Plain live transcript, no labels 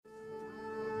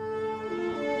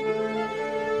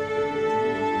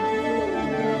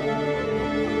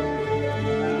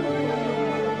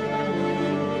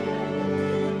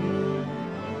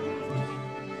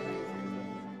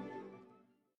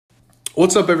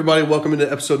What's up, everybody? Welcome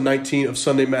into episode 19 of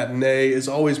Sunday Matinee. As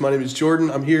always, my name is Jordan.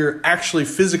 I'm here actually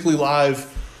physically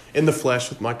live in the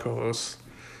flesh with my co-host,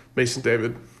 Mason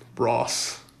David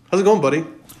Ross. How's it going, buddy?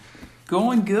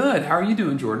 Going good. How are you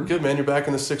doing, Jordan? Good, man. You're back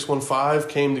in the 615.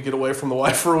 Came to get away from the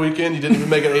wife for a weekend. You didn't even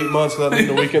make it 8 months without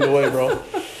taking a weekend away, bro.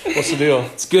 What's the deal?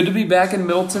 It's good to be back in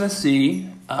Middle Tennessee.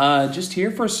 Just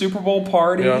here for a Super Bowl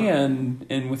party, Yeah.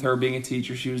 and with her being a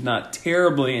teacher, she was not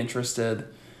terribly interested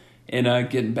in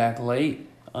getting back late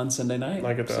on Sunday night.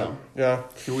 I get that. So, yeah.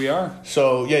 here we are.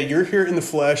 So, yeah, you're here in the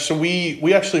flesh. So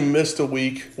we actually missed a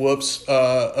week,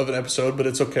 of an episode, but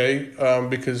it's okay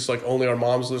because, like, only our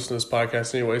moms listen to this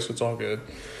podcast anyway, so it's all good.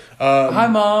 Hi,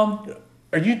 Mom.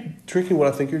 Are you drinking what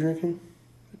I think you're drinking?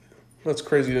 That's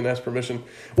crazy. You didn't ask permission.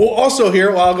 Well, also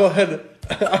here, well, I'll go ahead.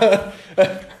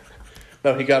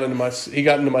 No, he got into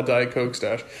my Diet Coke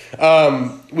stash.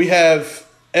 We have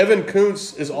Evan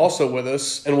Kuntz is also with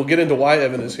us, and we'll get into why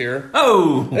Evan is here.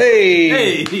 Oh,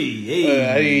 hey,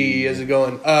 hey, how's it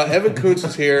going? Evan Kuntz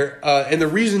is here, and the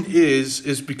reason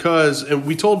is because, and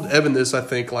we told Evan this, I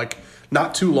think, like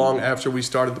not too long after we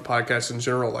started the podcast in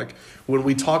general. Like when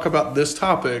we talk about this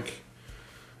topic,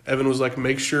 Evan was like,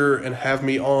 make sure and have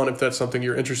me on if that's something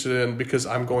you're interested in, because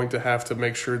I'm going to have to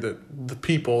make sure that the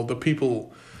people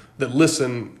that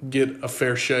listen get a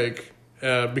fair shake,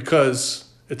 because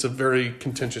it's a very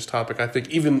contentious topic, I think,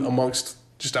 even amongst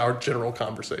just our general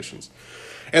conversations.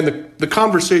 And the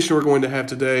conversation we're going to have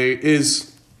today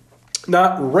is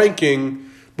not ranking,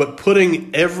 but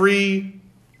putting every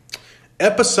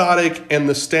episodic and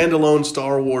the standalone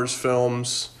Star Wars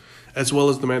films, as well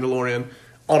as The Mandalorian,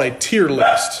 on a tier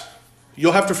list.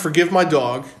 You'll have to forgive my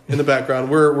dog in the background.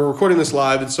 We're recording this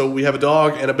live, and so we have a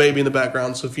dog and a baby in the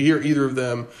background. So if you hear either of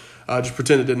them, just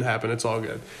pretend it didn't happen. It's all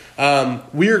good.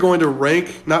 We are going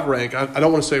to not rank. I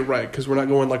don't want to say rank because we're not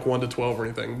going like 1 to 12 or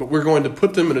anything, but we're going to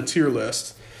put them in a tier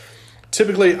list.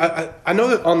 Typically, I know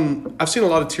that I've seen a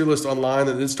lot of tier lists online,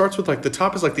 and it starts with like the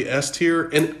top is like the S tier,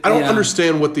 and I don't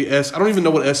understand what the S. I don't even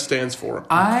know what S stands for.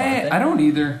 I don't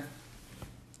either.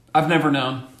 I've never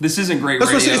known. This isn't great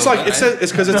radio. It's like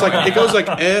it's because it's like it goes like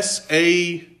S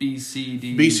A B C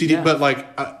D, yeah. But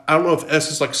like I don't know if S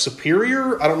is like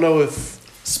superior. I don't know if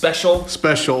special.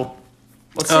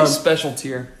 Let's say special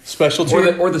tier. Special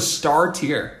tier, or the star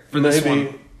tier for this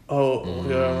one. Oh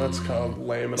yeah, that's kind of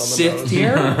lame and on the Sith nose.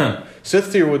 tier.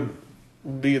 Sith tier would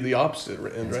be the opposite end,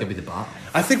 right? It's gonna be the bottom.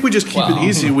 I think we just keep it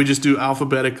easy. We just do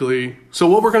alphabetically. So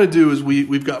what we're gonna do is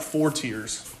we've got 4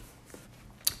 tiers.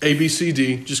 A, B, C,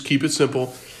 D. Just keep it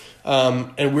simple.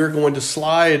 And we're going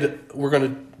to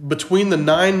between the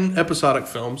 9 episodic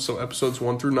films, so episodes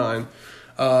 1 through 9,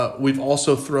 we've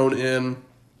also thrown in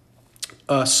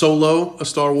Solo, a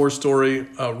Star Wars story,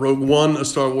 Rogue One, a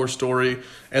Star Wars story,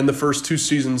 and the first 2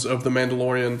 seasons of The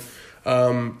Mandalorian,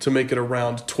 to make it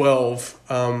around 12.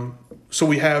 So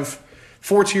we have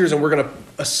 4 tiers, and we're going to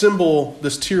assemble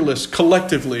this tier list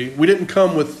collectively. We didn't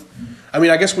come with... I mean,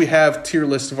 I guess we have tier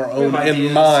lists of our own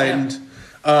in mind,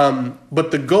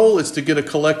 but the goal is to get a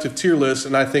collective tier list,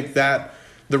 and I think that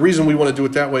the reason we want to do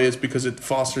it that way is because it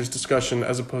fosters discussion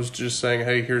as opposed to just saying,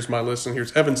 hey, here's my list and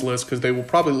here's Evan's list, because they will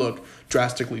probably look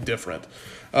drastically different.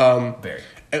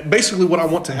 Basically, what I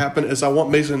want to happen is I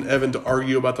want Mason and Evan to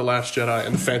argue about The Last Jedi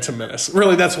and The Phantom Menace.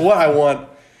 Really, that's what I want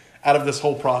out of this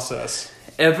whole process.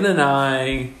 Evan and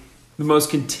I... The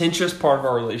most contentious part of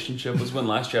our relationship was when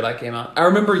Last Jedi came out. I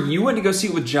remember you went to go see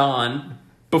it with John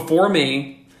before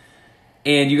me,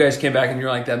 and you guys came back and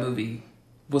you're like, that movie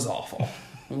was awful.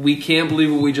 We can't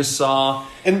believe what we just saw.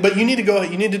 But you need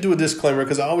to do a disclaimer,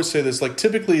 because I always say this, like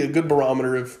typically a good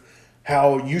barometer of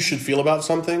how you should feel about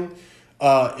something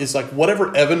is like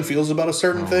whatever Evan feels about a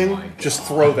certain thing, just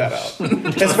throw that out.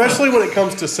 Especially when it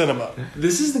comes to cinema.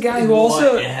 This is the guy who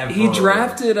also he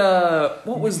drafted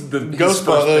what was the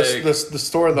Ghostbumps, the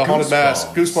story, the Haunted Mask,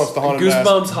 Goosebumps, the Haunted Mask.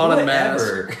 Goosebumps, Haunted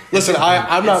Mask. Listen,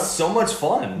 I'm not so much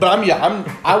fun, but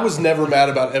I was never mad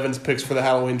about Evan's picks for the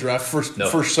Halloween draft for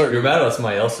certain. You're mad about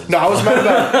somebody else's. No, I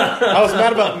was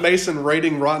mad about Mason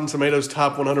rating Rotten Tomatoes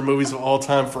top 100 movies of all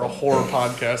time for a horror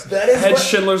podcast. That is had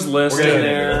Schindler's List in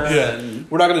there. Yeah.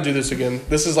 We're not going to do this again.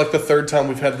 This is like the 3rd time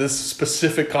we've had this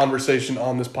specific conversation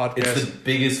on this podcast. It's the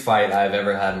biggest fight I've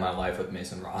ever had in my life with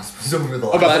Mason Ross. Was over the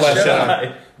Last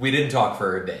Jedi. We didn't talk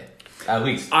for a day, at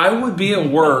least. I would be at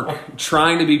work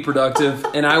trying to be productive,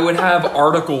 and I would have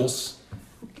articles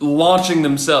launching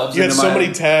themselves. You had so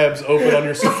many tabs open on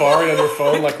your Safari on your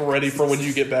phone, like ready for when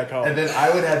you get back home. And then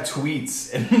I would have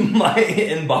tweets in my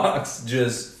inbox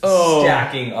just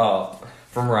stacking up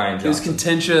from Ryan Johnson. It was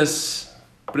contentious.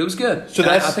 But it was good. So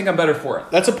I think I'm better for it.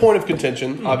 That's a point of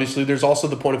contention. Obviously, there's also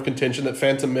the point of contention that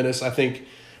Phantom Menace, I think,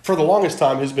 for the longest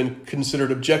time has been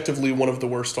considered objectively one of the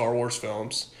worst Star Wars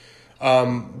films.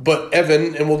 But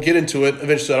Evan, and we'll get into it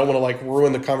eventually, I don't want to like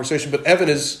ruin the conversation, but Evan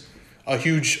is a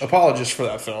huge apologist for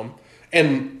that film.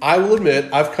 And I will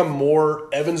admit, I've come more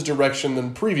Evan's direction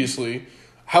than previously.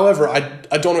 However,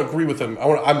 I don't agree with him.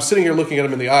 I'm sitting here looking at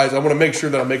him in the eyes. I want to make sure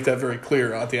that I make that very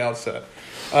clear at the outset.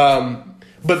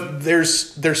 But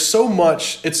there's so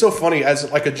much. It's so funny as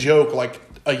like a joke. Like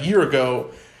a year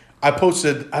ago, I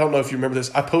posted. I don't know if you remember this.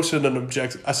 I posted an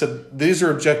objective. I said this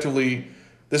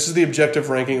is the objective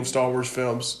ranking of Star Wars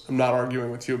films. I'm not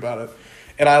arguing with you about it.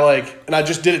 And I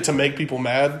just did it to make people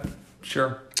mad.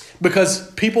 Sure. Because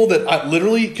people that I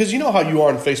literally, because you know how you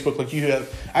are on Facebook, like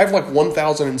I have like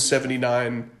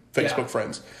 1,079 Facebook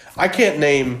friends. I can't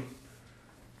name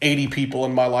 80 people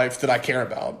in my life that I care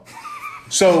about.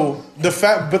 So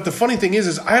but the funny thing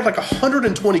is I had like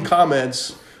 120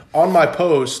 comments on my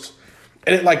post,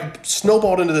 and it like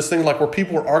snowballed into this thing like where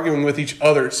people were arguing with each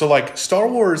other. So like Star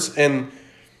Wars and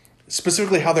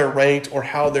specifically how they're ranked or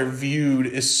how they're viewed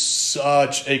is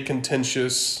such a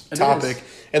contentious topic.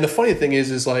 And the funny thing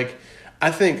is like, I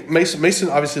think Mason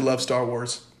obviously loves Star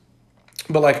Wars,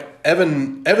 but like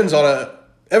Evan and I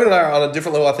are on a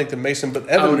different level, I think, than Mason. But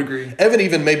Evan, I would agree. Evan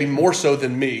even maybe more so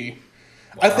than me.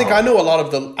 Wow. I think I know a lot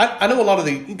of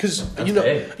the because you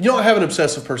know I have an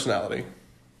obsessive personality.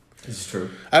 This is true.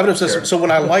 I have an obsessive. So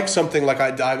when I like something, like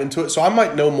I dive into it. So I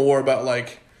might know more about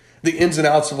like the ins and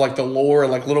outs of like the lore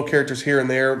and like little characters here and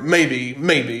there.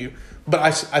 Maybe. But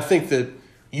I think that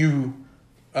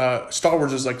Star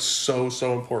Wars is like so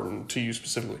important to you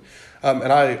specifically,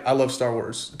 and I love Star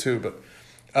Wars too,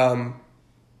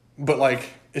 but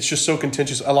like it's just so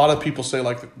contentious. A lot of people say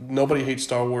like nobody hates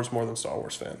Star Wars more than Star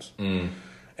Wars fans,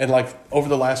 and like over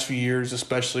the last few years,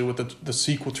 especially with the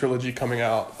sequel trilogy coming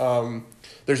out,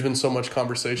 there's been so much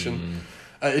conversation.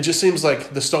 It just seems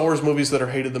like the Star Wars movies that are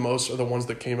hated the most are the ones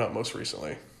that came out most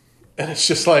recently, and it's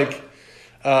just like.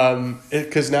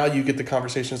 Because now you get the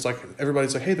conversation. It's like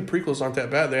everybody's like, "Hey, the prequels aren't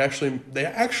that bad. They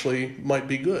actually might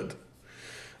be good."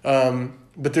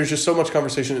 But there's just so much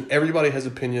conversation. Everybody has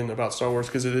opinion about Star Wars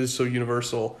because it is so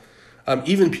universal.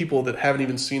 Even people that haven't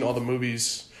even seen all the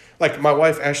movies, like my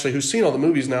wife Ashley, who's seen all the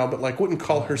movies now, but like wouldn't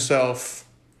call herself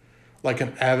like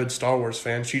an avid Star Wars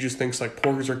fan. She just thinks like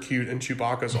porgs are cute and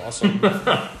Chewbacca's awesome.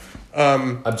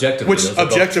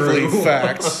 Objectively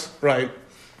facts, right?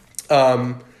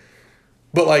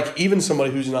 But like even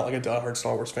somebody who's not like a diehard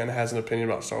Star Wars fan has an opinion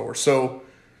about Star Wars. So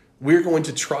we're going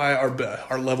to try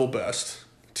our level best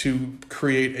to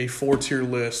create a 4-tier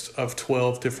list of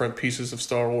 12 different pieces of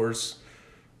Star Wars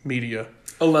media.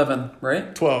 11,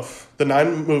 right? 12. The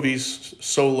 9 movies,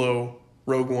 Solo,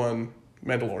 Rogue One,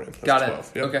 Mandalorian. That's Got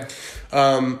 12. it. Yep.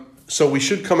 Okay. So we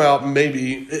should come out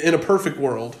maybe in a perfect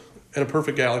world, in a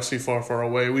perfect galaxy far, far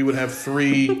away. We would have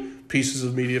 3 pieces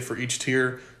of media for each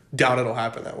tier. Doubt it'll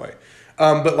happen that way.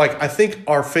 But like I think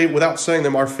without saying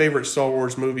them, our favorite Star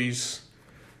Wars movies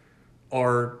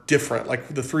are different. Like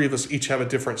the 3 of us each have a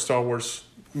different Star Wars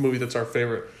movie that's our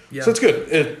favorite. Yeah. So it's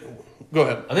good. Go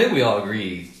ahead. I think we all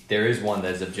agree there is one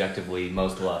that is objectively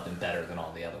most loved and better than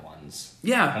all the other ones.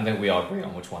 Yeah. I think we all agree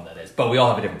on which one that is, but we all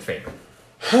have a different favorite.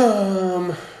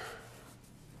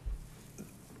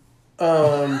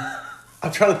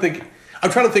 I'm trying to think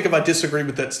if I disagree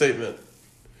with that statement.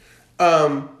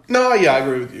 No, yeah, I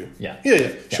agree with you. Yeah,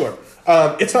 sure.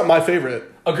 It's not my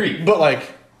favorite. Agreed. But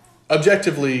like,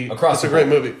 objectively, it's a great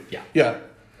movie. Yeah.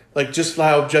 Like just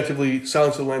how objectively,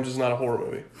 Silence of the Lambs is not a horror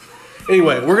movie.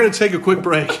 Anyway, we're gonna take a quick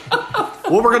break.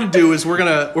 What we're gonna do is we're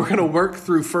gonna work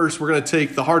through first. We're gonna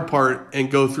take the hard part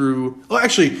and go through. Well,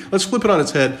 actually, let's flip it on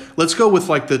its head. Let's go with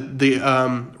like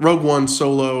the Rogue One,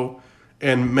 Solo,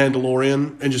 and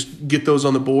Mandalorian, and just get those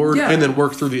on the board, and then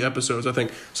work through the episodes, I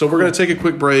think. So we're going to take a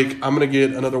quick break. I'm going to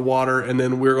get another water, and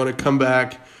then we're going to come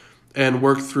back and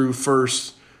work through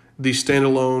first the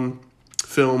standalone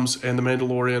films and the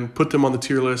Mandalorian, put them on the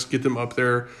tier list, get them up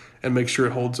there, and make sure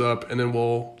it holds up, and then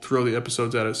we'll throw the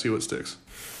episodes at it, see what sticks.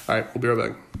 All right, we'll be right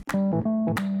back.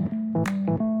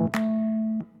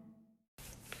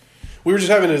 We were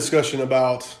just having a discussion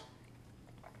about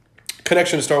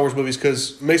connection to Star Wars movies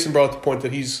because Mason brought up the point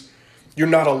that you're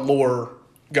not a lore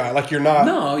guy. Like you're not.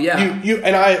 No, yeah. You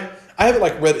and I haven't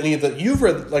like read any of the. You've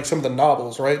read like some of the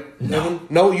novels, right?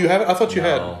 No, you haven't. I thought you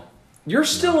had. You're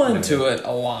still into it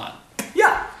a lot.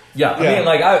 Yeah. I mean,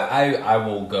 like I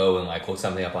will go and like look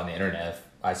something up on the internet. If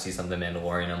I see something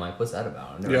Mandalorian, I'm like, what's that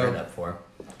about? I've never heard that before.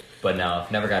 But no,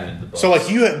 I've never gotten into the books. So like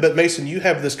but Mason, you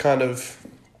have this kind of,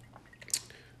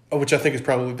 which I think is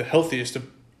probably the healthiest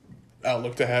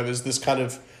outlook to have, is this kind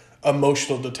of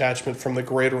emotional detachment from the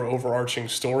greater overarching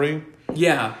story.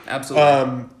 Yeah,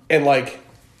 absolutely. And like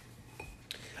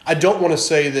I don't want to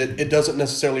say that it doesn't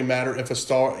necessarily matter if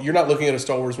you're not looking at a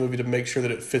Star Wars movie to make sure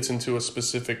that it fits into a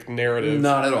specific narrative.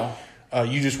 Not at all.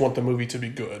 You just want the movie to be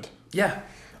good. Yeah.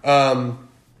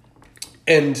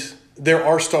 And there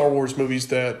are Star Wars movies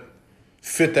that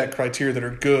fit that criteria that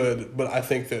are good, but I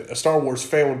think that a Star Wars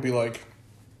fan would be like,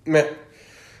 meh,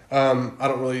 I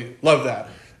don't really love that.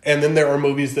 And then there are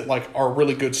movies that like are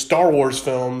really good Star Wars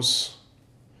films,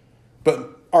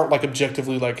 but aren't like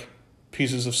objectively like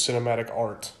pieces of cinematic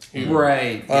art.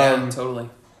 Right. Yeah, totally.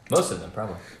 Most of them,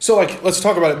 probably. So like, let's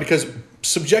talk about it, because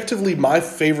subjectively my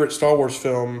favorite Star Wars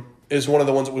film is one of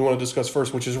the ones that we want to discuss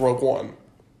first, which is Rogue One.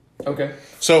 Okay.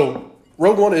 So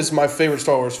Rogue One is my favorite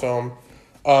Star Wars film.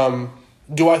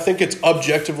 Do I think it's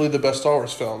objectively the best Star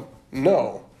Wars film?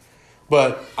 No.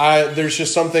 But there's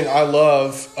just something I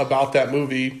love about that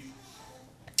movie,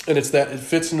 and it's that it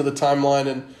fits into the timeline.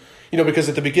 And, because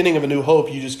at the beginning of A New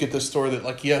Hope, you just get this story that,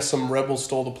 like, yes, some rebels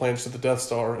stole the plans to the Death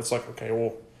Star. It's like, okay,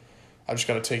 well, I just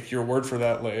got to take your word for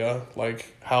that, Leia.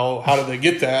 Like, how did they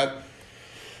get that?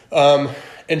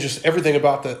 And just everything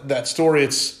about that story,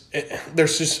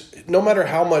 there's just, no matter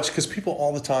how much, because people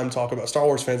all the time talk about, Star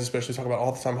Wars fans especially talk about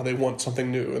all the time how they want something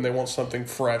new and they want something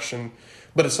fresh.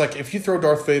 But it's like, if you throw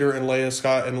Darth Vader and Leia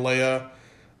Scott and Leia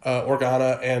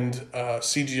Organa and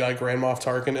CGI Grand Moff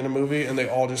Tarkin in a movie, and they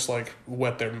all just like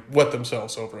wet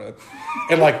themselves over it.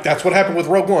 And like, that's what happened with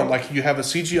Rogue One. Like, you have a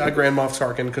CGI Grand Moff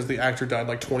Tarkin because the actor died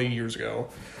like 20 years ago.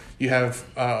 You have,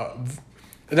 and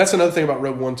that's another thing about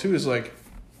Rogue One too, is like,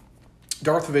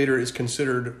 Darth Vader is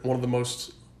considered one of the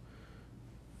most...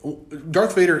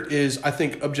 Darth Vader is, I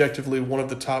think, objectively one of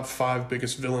the top 5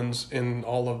 biggest villains in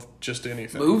all of just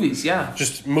anything. Movies, yeah.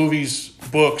 Just movies,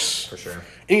 books. For sure.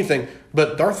 Anything.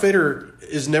 But Darth Vader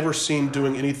is never seen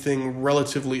doing anything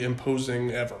relatively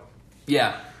imposing ever.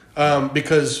 Yeah.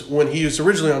 Because when he is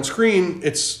originally on screen,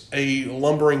 it's a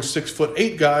lumbering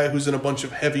 6'8" guy who's in a bunch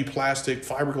of heavy plastic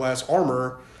fiberglass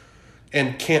armor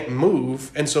and can't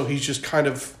move. And so he's just kind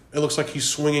of... It looks like he's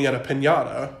swinging at a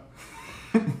piñata.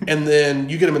 And then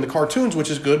you get him in the cartoons, which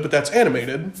is good, but that's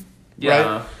animated.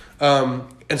 Yeah. Right?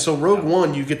 And so Rogue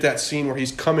One, you get that scene where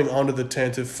he's coming onto the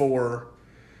Tantive 4,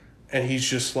 and he's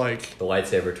just like... The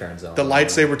lightsaber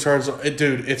turns on.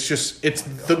 Dude, it's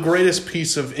the greatest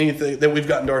piece of anything that we've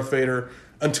gotten Darth Vader,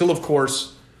 until, of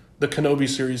course, the Kenobi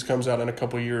series comes out in a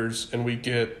couple years, and we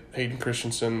get Hayden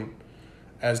Christensen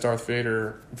as Darth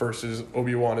Vader versus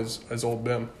Obi-Wan as Old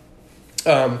Ben.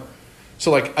 So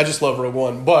like, I just love Rogue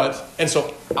One, and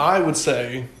so I would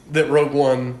say that Rogue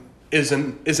One is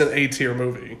an A-tier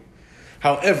movie.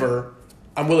 However,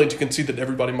 I'm willing to concede that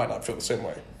everybody might not feel the same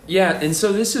way. Yeah, and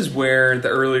so this is where the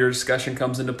earlier discussion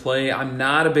comes into play. I'm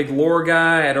not a big lore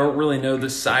guy. I don't really know the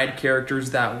side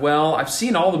characters that well. I've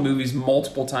seen all the movies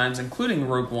multiple times, including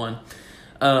Rogue One.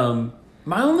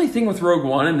 My only thing with Rogue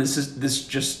One, and this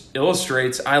just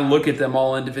illustrates, I look at them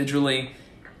all individually,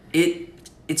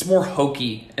 it's more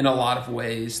hokey in a lot of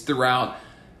ways throughout,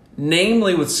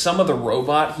 namely with some of the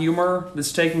robot humor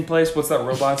that's taking place. What's that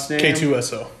robot's name?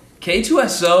 K2SO.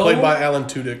 K2SO, played by Alan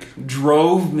Tudyk,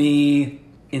 drove me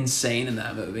insane in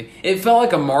that movie. It felt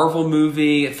like a Marvel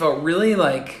movie. It felt really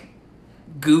like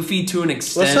goofy to an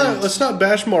extent. Let's not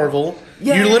bash Marvel.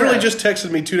 Yeah, you literally just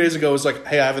texted me 2 days ago. It was like,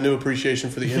 hey, I have a new appreciation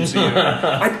for the MCU.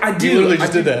 I do. You literally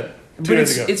just did that 2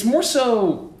 days ago. It's more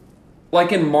so...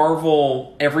 Like in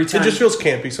Marvel, every time... It just feels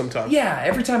campy sometimes. Yeah,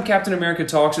 every time Captain America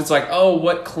talks, it's like, oh,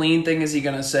 what clean thing is he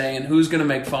going to say, and who's going to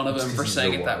make fun of him for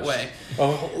saying it that way?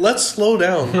 Oh, let's slow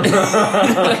down.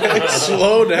 Okay,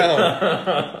 slow down.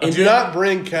 And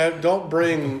don't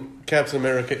bring Captain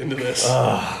America into this.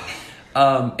 And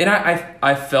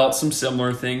I felt some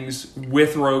similar things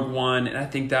with Rogue One, and I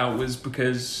think that was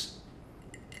because,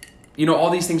 all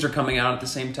these things are coming out at the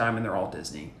same time, and they're all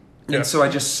Disney. And so I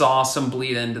just saw some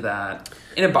bleed into that,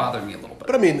 and it bothered me a little bit.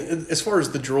 But I mean, as far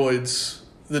as the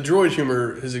droid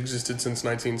humor has existed since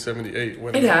 1978.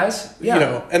 It has,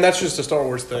 yeah. And that's just a Star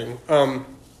Wars thing.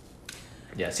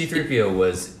 C-3PO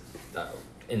was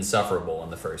insufferable in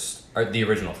the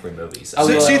original 3 movies.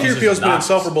 C-3PO's been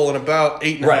insufferable in about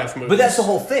 8.5 movies. But that's the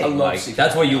whole thing.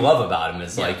 That's what you C-3PO. love about him.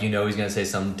 It's like, he's going to say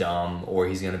something dumb, or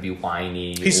he's going to be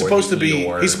whiny. He's supposed to be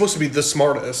the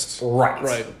smartest.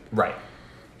 Right.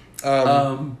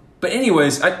 But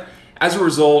anyways, as a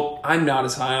result, I'm not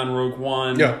as high on Rogue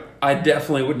One. Yeah. I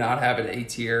definitely would not have it A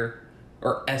tier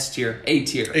or S tier. A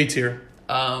tier. A tier.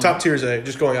 Top tier is A.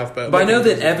 Just going alphabetical. But I know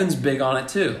that Evan's big on it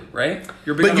too, right?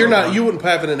 You're big. But you're not. You wouldn't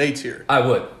have it in A tier. I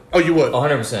would. Oh, you would?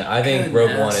 100%. I think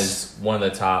Rogue One is one of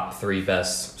the top 3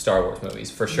 best Star Wars movies,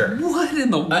 for sure. What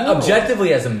in the world?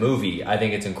 Objectively, as a movie, I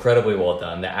think it's incredibly well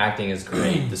done. The acting is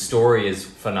great. The story is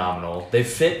phenomenal.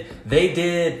 This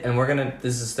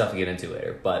is stuff to get into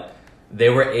later, but they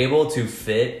were able to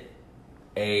fit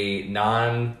a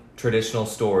non-traditional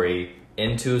story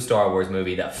into a Star Wars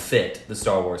movie that fit the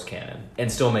Star Wars canon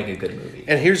and still make a good movie.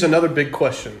 And here's another big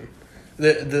question.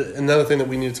 Another thing that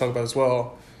we need to talk about as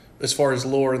well, as far as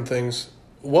lore and things,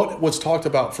 what was talked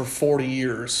about for 40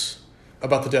 years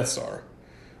about the Death Star?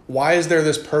 Why is there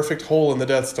this perfect hole in the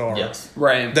Death Star? Yes.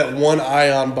 Right. That one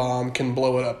ion bomb can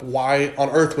blow it up. Why on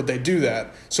earth would they do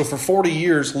that? So for 40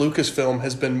 years, Lucasfilm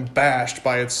has been bashed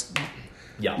by its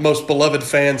most beloved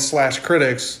fans /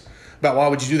 critics about why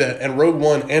would you do that? And Rogue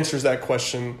One answers that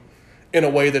question in a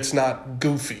way that's not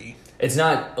goofy. It's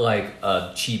not like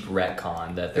a cheap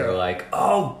retcon that they're like,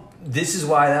 oh, this is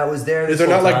why that was there. They're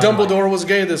not like Dumbledore was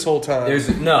gay this whole time.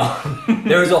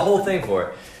 There's a whole thing for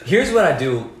it. Here's what I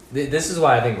do. This is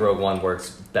why I think Rogue One works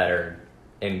better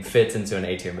and fits into an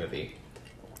A-tier movie.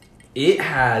 It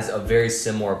has a very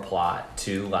similar plot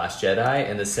to Last Jedi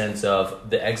in the sense of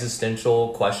the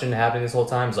existential question happening this whole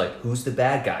time is like, who's the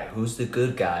bad guy? Who's the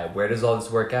good guy? Where does all this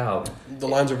work out? The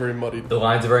lines are very muddy.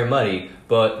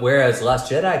 But whereas Last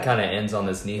Jedi kind of ends on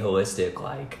this nihilistic,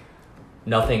 like,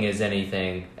 nothing is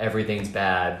anything, everything's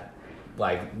bad,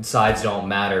 like, sides don't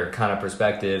matter kind of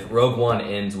perspective, Rogue One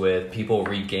ends with people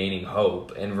regaining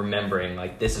hope and remembering,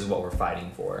 like, this is what we're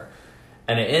fighting for.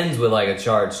 And it ends with, like, a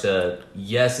charge to,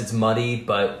 yes, it's muddy,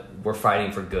 but we're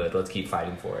fighting for good. Let's keep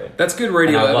fighting for it. That's good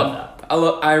radio. And I love that.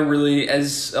 I really,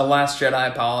 as a Last Jedi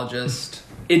apologist,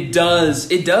 it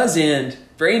does end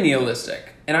very nihilistic.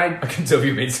 And I can tell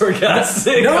you're being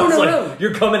sarcastic. No.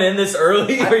 You're coming in this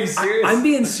early? Are you serious? I'm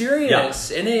being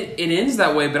serious. Yeah. And it ends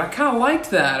that way, but I kind of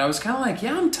liked that. I was kind of like,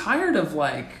 yeah, I'm tired of,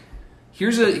 like,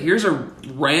 here's a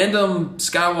random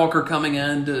Skywalker coming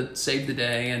in to save the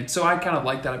day. And so I kind of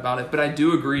like that about it. But I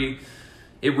do agree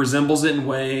it resembles it in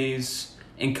ways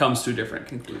and comes to a different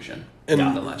conclusion. And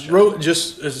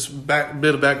just as a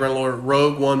bit of background lore,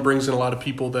 Rogue One brings in a lot of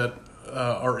people that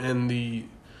are in the...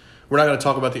 We're not going to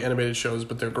talk about the animated shows,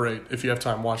 but they're great. If you have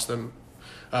time, watch them.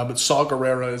 But Saw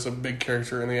Gerrera is a big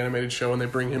character in the animated show, and they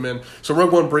bring him in. So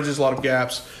Rogue One bridges a lot of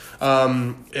gaps.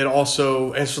 It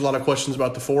also answers a lot of questions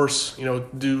about the Force. You know,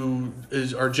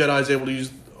 are Jedis able to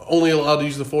only allowed to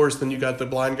use the Force? Then you got the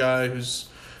blind guy who's,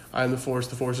 I am the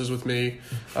Force is with me.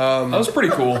 That was pretty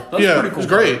cool. It was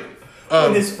great.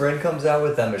 When his friend comes out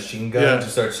with that machine gun and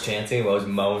just starts chanting while he's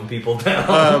mowing people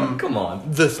down. Come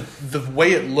on. The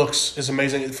way it looks is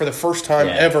amazing. For the first time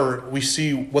ever, we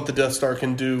see what the Death Star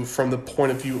can do from the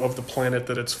point of view of the planet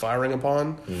that it's firing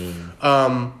upon.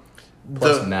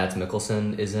 Plus, Mads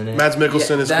Mikkelsen is in it. Mads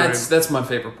Mikkelsen is great. That's my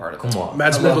favorite part of it. Come on.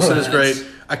 Mads Mikkelsen is great.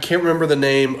 I can't remember the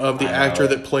name of the actor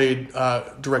that played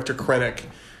Director Krennic.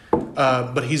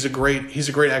 But he's a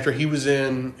great actor.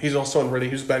 He's also in Ready.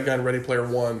 He was the bad guy in Ready Player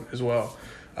One as well,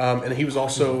 and he was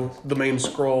also the main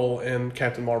Skrull in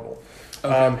Captain Marvel.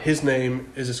 Okay. His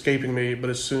name is escaping me, but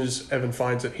as soon as Evan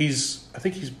finds it, I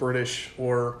think he's British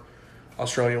or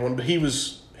Australian one, but he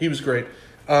was great.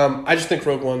 I just think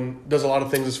Rogue One does a lot of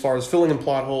things as far as filling in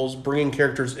plot holes, bringing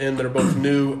characters in that are both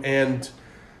new and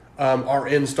are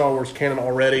in Star Wars canon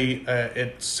already.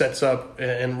 It sets up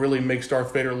and really makes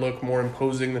Darth Vader look more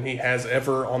imposing than he has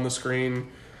ever on the screen.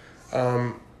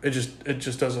 It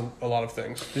just does a lot of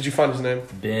things. Did you find his name?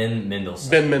 Ben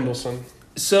Mendelsohn. Ben Mendelsohn.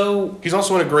 So he's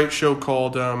also in a great show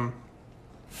called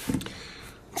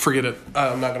forget it.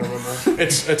 I'm not going to remember.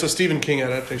 It's a Stephen King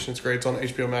adaptation. It's great. It's on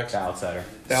HBO Max. The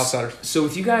Outsider. So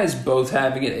with you guys both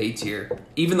having it A tier,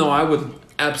 even though I would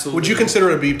absolutely... Would you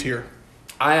consider it a B tier?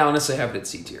 I honestly have it at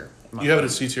C tier. You have it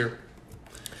at C tier.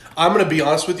 I'm going to be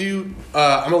honest with you.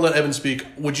 I'm going to let Evan speak.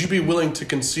 Would you be willing to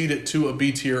concede it to a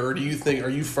B tier, or are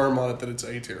you firm on it that it's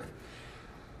A tier?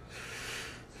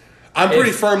 I'm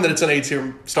pretty firm that it's an A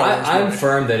tier Star Wars movie. I'm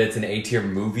firm that it's an A tier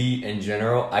movie in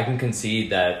general. I can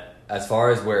concede that as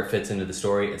far as where it fits into the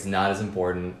story, it's not as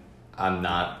important. I'm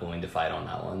not willing to fight on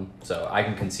that one, so I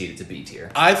can concede it's a B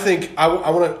tier. I think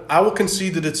I will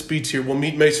concede that it's B tier. We'll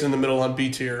meet Mason in the middle on B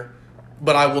tier,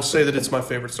 but I will say that it's my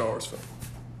favorite Star Wars film.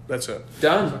 That's it.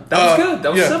 Done. That was good.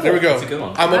 That was simple. There we go. That's a good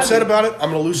one. I'm upset about it.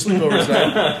 I'm going to lose sleep over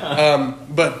tonight.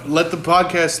 But let the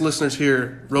podcast listeners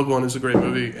hear, Rogue One is a great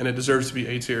movie, and it deserves to be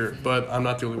A tier, but I'm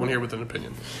not the only one here with an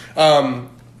opinion.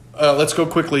 Let's go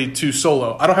quickly to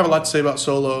Solo. I don't have a lot to say about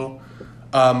Solo.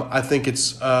 I think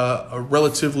it's a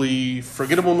relatively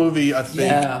forgettable movie. I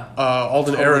think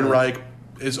Alden Ehrenreich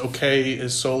is okay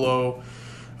as Solo.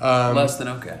 Less than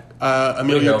okay.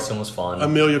 Amelia Harrelson was fun.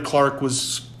 Amelia Clarke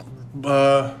was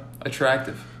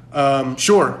attractive.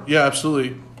 Sure. Yeah,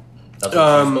 absolutely. That's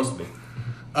what she's supposed to be.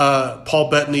 Paul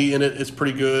Bettany in it is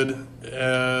pretty good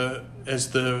as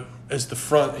the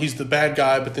front. He's the bad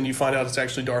guy, but then you find out it's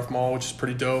actually Darth Maul, which is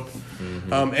pretty dope.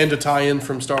 And to tie in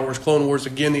from Star Wars Clone Wars,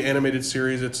 again, the animated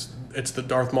series, it's the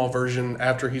Darth Maul version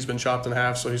after he's been chopped in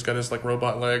half, so he's got his like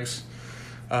robot legs.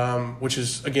 Which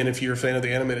is, again, if you're a fan of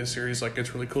the animated series, like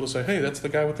it's really cool to say, hey, that's the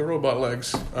guy with the robot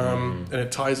legs. And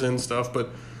it ties in stuff, but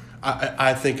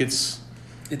I think it's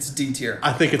D tier.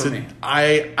 I think it's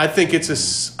I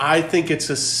think it's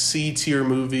a C tier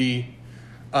movie,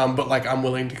 but like I'm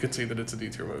willing to concede that it's a D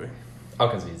tier movie. I'll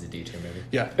concede it's a D tier movie.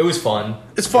 Yeah, it was fun.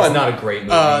 It's fun. It's not a great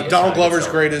movie. Donald Glover's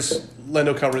great as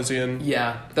Lando Calrissian.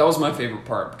 Yeah, that was my favorite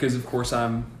part because, of course,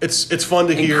 I'm it's fun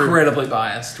to hear. Incredibly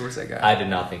biased towards that guy. I did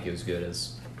not think he was good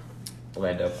as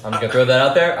Lando. I'm gonna throw that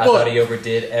out there. I thought he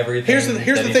overdid everything. Here's the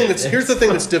thing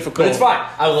that's difficult. But it's fine.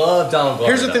 I love Donald Glover.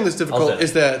 Here's the thing that's difficult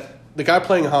is that the guy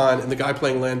playing Han and the guy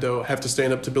playing Lando have to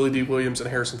stand up to Billy D. Williams and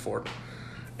Harrison Ford,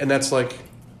 and that's like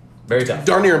very tough,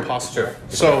 darn near impossible. Sure.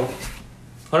 So,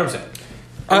 100%.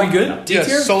 Are we good? D tier?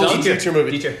 Yes, Solo's a D tier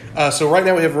movie. D tier. So right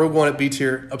now we have Rogue One at B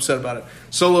tier. Upset about it.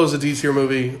 Solo's a D tier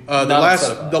movie. Not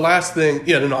upset about it. The last thing,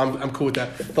 yeah, no, I'm cool with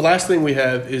that. The last thing we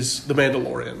have is The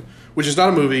Mandalorian, which is not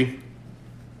a movie.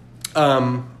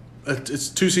 It's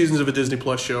 2 seasons of a Disney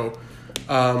Plus show.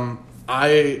 I'll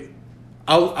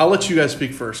let you guys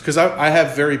speak first because I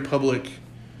have very public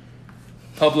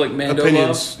Mando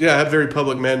opinions. love. Yeah, I have very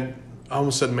public I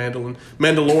almost said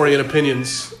Mandalorian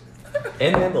opinions.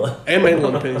 And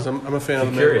Mandalorian opinions. I'm a fan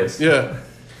of the curious. Mandalorian.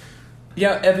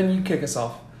 Yeah, Evan, you kick us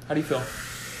off. How do you feel?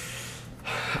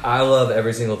 I love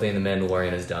every single thing the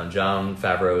Mandalorian has done. Jon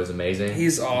Favreau is amazing.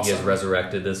 He's awesome. He has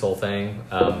resurrected this whole thing.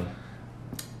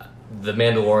 The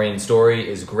Mandalorian story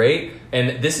is great.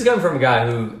 And this is coming from a guy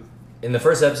who, in the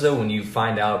first episode, when you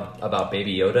find out about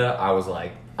Baby Yoda, I was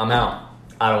like, I'm out.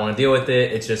 I don't want to deal with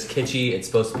it. It's just kitschy. It's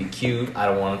supposed to be cute. I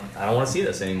don't want to see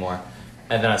this anymore.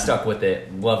 And then I stuck with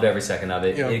it. Loved every second of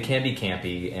it. Yeah. It can be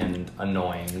campy and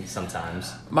annoying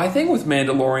sometimes. My thing with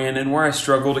Mandalorian and where I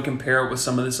struggle to compare it with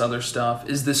some of this other stuff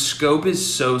is the scope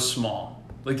is so small.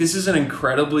 Like, this is an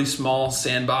incredibly small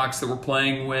sandbox that we're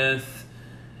playing with.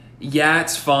 Yeah,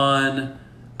 it's fun.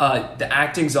 The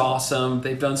acting's awesome.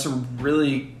 They've done some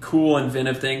really cool,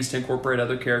 inventive things to incorporate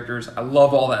other characters. I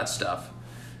love all that stuff.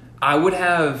 I would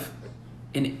have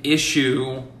an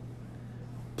issue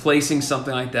placing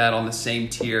something like that on the same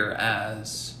tier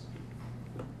as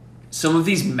some of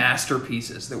these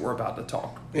masterpieces that we're about to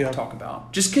talk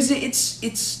about. Just because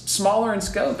it's smaller in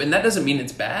scope, and that doesn't mean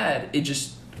it's bad. It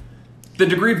just, the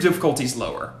degree of difficulty is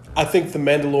lower. I think The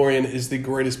Mandalorian is the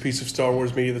greatest piece of Star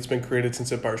Wars media that's been created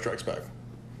since Empire Strikes Back.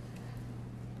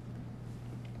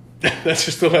 That's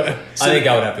just the way. I think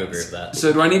I would have to agree with that.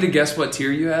 So do I need to guess what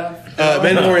tier you have?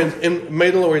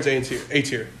 Mandalorian's A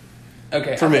tier.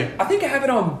 Okay. For me. I think I have it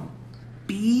on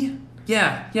B.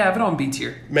 Yeah, I have it on B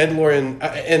tier. Mandalorian,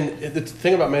 and the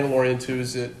thing about Mandalorian too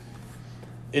is that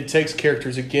it takes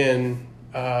characters again.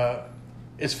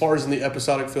 As far as in the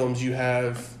episodic films, you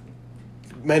have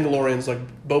Mandalorians like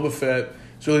Boba Fett.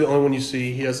 It's really the only one you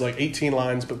see. He has like 18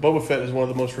 lines, but Boba Fett is one of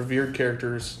the most revered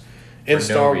characters in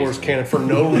Star Wars canon for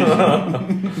no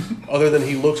reason other than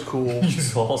he looks cool.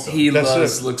 He's awesome. He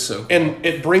looks so cool. And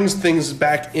it brings things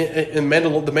back in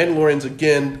the Mandalorians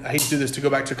again. I hate to do this, to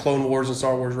go back to Clone Wars and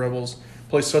Star Wars Rebels,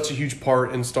 plays such a huge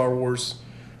part in Star Wars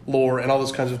lore and all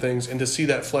those kinds of things, and to see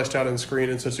that fleshed out on screen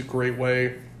in such a great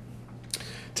way.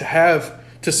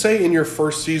 To say in your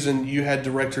first season you had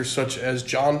directors such as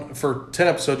for 10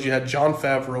 episodes you had Jon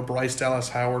Favreau, Bryce Dallas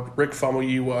Howard, Rick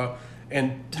Famuyiwa,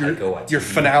 and your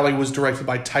finale was directed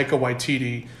by Taika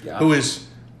Waititi, who is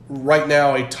right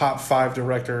now a top 5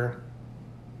 director.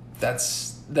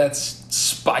 That's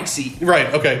spicy.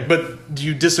 Right, okay, but do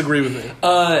you disagree with me?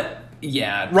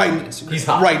 Yeah. Right, he's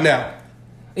hot. Right now.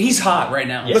 He's hot right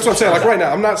now. Yeah. That's what I'm saying, like right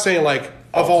now. I'm not saying like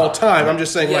of all time, I'm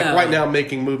just saying like right now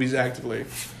making movies actively.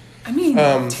 I mean,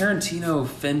 Tarantino,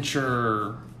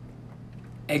 Fincher,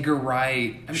 Edgar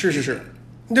Wright. I mean, Sure.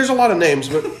 There's a lot of names,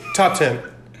 but top 10.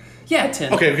 Yeah,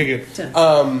 10. Okay, good. 10.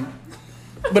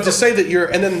 But to say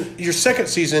that and then your second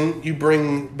season, you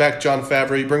bring back Jon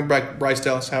Favreau, you bring back Bryce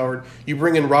Dallas Howard, you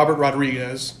bring in Robert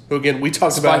Rodriguez, who again we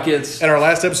talked about in our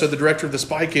last episode, the director of the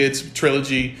Spy Kids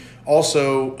trilogy,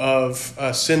 also of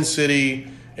Sin City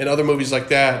and other movies like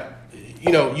that.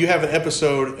 You know, you have an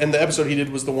episode, and the episode he did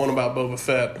was the one about Boba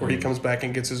Fett, where he comes back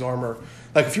and gets his armor.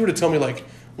 Like, if you were to tell me, like,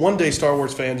 one day, Star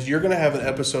Wars fans, you're going to have an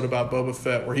episode about Boba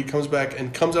Fett where he comes back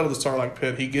and comes out of the Sarlacc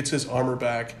pit, he gets his armor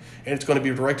back, and it's going to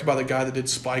be directed by the guy that did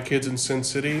Spy Kids and Sin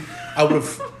City, I would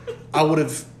have I would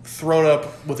have thrown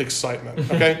up with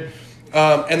excitement. Okay,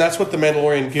 and that's what The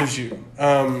Mandalorian gives you.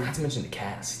 Not to mention the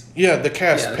cast. Yeah, the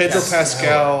cast: Yeah, the Pedro cast.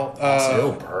 Pascal,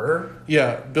 Bill Burr.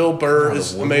 yeah, Bill Burr Oh,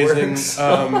 is the amazing.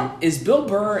 woodworks. Is Bill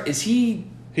Burr? Is he?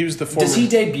 He was the former. Does he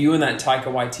debut in that Taika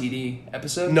Waititi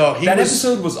episode? No, that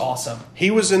episode was awesome.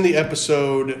 He was in the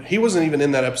episode. He wasn't even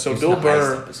in that episode. He was in the heist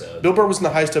Bill episode. Burr was in the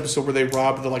heist episode where they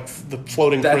robbed the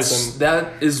floating prison.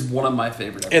 That is one of my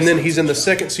favorite episodes. And then he's in the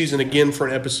second season again for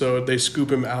an episode. They scoop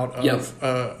him out of Yep.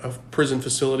 a prison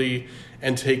facility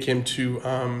and take him to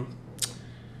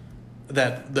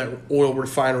that oil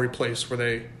refinery place where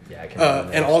they. Yeah, I can't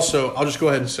remember. And also, I'll just go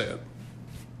ahead and say it.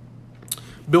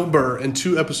 Bill Burr in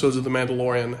 2 episodes of The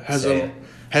Mandalorian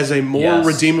has a more Yes.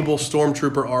 redeemable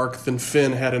stormtrooper arc than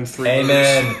Finn had in 3 movies.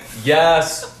 Amen.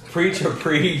 Yes. Preacher,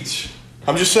 preach.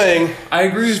 I'm just saying. I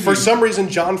agree with For you. some reason,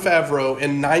 Jon Favreau,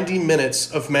 in 90 minutes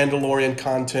of Mandalorian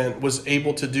content, was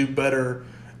able to do better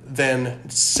than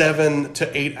 7 to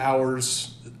 8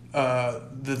 hours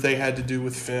that they had to do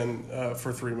with Finn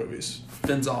for 3 movies.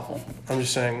 Finn's awful. I'm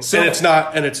just saying. So-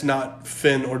 and it's not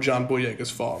Finn or John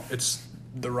Boyega's fault. It's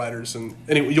the writers. And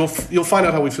anyway, you'll find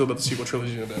out how we feel about the sequel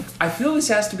trilogy in a bit. I feel this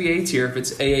has to be A tier if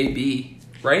it's AAB,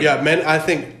 right? Yeah, man.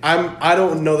 I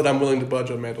don't know that I'm willing to budge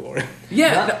on Mandalorian.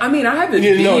 Yeah, I mean, I have it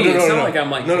Yeah, B. no, It's not no. like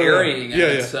I'm like No, no, no. varying Yeah,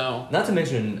 it. yeah. So Not to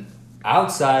mention,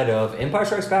 outside of Empire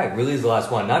Strikes Back, really is the last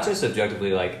one. Not just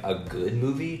objectively like a good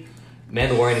movie.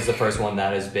 Mandalorian is the first one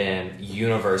that has been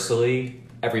universally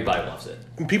everybody loves it.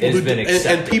 And people It's who been and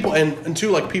accepted. people and too,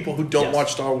 like people who don't Yes.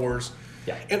 watch Star Wars.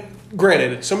 Yeah. And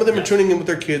granted, some of them are Yes. tuning in with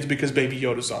their kids because Baby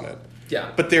Yoda's on it. yeah,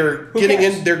 But they're Who getting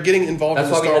cares? in. They're getting involved That's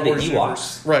in the why we Star had the Wars Ewoks.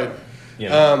 universe, right? You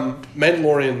know?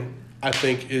 Mandalorian, I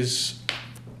think, is.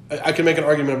 I can make an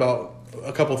argument about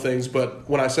a couple things, but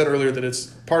when I said earlier that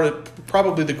it's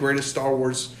probably the greatest Star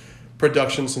Wars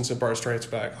production since Empire Strikes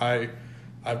Back, I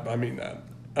mean that.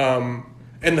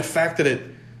 And the fact that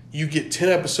you get 10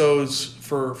 episodes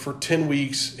for 10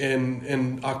 weeks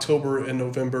in October and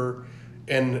November,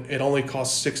 and it only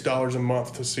costs $6 a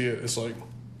month to see it. It's like.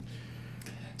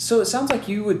 So it sounds like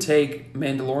you would take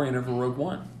Mandalorian over Rogue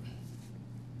One.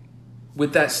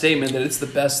 With that statement that it's the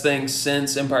best thing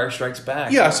since Empire Strikes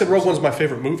Back. Yeah, I said Rogue One's my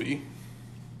favorite movie.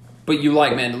 But you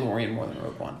like Mandalorian more than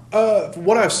Rogue One.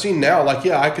 What I've seen now, like,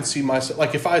 yeah, I could see myself,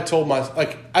 like, if I had told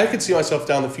I could see myself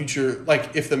down the future,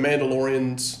 like, if the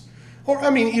Mandalorians, or, I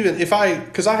mean, even if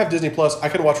because I have Disney Plus, I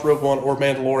can watch Rogue One or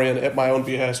Mandalorian at my own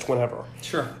behest whenever.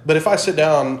 Sure. But if I sit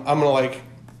down, I'm going to,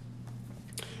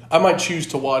 I might choose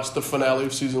to watch the finale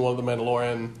of season 1 of The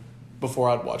Mandalorian before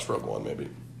I'd watch Rogue One, maybe.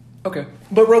 Okay.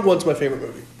 But Rogue One's my favorite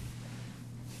movie.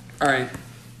 All right.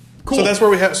 Cool. So that's where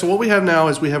we have, so what we have now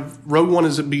is we have Rogue One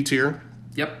is at B tier.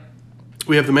 Yep.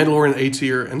 We have The Mandalorian A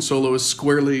tier, and Solo is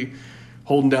squarely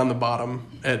holding down the bottom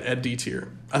at D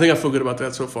tier. I think I feel good about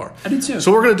that so far. I do too.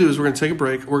 So what we're going to do is we're going to take a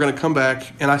break. We're going to come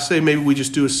back, and I say maybe we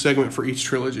just do a segment for each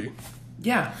trilogy.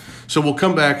 Yeah. So we'll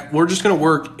come back. We're just going to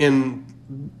work in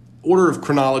order of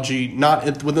chronology, not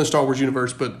within the Star Wars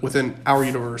universe, but within our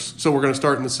universe. So we're going to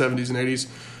start in the 70s and 80s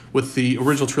with the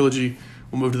original trilogy.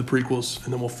 We'll move to the prequels,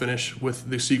 and then we'll finish with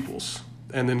the sequels,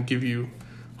 and then give you,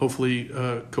 hopefully,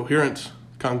 a coherent,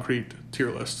 concrete tier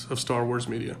list of Star Wars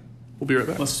media. We'll be right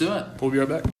back. Let's do it. We'll be right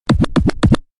back.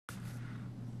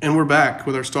 And we're back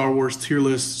with our Star Wars tier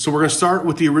list. So we're going to start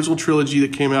with the original trilogy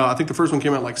that came out. I think the first one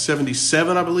came out like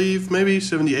 77, I believe, maybe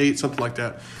 78, something like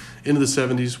that, into the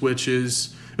 70s, which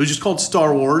is, it was just called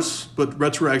Star Wars, but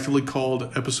retroactively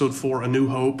called Episode 4 A New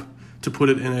Hope to put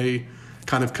it in a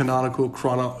kind of canonical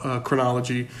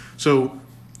chronology. So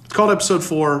it's called Episode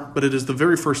 4, but it is the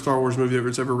very first Star Wars movie that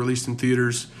was ever released in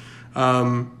theaters.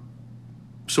 So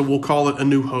we'll call it A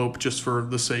New Hope just for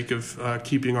the sake of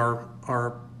keeping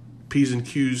our P's and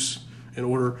Q's in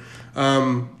order.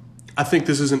 I think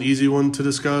this is an easy one to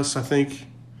discuss. I'm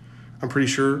pretty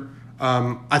sure.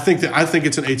 I think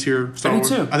it's an A tier Star Wars.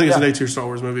 too. I think it's an Yeah. A tier Star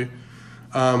Wars movie.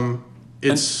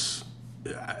 Is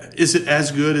it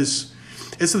as good as?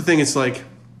 It's the thing. It's like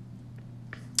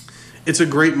it's a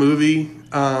great movie.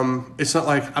 It's not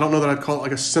like, I don't know that I'd call it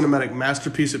like a cinematic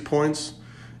masterpiece at points.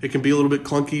 It can be a little bit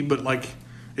clunky, but like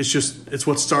it's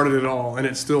what started it all, and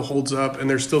it still holds up. And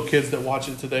there's still kids that watch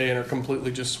it today and are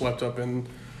completely just swept up in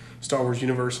Star Wars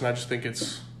universe. And I just think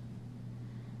it's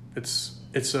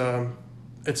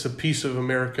a piece of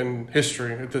American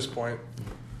history at this point,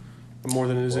 more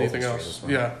than it is anything history else. as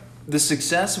well. Yeah. The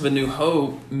success of A New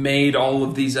Hope made all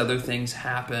of these other things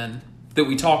happen that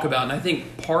we talk about. And I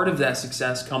think part of that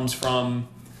success comes from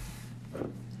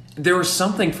there was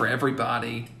something for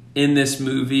everybody in this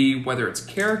movie, whether it's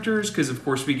characters, because of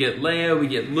course we get Leia, we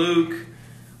get Luke,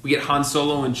 we get Han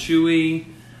Solo and Chewie.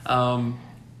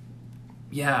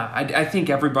 yeah, I think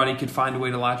everybody could find a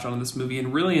way to latch onto this movie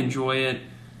and really enjoy it.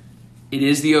 It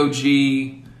is the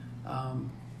OG.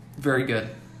 Very good.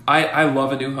 I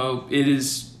love A New Hope. It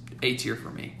is A tier for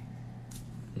me.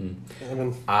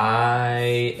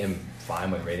 I am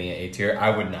fine with rating it A tier.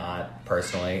 I would not,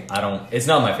 personally. It's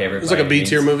not my favorite. It's like a B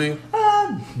tier movie.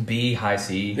 B, high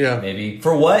C, Yeah. maybe.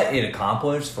 For what it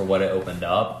accomplished, for what it opened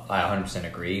up, I 100%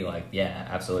 agree. Like, yeah,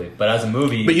 absolutely. But as a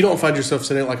movie... But you don't find yourself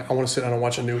sitting like, I want to sit down and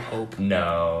watch A New Hope.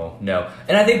 No.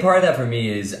 And I think part of that for me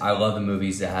is I love the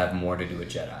movies that have more to do with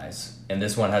Jedis. And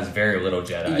this one has very little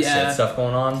Jedi stuff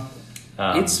going on.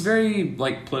 It's very,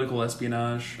 like, political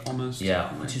espionage, almost.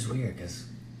 Yeah, which is weird because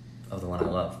of the one I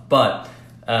love. But...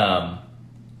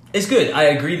 it's good. I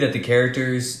agree that the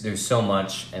characters, there's so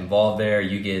much involved there.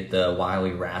 You get the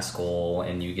wily rascal,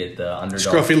 and you get the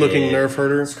underdog Scruffy-looking nerf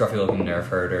herder. Scruffy-looking nerf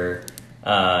herder.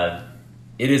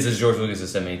 It is, as George Lucas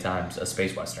has said many times, a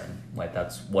space western. Like,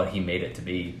 that's what he made it to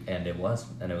be, and it was.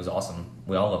 And it was awesome.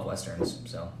 We all love westerns,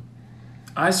 so...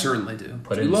 I certainly do.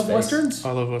 Put Do it you in love space. westerns?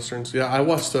 I love westerns. Yeah, I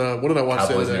watched, what did I watch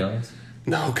Cowboys the and other day? Aliens?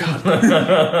 No, God.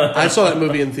 I saw that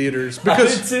movie in theaters.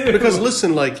 Because, did too. because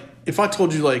listen, like, if I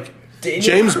told you, like, Daniel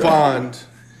James Craig. Bond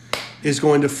is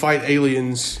going to fight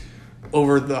aliens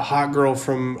over the hot girl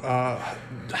from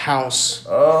House,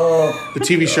 the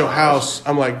TV show House,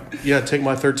 I'm like, yeah, take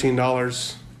my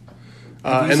 $13.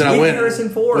 And then I went Harrison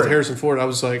Ford. with Harrison Ford. I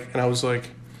was like,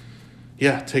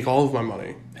 yeah, take all of my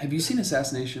money. Have you seen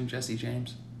Assassination of Jesse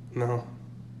James? No,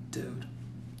 Dude.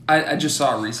 I just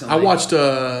saw it recently. I watched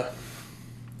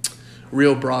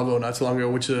Rio Bravo not too long ago,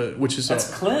 which is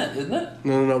That's Clint, isn't it?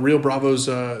 no. Rio Bravo's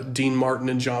Dean Martin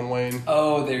and John Wayne.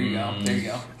 Oh, there you go. There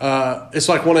you go. It's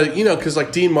like one of because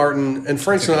like Dean Martin and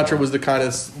Frank Sinatra was the kind of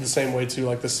the same way too.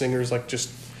 Like the singers, like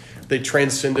just they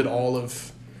transcended all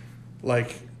of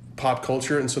like pop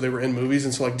culture, and so they were in movies.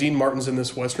 And so like Dean Martin's in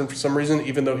this western for some reason,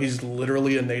 even though he's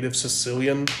literally a native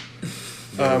Sicilian.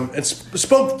 And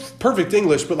spoke perfect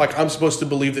English, but like I'm supposed to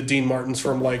believe that Dean Martin's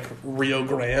from like Rio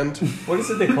Grande. What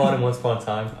is it they call it in Once Upon a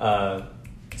Time?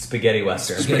 Spaghetti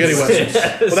Western. Spaghetti westerns.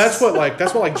 Yes. Well, that's what like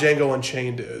Django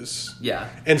Unchained is. Yeah.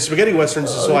 And spaghetti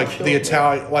westerns is like killed the me.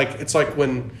 Italian, like it's like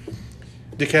when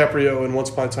DiCaprio in Once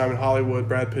Upon a Time in Hollywood,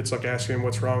 Brad Pitt's like asking him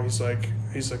what's wrong. He's like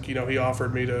he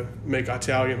offered me to make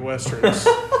Italian westerns,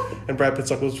 and Brad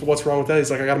Pitt's like, well, what's wrong with that? He's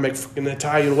like, I got to make fucking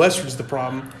Italian westerns. The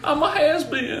problem. I'm a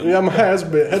has-been. Yeah, I'm a has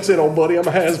been. That's it, old buddy. I'm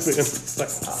a has been.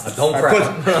 Like, Don't all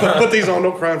right, cry. put these on.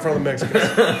 Don't cry in front of the Mexicans.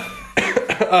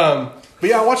 But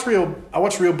yeah, I watched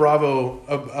Rio Bravo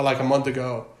like a month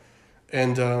ago,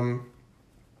 and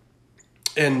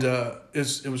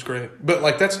it was great. But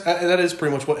like that is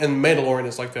pretty much what, and Mandalorian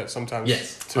is like that sometimes.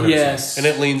 Yes. too. Yes. And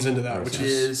it leans into that, which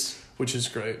It is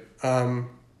great. So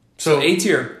So A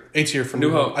tier. A tier for New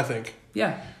New Hope, Hope. I think.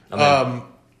 Yeah.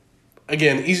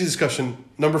 Again, easy discussion.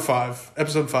 Number 5,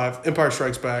 episode 5, Empire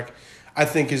Strikes Back, I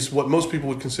think is what most people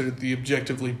would consider the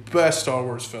objectively best Star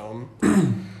Wars film.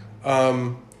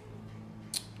 And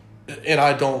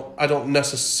I don't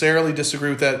necessarily disagree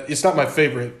with that. It's not my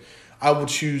favorite.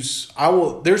 There's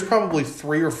probably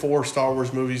 3 or 4 Star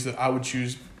Wars movies that I would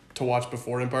choose to watch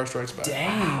before Empire Strikes Back.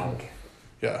 Dang.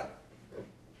 Yeah.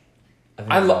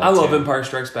 I love Empire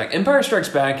Strikes Back. Empire Strikes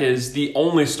Back is the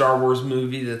only Star Wars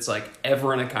movie that's like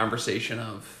ever in a conversation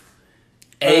of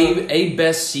A,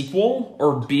 best sequel,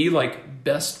 or B, like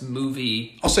best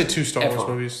movie. I'll say 2 Star Wars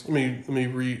Ever. movies. Let me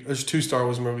read. There's 2 Star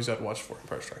Wars movies I'd watch before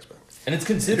Empire Strikes Back. And it's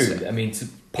considered, to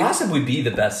possibly be the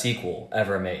best sequel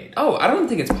ever made. Oh, I don't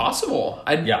think it's possible.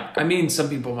 Yeah. I mean, some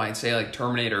people might say like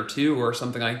Terminator 2 or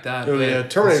something like that. Oh but yeah,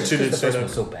 Terminator 2 The did say first one that.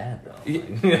 was so bad, though. it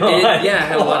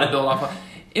had a lot of build off of.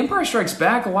 Empire Strikes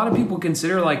Back, a lot of people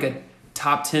consider like a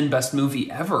top 10 best movie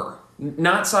ever.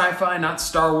 Not sci-fi, not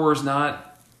Star Wars,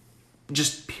 not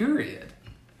just period.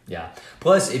 Yeah.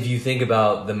 Plus, if you think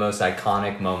about the most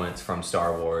iconic moments from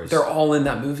Star Wars, They're all in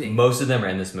that movie. most of them are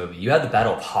in this movie. You have the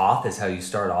Battle of Hoth is how you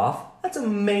start off. That's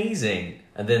amazing.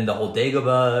 And then the whole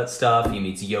Dagobah stuff. He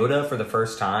meets Yoda for the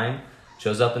first time.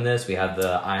 Shows up in this. We have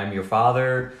the I Am Your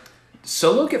Father.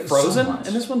 Solo get frozen So much.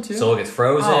 in this one too? Solo gets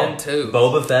frozen. Oh, too.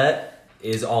 Boba Fett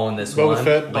is all in this Boba one.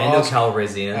 Fett, Lando Boz,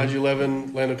 Calrissian.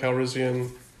 IG-11, Lando Calrissian.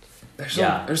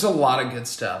 There's a lot of good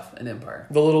stuff in Empire.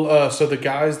 The little the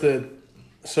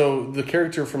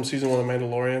character from season 1 of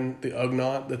Mandalorian, the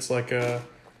Ugnaught, that's like I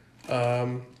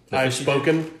have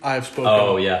spoken.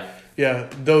 Oh, yeah. Yeah,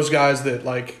 those guys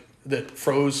that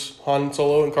froze Han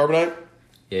Solo and Carbonite.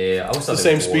 Yeah. I always It's thought the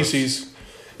they were same dwarves. species.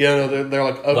 Yeah, no, they're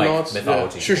like Like Ugnaughts.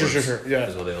 mythology. Yeah. Sure. dwarves Yeah.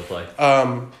 Is what they look like.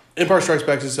 Empire Strikes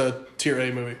Back is a tier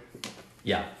A movie.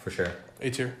 Yeah, for sure.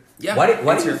 A tier. Yeah. Why do you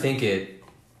Empire. think it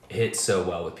hits so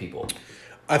well with people?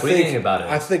 What do you think about it?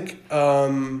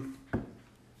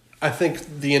 I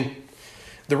think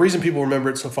the reason people remember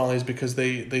it so fondly is because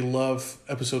they love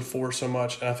episode 4 so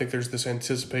much, and I think there's this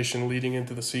anticipation leading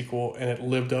into the sequel, and it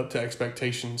lived up to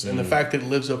expectations. And the fact that it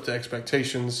lives up to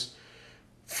expectations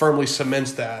firmly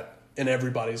cements that in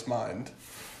everybody's mind.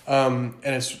 And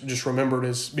it's just remembered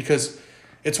as, because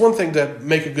it's one thing to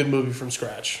make a good movie from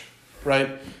scratch, right?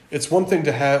 It's one thing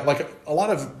to have, like, a lot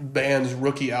of bands'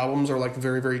 rookie albums are, like,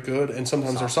 very, very good, and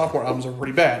sometimes their sophomore albums are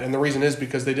pretty bad. And the reason is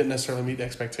because they didn't necessarily meet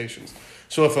expectations.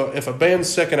 So if a band's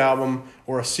second album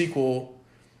or a sequel,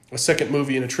 a second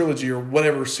movie in a trilogy or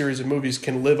whatever series of movies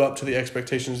can live up to the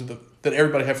expectations that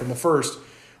everybody had from the first,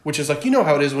 which is like, you know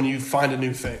how it is when you find a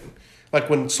new thing. Like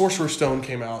when Sorcerer's Stone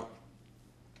came out,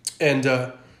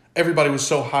 and everybody was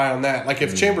so high on that. Like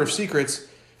if Chamber of Secrets,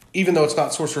 even though it's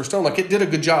not Sorcerer's Stone, like it did a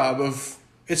good job of,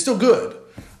 it's still good.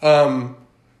 And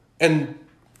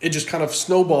it just kind of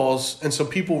snowballs, and so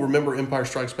people remember Empire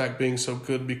Strikes Back being so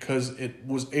good because it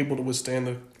was able to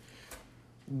withstand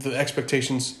the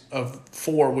expectations of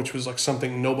 4, which was like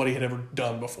something nobody had ever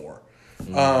done before.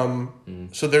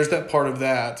 So there's that part of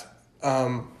that.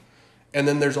 And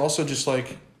then there's also just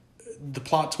like the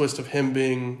plot twist of him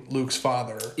being Luke's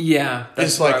father. Yeah,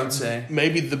 that's what I would say.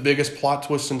 Maybe the biggest plot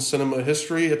twist in cinema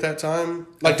history at that time.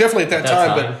 Like definitely at that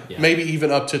time, but maybe even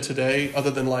up to today,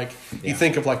 other than like, you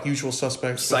think of like Usual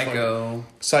Suspects.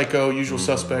 Psycho, Usual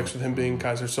Suspects with him being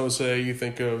Kaiser Sose. You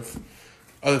think of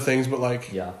other things, but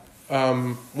like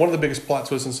one of the biggest plot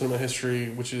twists in cinema history,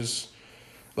 which is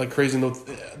like crazy.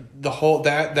 The whole,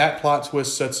 that plot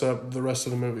twist sets up the rest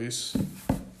of the movies.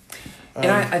 And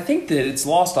I think that it's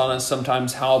lost on us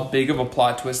sometimes how big of a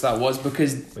plot twist that was,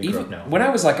 because even when I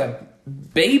was like a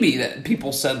baby, that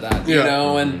people said that, you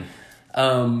know, and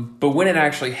but when it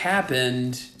actually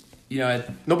happened, you know,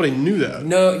 nobody knew that.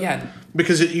 No, yeah,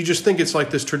 because you just think it's like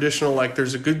this traditional, like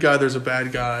there's a good guy, there's a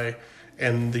bad guy,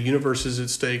 and the universe is at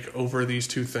stake over these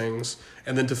two things,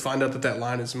 and then to find out that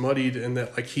line is muddied and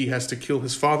that like he has to kill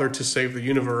his father to save the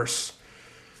universe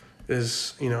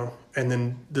is, you know. And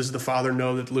then does the father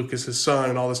know that Luke is his son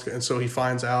and all this? And so he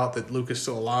finds out that Luke is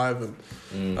still alive.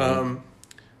 And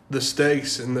the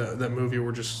stakes in that movie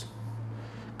were just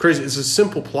crazy. It's a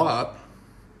simple plot.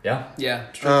 Yeah.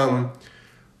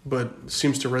 But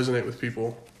seems to resonate with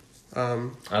people. I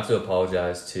have to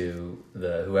apologize to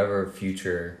whoever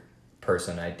future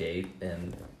person I date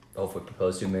and hopefully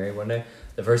propose to, marry one day.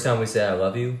 The first time we say I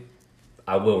love you,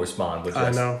 I will respond with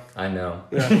this. I know.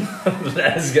 Yeah.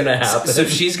 That's going to happen. So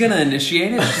she's going to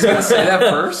initiate it? She's going to say that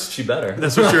first? She better.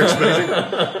 That's what you're expecting?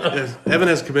 Yes. Evan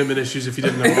has commitment issues if you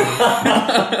didn't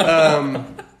know.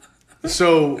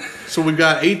 So we've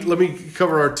got 8. Let me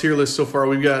cover our tier list so far.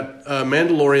 We've got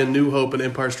Mandalorian, New Hope, and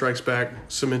Empire Strikes Back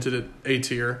cemented at A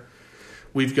tier.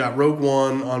 We've got Rogue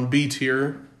One on B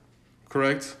tier.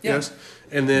 Correct? Yeah. Yes.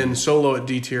 And then Solo at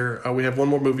D tier. We have one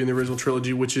more movie in the original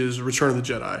trilogy, which is Return of the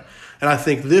Jedi. And I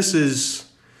think this is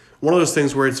one of those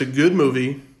things where it's a good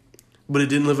movie, but it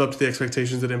didn't live up to the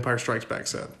expectations that Empire Strikes Back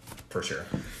set. For sure.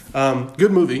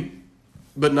 Good movie,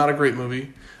 but not a great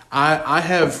movie. I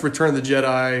have Return of the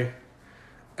Jedi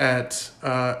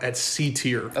at C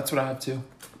tier. That's what I have too.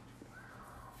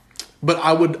 But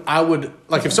I would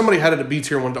like if somebody had it at B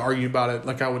tier and wanted to argue about it,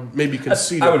 like I would maybe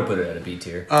concede. I would put it at a B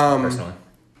tier personally.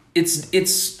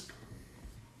 It's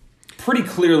pretty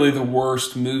clearly the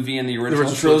worst movie in the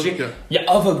original trilogy. Yeah,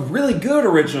 of a really good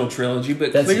original trilogy,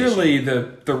 but that's clearly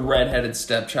the redheaded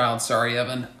stepchild. Sorry,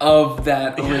 Evan, of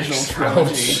that original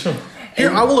trilogy.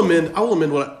 Here, I will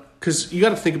amend what, because you got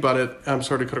to think about it. I'm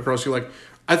sorry to cut across you. Like,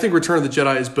 I think Return of the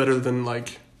Jedi is better than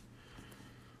like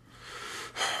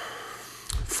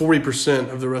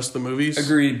 40% of the rest of the movies.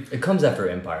 Agreed. It comes after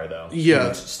Empire though. Yeah,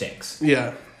 which stinks.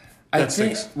 Yeah, I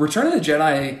think Return of the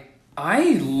Jedi.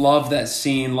 I love that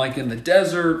scene, like in the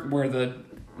desert where the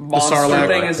monster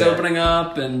thing is opening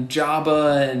up, and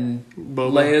Jabba and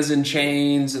Boba. Leia's in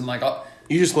chains, and like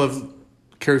you just love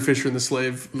Carrie Fisher and the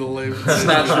slave. It's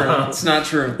not true. It's not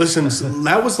true. Listen,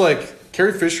 that was like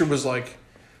Carrie Fisher was like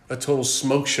a total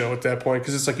smoke show at that point,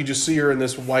 because it's like you just see her in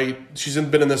this white. She's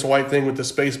been in this white thing with the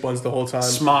space buns the whole time.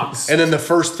 Smocks. And then the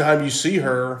first time you see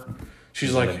her,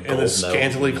 she's like in this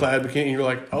scantily clad bikini, and you're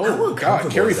like, oh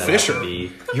god, Carrie Fisher.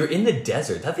 You're in the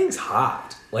desert. That thing's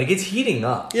hot. Like it's heating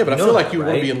up. Yeah, but I feel like you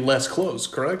want to be in less clothes,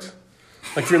 correct?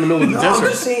 Like you're in the middle of the desert.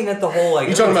 I'm just saying that the whole like.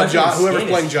 You talking about whoever's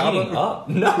playing Jabba?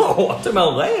 No, I'm talking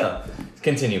about Leia.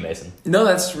 Continue, Mason. No,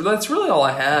 that's really all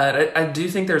I had. I do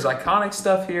think there's iconic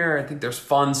stuff here. I think there's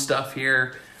fun stuff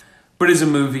here, but as a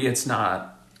movie, it's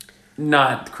not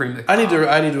cream of the crop.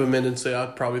 I need to amend and say I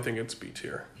probably think it's B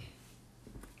tier,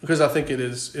 because I think it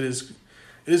is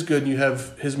It is good. You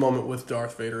have his moment with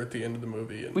Darth Vader at the end of the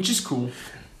movie. And Which is cool.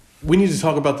 we need to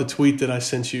talk about the tweet that I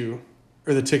sent you,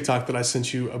 or the TikTok that I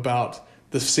sent you about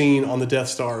the scene on the Death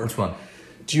Star. Which one?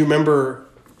 Do you remember?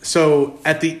 So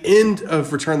at the end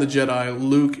of Return of the Jedi,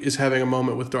 Luke is having a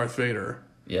moment with Darth Vader.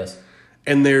 Yes.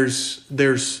 And there's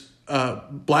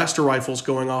blaster rifles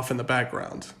going off in the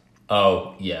background.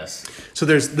 Oh, yes. So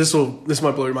this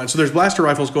might blow your mind. So there's blaster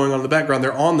rifles going on in the background.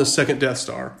 They're on the second Death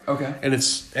Star. Okay.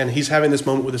 And he's having this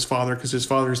moment with his father because his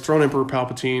father has thrown Emperor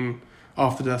Palpatine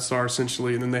off the Death Star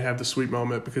essentially, and then they have the sweet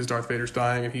moment because Darth Vader's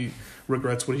dying and he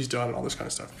regrets what he's done and all this kind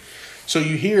of stuff. So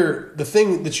you hear the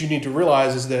thing that you need to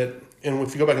realize is that, and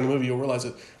if you go back in the movie, you'll realize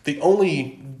that the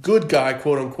only good guy,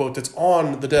 quote unquote, that's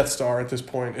on the Death Star at this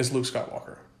point is Luke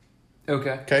Skywalker.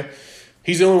 Okay. Okay?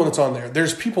 He's the only one that's on there.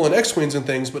 There's people in X-Wings and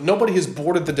things, but nobody has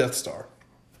boarded the Death Star.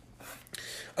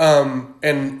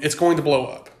 And it's going to blow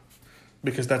up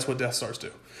because that's what Death Stars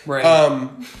do. Right.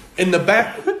 In the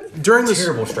back, during this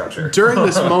Terrible structure. during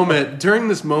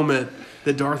this moment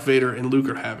that Darth Vader and Luke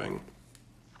are having,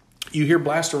 you hear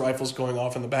blaster rifles going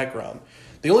off in the background.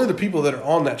 The only other people that are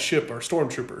on that ship are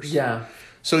stormtroopers. Yeah.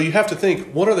 So you have to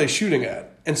think, what are they shooting at?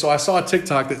 And so I saw a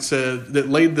TikTok that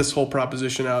laid this whole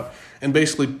proposition out and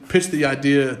basically pitched the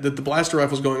idea that the blaster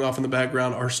rifles going off in the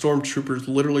background are stormtroopers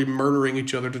literally murdering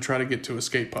each other to try to get to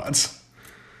escape pods.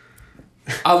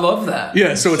 I love that.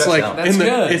 Yeah, so it's like That's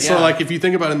good, it's yeah. so like if you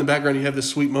think about it in the background, you have this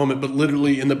sweet moment, but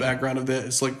literally in the background of that,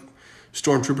 it's like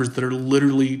stormtroopers that are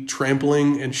literally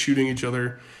trampling and shooting each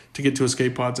other to get to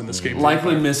escape pods and escape.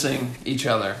 Likely missing each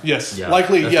other. Yes, Yeah,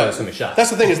 likely. that's why Yeah, there's so many shots. that's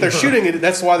the thing is they're shooting it.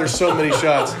 That's why there's so many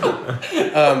shots.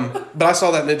 But I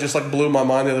saw that and it just like blew my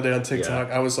mind the other day on TikTok.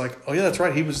 Yeah. I was like, oh yeah, that's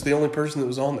right. He was the only person that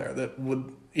was on there that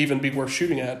would even be worth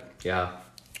shooting at Yeah.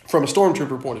 from a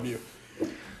stormtrooper point of view.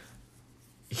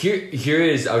 Here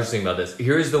is, I was just thinking about this.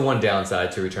 Here is the one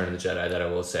downside to Return of the Jedi that I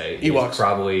will say. Ewoks. Is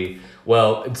probably,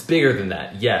 well, it's bigger than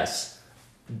that. Yes.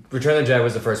 Return of the Jedi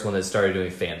was the first one that started doing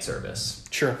fan service.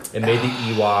 Sure. It made the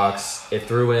Ewoks. It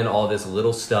threw in all this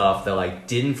little stuff that like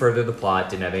didn't further the plot,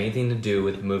 didn't have anything to do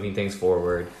with moving things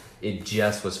forward. It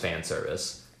just was fan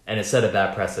service. And it set a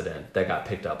bad precedent that got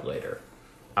picked up later.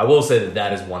 I will say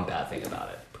that is one bad thing about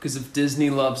it. Because if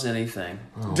Disney loves anything,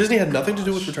 Disney had nothing to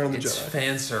do with Return of the it's Jedi.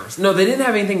 fan service. No, they didn't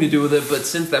have anything to do with it, but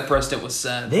since that precedent was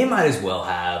set. They might as well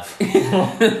have.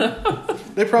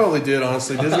 They probably did,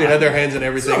 honestly. Disney had their hands in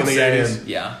everything in the 80s.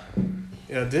 Yeah.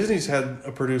 Yeah, Disney's had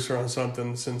a producer on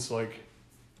something since like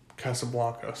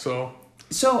Casablanca. So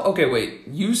Okay, wait.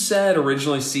 You said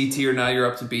originally C tier, now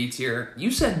you're up to B tier.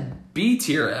 You said B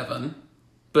tier, Evan,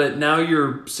 but now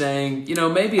you're saying,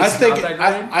 maybe it's not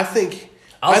that great.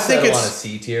 I'll settle it's on a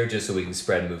C tier just so we can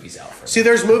spread movies out for see.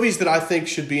 There's movies that I think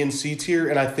should be in C tier,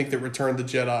 and I think that Return of the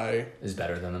Jedi is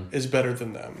better than them. is better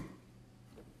than them.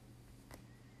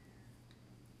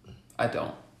 I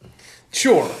don't.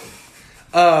 Sure.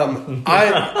 I'm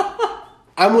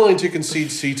willing to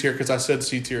concede C tier because I said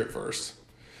C tier at first.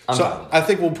 I'm fine So with I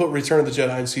think we'll put Return of the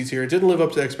Jedi in C tier. It didn't live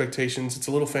up to expectations. It's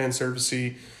a little fan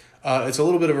servicey. It's a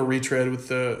little bit of a retread with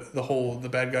the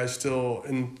bad guy's still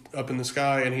up in the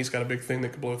sky, and he's got a big thing that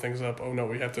could blow things up. Oh no,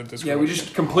 we have to discard. Yeah, we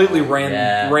just completely ran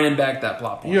back that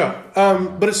plot point. Yeah,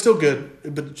 but it's still good.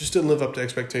 But it just didn't live up to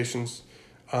expectations.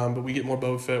 But we get more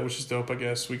Boba Fett, which is dope, I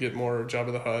guess. We get more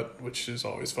Jabba the Hutt, which is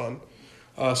always fun.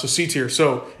 So C tier.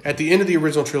 So at the end of the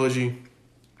original trilogy,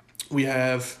 we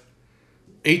have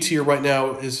A tier right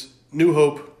now is New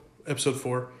Hope, Episode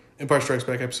 4, Empire Strikes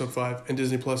Back, Episode 5, and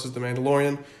Disney Plus is The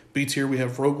Mandalorian. B tier, we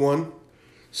have Rogue One.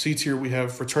 C tier, we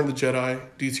have Return of the Jedi.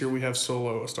 D tier, we have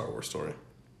Solo, A Star Wars Story.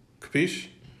 Capiche?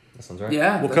 That sounds right.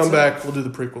 Yeah. We'll come back. We'll do the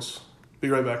prequels. Be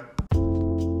right back.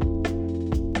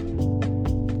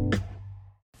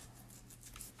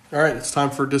 All right, it's time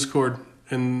for Discord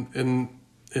in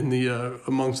the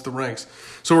amongst the ranks.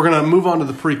 So we're gonna move on to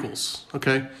the prequels.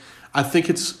 Okay, I think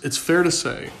it's fair to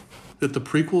say that the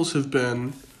prequels have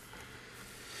been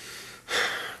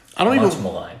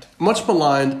much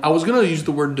maligned. I was gonna use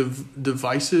the word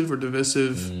divisive or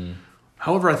divisive.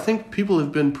 However, I think people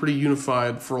have been pretty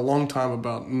unified for a long time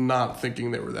about not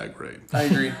thinking they were that great. I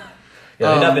agree.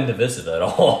 Yeah, they've not been divisive at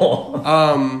all.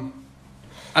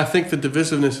 I think the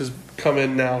divisiveness has come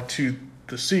in now to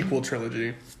the sequel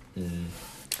trilogy. The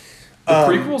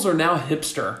prequels are now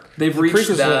hipster. They've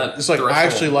reached that. It's like threshold. I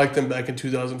actually liked them back in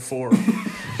 2004.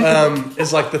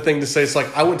 It's like the thing to say. It's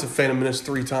like I went to Phantom Menace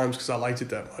 3 times because I liked it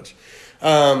that much.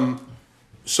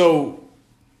 So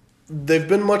they've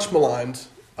been much maligned.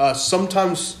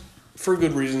 Sometimes for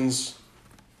good reasons.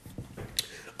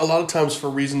 A lot of times for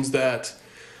reasons that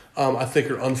I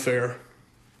think are unfair.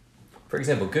 For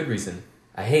example, good reason.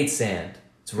 I hate sand.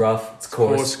 It's rough. It's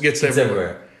coarse. Gets it's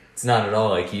everywhere. It's not at all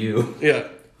like you. Yeah.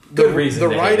 Good reason.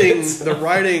 The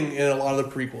writing in a lot of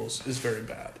the prequels is very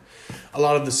bad. A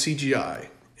lot of the CGI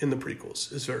in the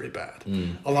prequels is very bad.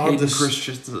 A lot Hayden of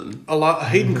Christensen.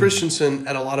 Hayden Christensen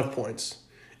at a lot of points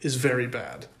is very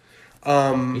bad.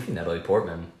 Even Natalie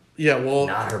Portman. Yeah, well,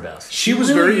 Not her best. she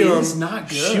was really very young. is not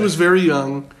good. She was very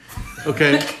young.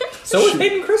 Okay, So was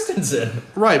Hayden Christensen.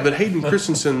 right, but Hayden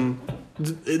Christensen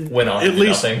Went on at to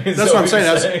least. nothing. That's Is what I'm what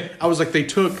you're saying. saying. I was like, they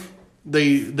took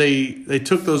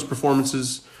those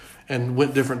performances and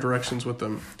went different directions with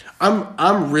them.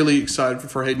 I'm really excited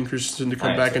for Hayden Christensen to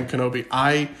come back in Kenobi.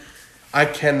 I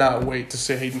cannot wait to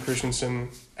see Hayden Christensen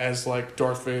as like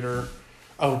Darth Vader.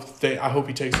 I hope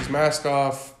he takes his mask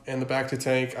off in the back to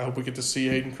tank. I hope we get to see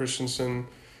Hayden Christensen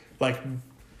like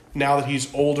now that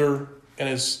he's older and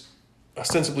is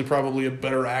ostensibly probably a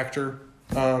better actor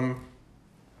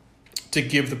to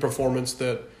give the performance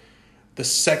that the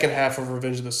second half of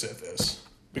Revenge of the Sith is,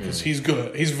 because he's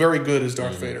good. He's very good as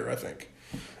Darth Vader, I think.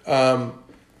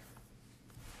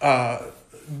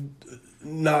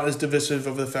 Not as divisive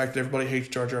of the fact that everybody hates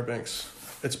Jar Jar Binks.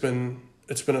 It's been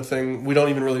a thing. We don't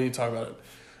even really need to talk about it.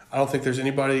 I don't think there's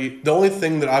anybody. The only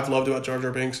thing that I've loved about Jar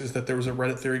Jar Binks is that there was a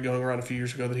Reddit theory going around a few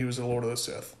years ago that he was the Lord of the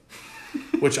Sith,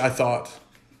 which I thought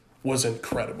was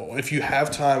incredible. If you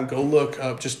have time, go look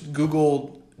up. Just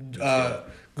Google Jar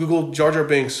Jar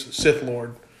Binks Sith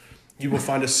Lord. You will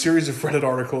find a series of Reddit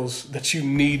articles that you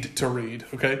need to read.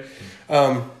 Okay.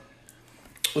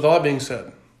 With all that being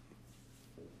said,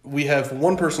 we have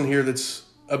one person here that's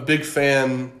a bigger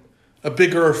fan of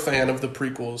the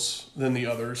prequels than the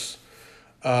others.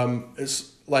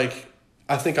 It's like,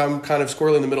 I think I'm kind of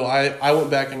squarely in the middle. I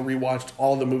went back and rewatched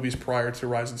all the movies prior to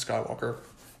Rise of Skywalker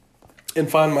and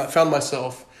found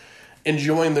myself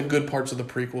enjoying the good parts of the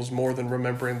prequels more than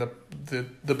remembering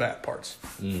the bad parts.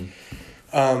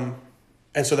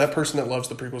 And so that person that loves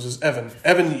the prequels is Evan.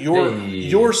 Evan,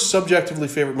 your subjectively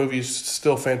favorite movie is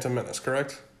still Phantom Menace,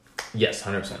 correct? Yes,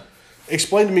 100%.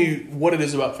 Explain to me what it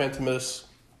is about Phantom Menace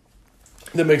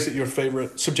that makes it your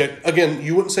favorite. Again,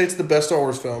 you wouldn't say it's the best Star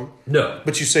Wars film. No.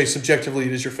 But you say subjectively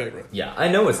it is your favorite. Yeah, I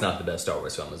know it's not the best Star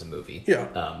Wars film as a movie. Yeah.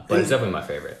 But it's definitely my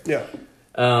favorite. Yeah.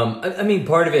 I mean,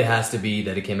 part of it has to be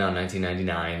that it came out in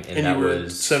 1999, and that you were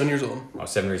was 7 years old. I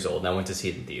was 7 years old, and I went to see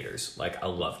it in theaters. Like, I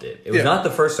loved it. It Yeah. was not the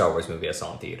first Star Wars movie I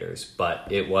saw in theaters, but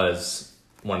it was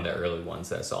one of the early ones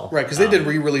that I saw. Right, because they did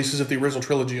re-releases of the original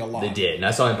trilogy a lot. They did, and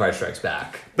I saw Empire Strikes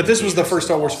Back. But this was the first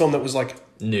Star Wars film that was like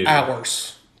new.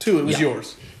 ours, too. It was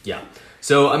yours. Yeah.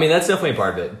 So, I mean, that's definitely a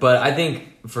part of it. But I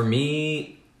think, for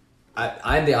me,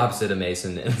 I'm the opposite of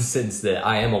Mason in the sense that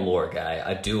I am a lore guy.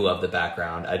 I do love the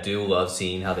background. I do love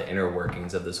seeing how the inner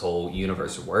workings of this whole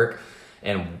universe work.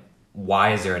 And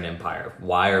why is there an empire?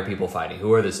 Why are people fighting?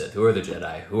 Who are the Sith? Who are the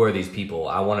Jedi? Who are these people?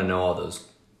 I want to know all those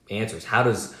answers. How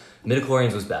does...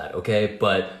 Midichlorians was bad, okay?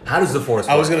 But how does the Force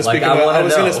work? I was going to speak about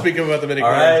the midichlorians.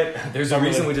 All right? There's a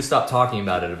reason we just stopped talking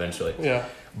about it eventually. Yeah.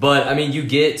 But, I mean, you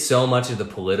get so much of the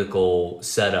political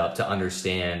setup to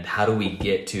understand how do we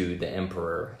get to the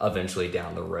Emperor eventually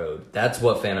down the road. That's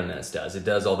what Phantom Menace does. It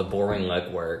does all the boring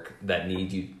legwork that you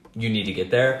need to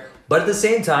get there. But at the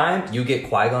same time, you get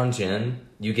Qui-Gon Jinn,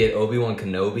 you get Obi-Wan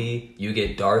Kenobi, you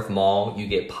get Darth Maul, you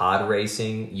get pod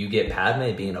racing, you get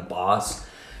Padme being a boss.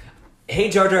 Hey,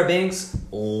 Jar Jar Binks,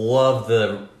 love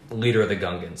the leader of the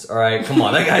Gungans. All right, come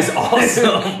on, that guy's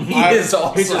awesome. He is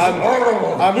awesome.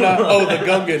 I'm not. Oh, the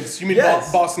Gungans. You mean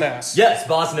Yes. Boss Nass? Yes,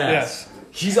 Boss Nass. Yes.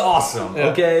 He's awesome.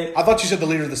 Yeah. Okay. I thought you said the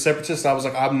leader of the Separatists, and I was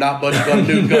like, I'm not budging on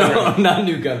Newt No, Gunray. I'm not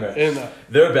New Gunray. And,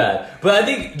 They're bad, but I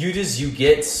think you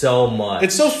get so much.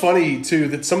 it's so funny too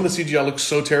that some of the CGI looks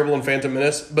so terrible in Phantom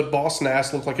Menace, but Boss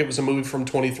Nass looked like it was a movie from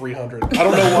 2300. I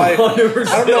don't know why. 100%.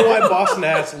 I don't know why Boss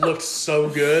Nass looked so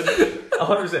good.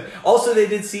 100%. Also, they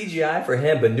did CGI for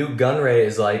him, but Newt Gunray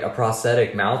is like a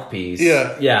prosthetic mouthpiece.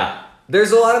 Yeah. Yeah.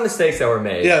 There's a lot of mistakes that were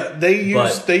made. Yeah, they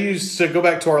used to go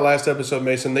back to our last episode,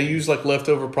 Mason. They used like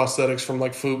leftover prosthetics from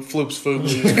like Floop's food.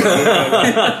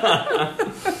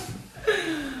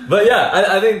 But yeah,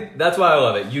 I think that's why I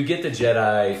love it. You get the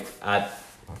Jedi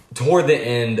toward the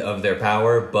end of their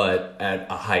power, but at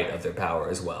a height of their power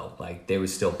as well. Like, they were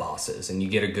still bosses, and you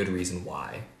get a good reason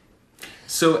why.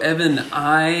 So Evan,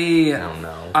 I don't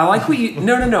know. I like what you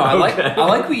no. Okay. I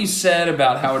like what you said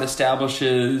about how it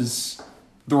establishes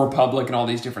the Republic and all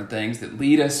these different things that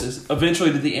lead us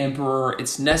eventually to the Emperor.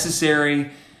 It's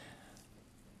necessary,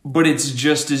 but it's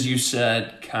just, as you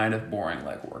said, kind of boring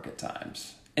legwork at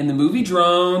times. And the movie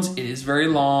drones, it is very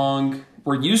long.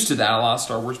 We're used to that. A lot of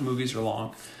Star Wars movies are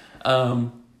long.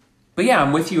 But yeah,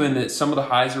 I'm with you in that some of the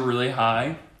highs are really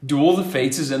high Duel of the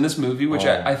Fates is in this movie, which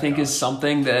I think is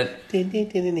something that... I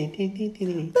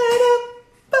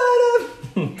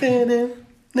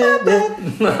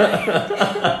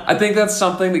think that's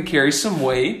something that carries some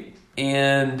weight,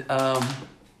 and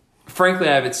frankly,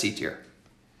 I have it C tier.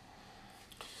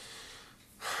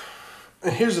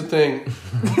 Here's the thing.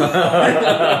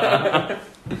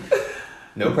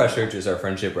 No pressure, just our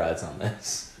friendship rides on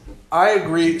this. I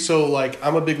agree. So, like,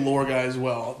 I'm a big lore guy as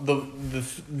well.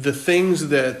 The things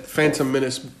that Phantom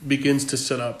Menace begins to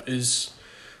set up is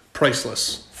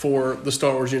priceless for the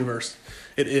Star Wars universe.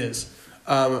 It is.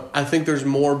 I think there's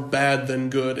more bad than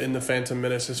good in the Phantom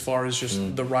Menace as far as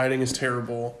just the writing is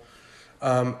terrible.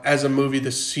 As a movie, the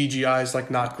CGI is, like,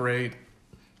 not great.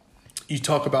 You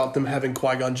talk about them having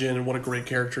Qui-Gon Jinn and what a great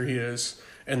character he is,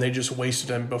 and they just wasted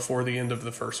him before the end of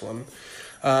the first one.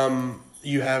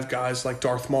 You have guys like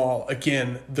Darth Maul,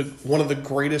 again, one of the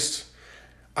greatest.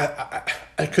 I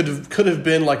could have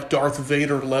been like Darth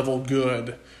Vader level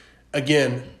good.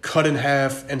 Again, cut in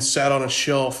half and sat on a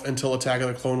shelf until Attack of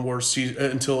the Clone Wars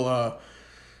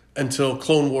until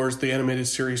Clone Wars the animated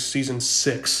series season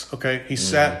 6. Okay, he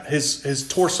sat his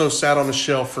torso sat on a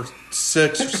shelf for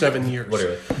 6 or 7 years.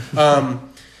 Literally.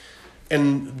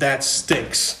 And that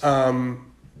stinks.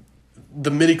 The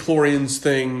midi-chlorians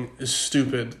thing is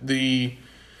stupid.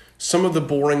 Some of the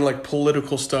boring like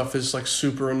political stuff is like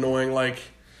super annoying. Like,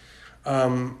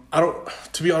 to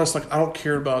be honest, like I don't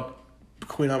care about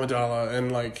Queen Amidala, and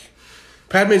like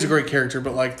Padme's a great character,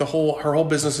 but like her whole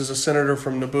business as a senator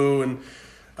from Naboo, and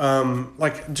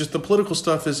like just the political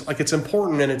stuff is like it's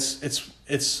important, and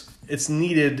it's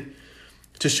needed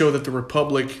to show that the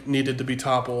Republic needed to be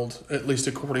toppled, at least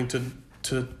according to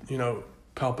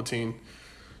Palpatine.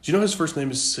 Do you know his first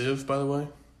name is Civ, by the way?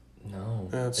 No.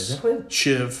 Is that what?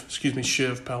 Shiv. Excuse me,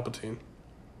 Shiv Palpatine.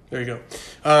 There you go.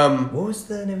 What was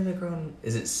the name of the girl?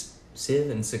 Is it Civ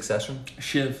in Succession?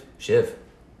 Shiv. Yeah.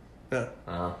 2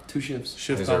 Shivs.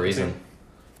 Shiv There's Palpatine. a reason.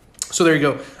 So there you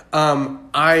go.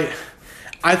 I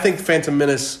think Phantom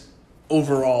Menace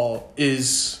overall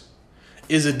is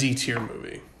a D tier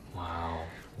movie. Wow.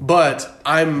 But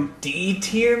I'm D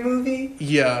tier movie?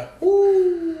 yeah.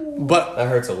 Ooh. But That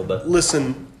hurts a little bit.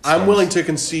 listen, I'm willing to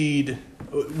concede.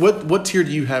 What tier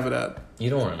do you have it at? You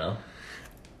don't want to know.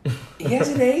 He has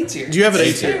an A tier. Do you have an A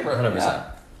A tier? tier,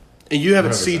 100%. And you have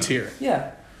it 100%. C tier.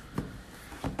 Yeah.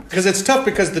 Because it's tough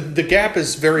because the gap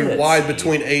is very It's wide C.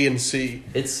 between A and C.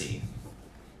 It's C.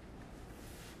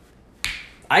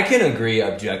 I can agree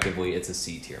objectively it's a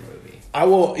C tier movie. I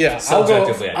will, yeah.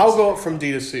 Subjectively, I'll go up from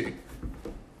D to C.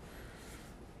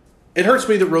 It hurts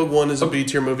me that Rogue One is a B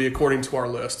tier movie according to our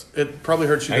list. It probably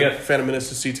hurts you that Phantom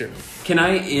Menace is C tier. Can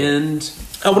I end?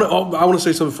 I want to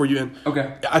say something before you end.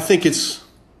 Okay. I think it's.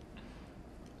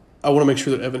 I want to make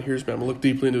sure that Evan hears me. I'm gonna look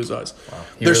deeply into his eyes. Wow.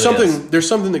 There's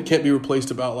something that can't be replaced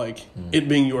about like it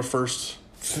being your first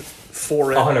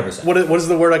foray. 100%. What is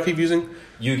the word I keep using?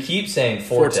 You keep saying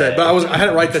forte. But I had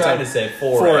it right that trying time. to say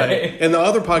foray. And the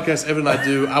other podcast Evan and I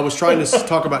do, I was trying to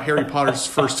talk about Harry Potter's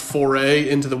first foray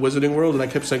into the wizarding world, and I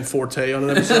kept saying forte on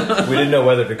an episode. We didn't know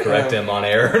whether to correct him on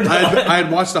air or not. I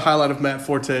had watched the highlight of Matt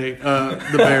Forte,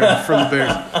 the Bear from the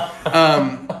Bears.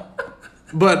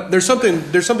 But there's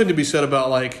something to be said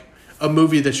about like a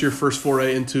movie that's your first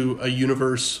foray into a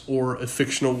universe or a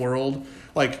fictional world.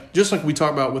 Like, just like we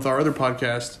talk about with our other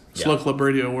podcast, Slug Club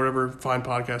Radio, wherever fine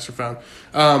podcasts are found,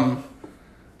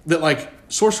 that, like,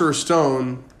 Sorcerer's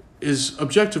Stone is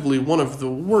objectively one of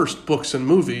the worst books and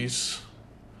movies,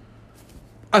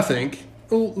 I think.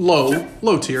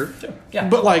 Low tier. Yeah.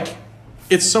 But, like,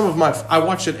 it's some of my... I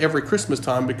watch it every Christmas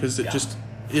time because it just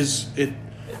is...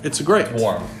 It's great. It's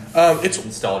warm. It's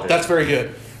nostalgic. That's very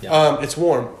good. Yeah. It's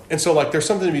warm. And so, like, there's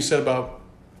something to be said about...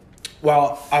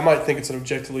 While I might think it's an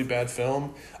objectively bad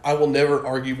film, I will never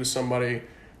argue with somebody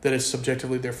that is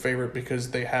subjectively their favorite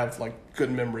because they have like good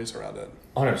memories around it.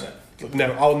 100%.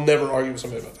 Never, I'll never argue with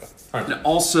somebody about that. And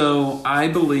also, I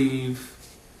believe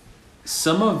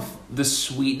some of the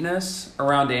sweetness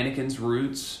around Anakin's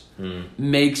roots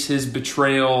makes his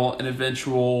betrayal and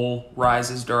eventual rise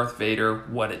as Darth Vader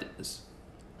what it is.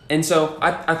 And so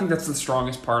I think that's the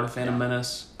strongest part of Phantom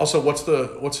Menace. Also,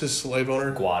 what's his slave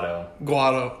owner?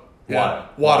 Guado. Yeah.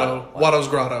 Watto's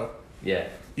Grotto. Yeah.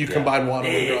 You combine Watto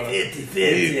and Grotto.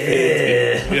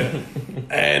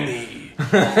 50-50. Annie.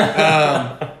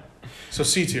 So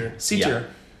C tier. C tier.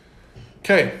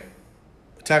 Okay.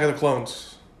 Attack of the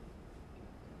Clones.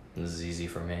 This is easy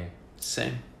for me.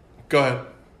 Same. Go ahead.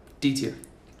 D tier.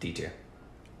 D tier.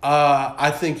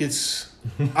 I think it's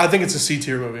a C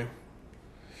tier movie.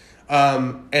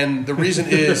 And the reason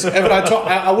is, Evan,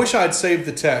 I wish I had saved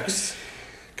the text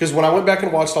Because when I went back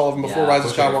and watched all of them before Rise of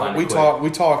for sure, Skywalker,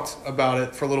 we talked about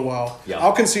it for a little while. Yeah.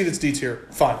 I'll concede it's D tier.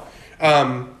 Fine.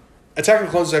 Attack of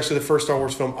the Clones is actually the first Star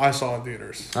Wars film I saw in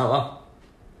theaters. Oh,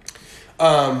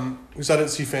 wow. Because I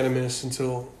didn't see Phantom Menace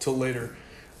until later.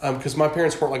 Because my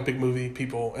parents weren't like big movie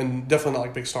people, and definitely not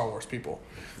like big Star Wars people.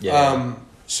 Yeah.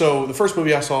 So the first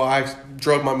movie I saw, I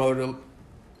drugged my mother to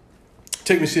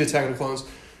take me to see Attack of the Clones,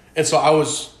 and so I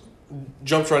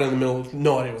jumped right in the middle,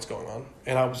 no idea what's going on,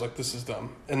 and I was like, "This is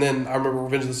dumb." And then I remember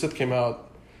Revenge of the Sith came out.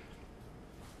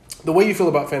 The way you feel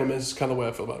about Phantom Menace is kind of the way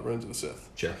I feel about Revenge of the Sith.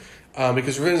 Sure.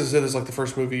 Because Revenge of the Sith is like the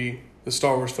first movie, the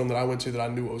Star Wars film that I went to that I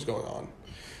knew what was going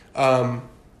on.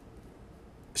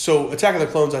 So Attack of the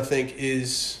Clones, I think,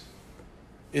 is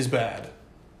bad.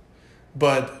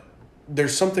 But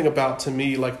there's something about, to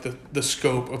me, like the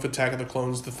scope of Attack of the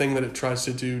Clones, the thing that it tries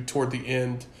to do toward the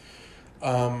end,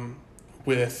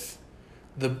 with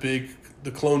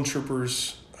the clone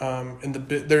troopers, and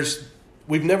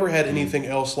we've never had anything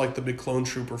else like the big clone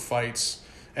trooper fights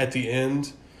at the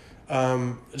end,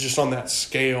 just on that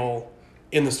scale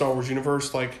in the Star Wars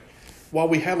universe. Like, while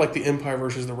we had like the Empire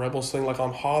versus the Rebels thing, like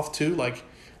on Hoth too, like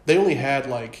they only had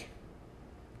like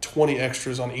 20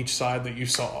 extras on each side that you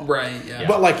saw. Right, yeah.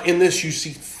 But like in this, you see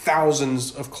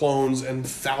thousands of clones and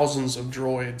thousands of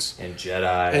droids And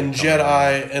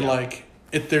Jedi. and like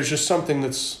there's just something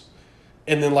that's,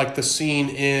 and then like the scene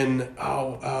in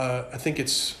I think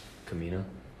it's Kamino.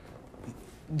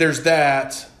 there's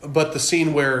that, but the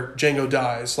scene where Jango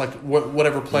dies, like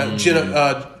whatever planet,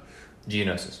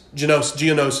 Geonosis.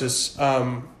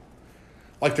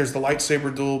 Like there's the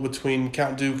lightsaber duel between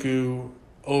Count Dooku,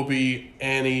 Obi,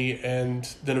 Annie, and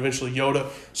then eventually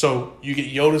Yoda. So you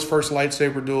get Yoda's first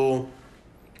lightsaber duel,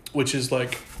 which is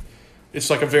like, it's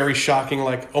like a very shocking,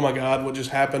 like, oh my God, what just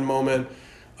happened moment.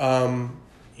 Count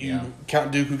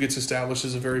Dooku gets established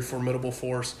as a very formidable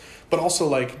force, but also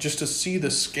like just to see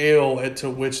the scale to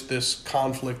which this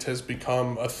conflict has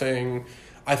become a thing,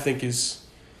 I think is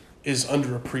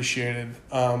underappreciated.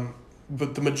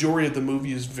 But the majority of the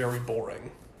movie is very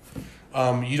boring.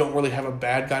 You don't really have a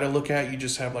bad guy to look at. You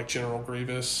just have like General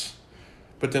Grievous,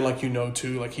 but then like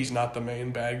too, like he's not the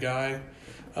main bad guy.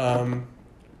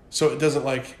 So it doesn't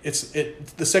like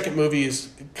the second movie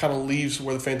kind of leaves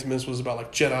where the Phantom Menace was about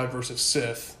like Jedi versus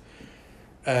Sith,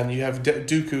 and you have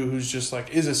Dooku who's just like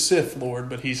is a Sith Lord,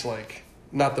 but he's like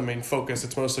not the main focus.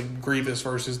 It's mostly Grievous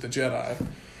versus the Jedi.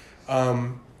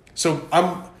 So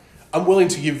I'm willing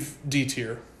to give D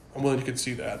tier. I'm willing to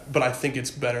concede that, but I think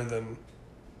it's better than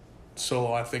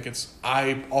Solo.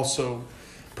 I also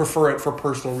prefer it for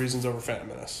personal reasons over Phantom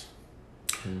Menace.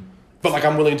 But like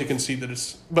I'm willing to concede that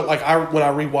it's. But like when I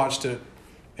rewatched it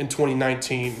in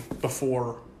 2019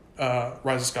 before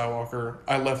Rise of Skywalker,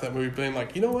 I left that movie being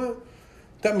like, you know what,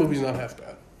 that movie's not half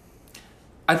bad.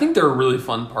 I think there are really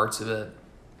fun parts of it.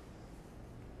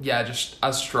 Yeah,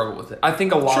 I struggle with it. I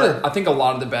think a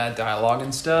lot of the bad dialogue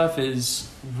and stuff is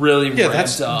really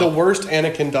that's up. The worst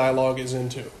Anakin dialogue is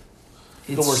into.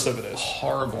 The worst of it is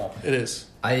horrible. It is.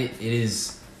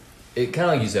 It kind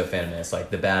of like you said, Phantom Menace. Like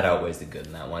the bad outweighs the good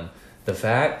in that one. The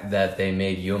fact that they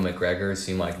made Ewan McGregor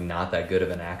seem like not that good of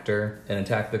an actor in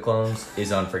Attack of the Clones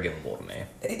is unforgivable to me.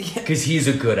 Because he's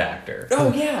a good actor.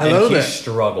 Oh yeah, and he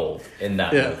struggled in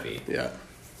that movie. Yeah.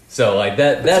 So like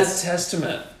that's a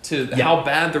testament to how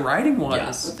bad the writing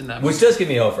was in that movie. Which does give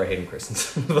me hope for Hayden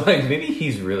Christensen. Like maybe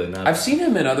he's really not. I've seen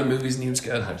him in other movies and he was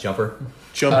good. Jumper.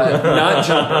 Not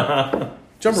Jumper.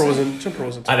 Jumper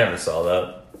wasn't. I never saw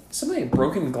that. Something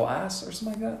Broken Glass or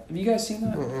something like that. Have you guys seen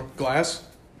that? Glass.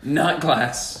 Not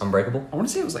Glass. Unbreakable. I want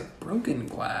to say it was like Broken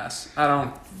Glass.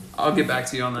 I'll get back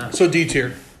to you on that. So D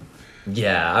tier.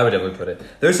 Yeah, I would definitely put it.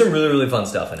 There's some really, really fun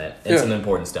stuff in it and some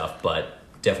important stuff, but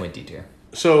definitely D tier.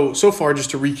 So far,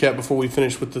 just to recap before we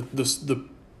finish with the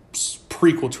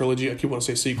prequel trilogy, I keep wanting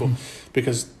to say sequel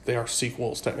because they are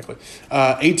sequels technically.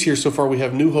 A tier so far we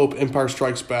have New Hope, Empire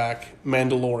Strikes Back,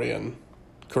 Mandalorian,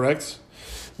 correct?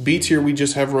 B tier we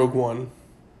just have Rogue One.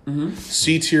 Mm-hmm.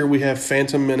 C tier we have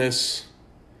Phantom Menace,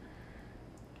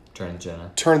 Turn of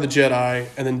the Jedi,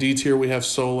 and then D tier we have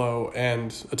Solo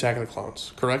and Attack of the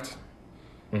Clones, correct?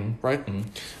 Mm-hmm. Right?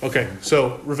 Mm-hmm. Okay,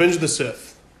 so Revenge of the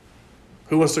Sith.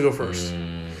 Who wants to go first?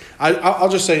 I'll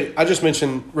just say, I just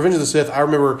mentioned Revenge of the Sith. I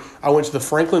remember I went to the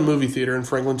Franklin movie theater in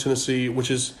Franklin, Tennessee, which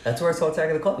is... That's where I saw Attack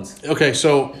of the Clones. Okay,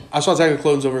 so I saw Attack of the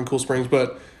Clones over in Cool Springs,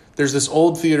 but there's this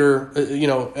old theater,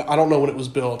 I don't know when it was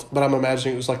built, but I'm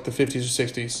imagining it was like the 50s or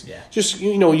 60s. Yeah. Just,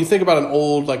 you think about an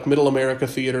old, like, middle America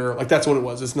theater, like that's what it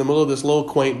was. It's in the middle of this little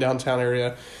quaint downtown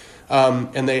area.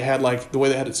 And they had like the way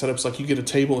they had it set up is like you get a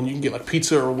table and you can get like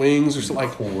pizza or wings or something.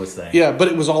 Like coolest thing. Yeah, but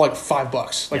it was all like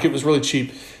 $5. Like it was really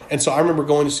cheap. And so I remember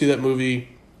going to see that movie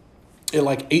at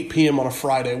like 8 p.m. on a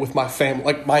Friday with my family.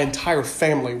 Like my entire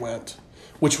family went,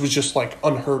 which was just like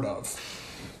unheard of.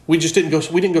 We just didn't go.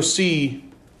 We didn't go see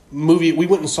movie. We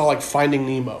went and saw like Finding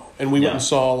Nemo, and we went and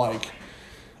saw like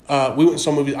we went and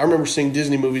saw movies. I remember seeing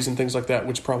Disney movies and things like that,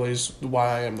 which probably is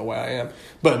why I am the way I am.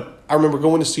 But I remember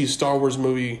going to see a Star Wars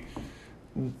movie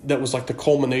that was like the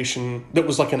culmination. That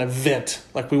was like an event.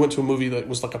 Like we went to a movie that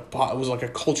was like a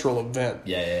cultural event.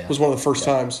 Yeah. It was one of the first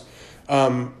times.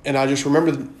 And I just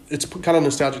remember it's kind of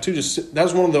nostalgic too. Just that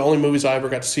was one of the only movies I ever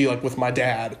got to see like with my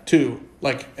dad too,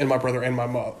 like and my brother and my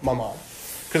mom.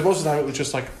 Because most of the time it was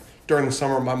just like during the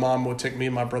summer, my mom would take me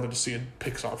and my brother to see a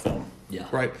Pixar film. Yeah.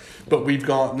 Right. But we've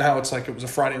gone now. It's like it was a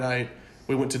Friday night.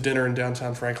 We went to dinner in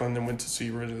downtown Franklin, then went to see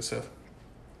Revenge of the Sith.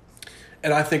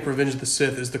 And I think Revenge of the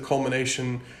Sith is the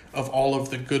culmination of all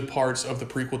of the good parts of the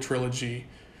prequel trilogy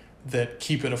that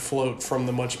keep it afloat from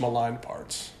the much maligned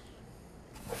parts.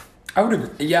 I would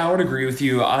agree. Yeah, I would agree with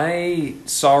you. I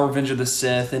saw Revenge of the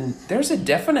Sith, and there's a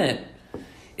definite.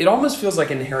 It almost feels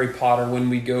like in Harry Potter when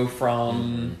we go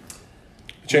from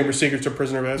Chamber of Secrets to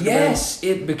Prisoner of Azkaban. Yes,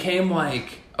 it became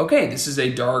like, okay, this is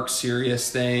a dark,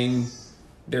 serious thing.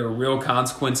 There are real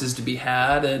consequences to be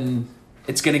had, and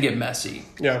it's going to get messy.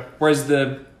 Yeah. Whereas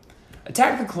the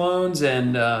Attack of the Clones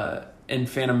and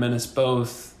Phantom Menace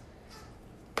both,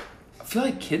 I feel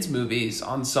like kids' movies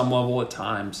on some level at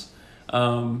times.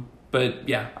 But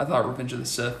yeah, I thought Revenge of the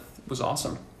Sith was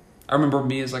awesome. I remember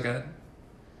me as like a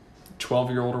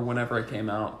 12-year-old or whenever it came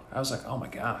out. I was like, oh my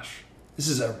gosh, this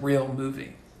is a real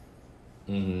movie.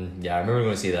 Mm-hmm. Yeah, I remember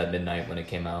going to see that at midnight when it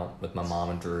came out with my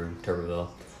mom and Drew Tuberville.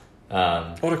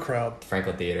 What a crowd.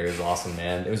 Franklin Theater is awesome,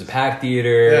 man. It was a packed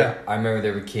theater. Yeah. I remember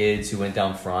there were kids who went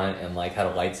down front and like had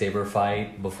a lightsaber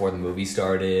fight before the movie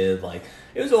started. Like,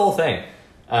 it was a whole thing.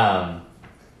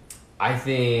 I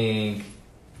think,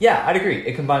 yeah, I'd agree.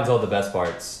 It combines all the best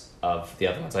parts of the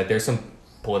other ones. Like, there's some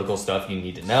political stuff you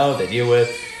need to know, they deal with.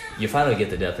 You finally get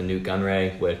the death of Newt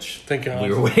Gunray, which we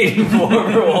were waiting for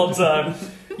a long time.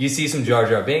 You see some Jar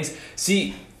Jar Binks.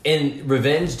 See, and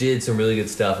Revenge did some really good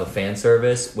stuff of fan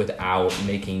service without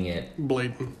making it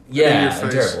blatant. Yeah,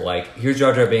 terrible. Like, here's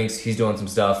Jar Jar Binks. He's doing some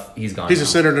stuff. He's gone. He's now. a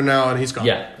senator now, and he's gone.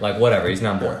 Yeah, like whatever. He's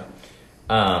not boring.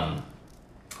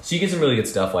 So you get some really good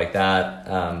stuff like that.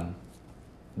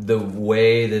 The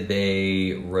way that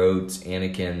they wrote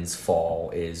Anakin's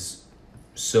fall is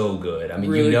so good. I mean,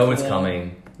 really, you know, cool. It's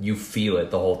coming. You feel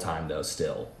it the whole time, though.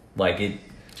 Still, like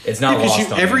it's not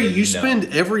lost on you spend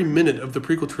every minute of the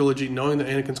prequel trilogy knowing that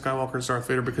Anakin Skywalker is Darth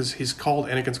Vader because he's called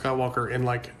Anakin Skywalker in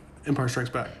like Empire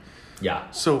Strikes Back. Yeah.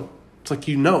 So it's like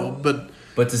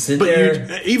but to sit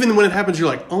there, even when it happens, you're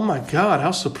like, oh my god,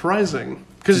 how surprising!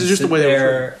 Because it's just the way they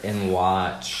there and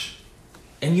watch,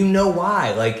 and you know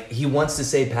why? Like, he wants to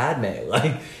say Padme,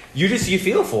 like. You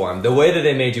feel for him. The way that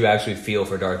they made you actually feel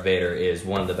for Darth Vader is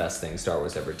one of the best things Star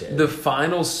Wars ever did. The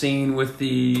final scene with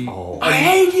the I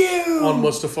hate you on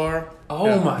Mustafar.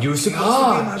 Oh my! You were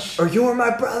supposed to be you were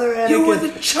my brother, Anakin. You were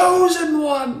the chosen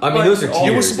one. I mean, those are tears.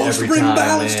 You were supposed to bring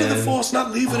balance to the Force,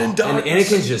 not leave it in darkness. And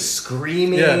Anakin's just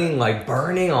screaming, like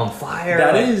burning on fire.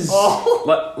 That is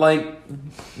like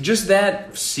just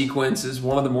that sequence is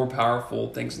one of the more powerful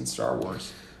things in Star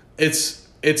Wars. It's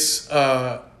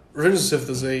Revenge of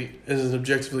the Sith is an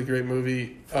objectively great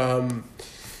movie.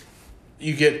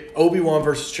 You get Obi-Wan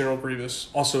versus General Grievous.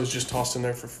 Also, is just tossed in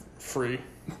there for free.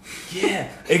 Yeah,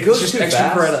 it goes just too extra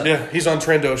fast. credit. Yeah, he's on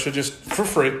Trandosha just for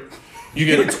free. You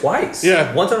get it twice.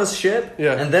 Yeah, once on a ship.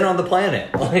 Yeah. And then on the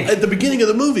planet. Like, at the beginning of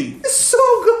the movie, it's so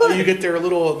good. You get their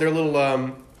little.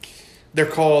 They're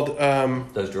called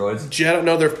those droids. Jedi.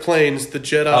 No, they're planes. The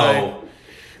Jedi. Oh,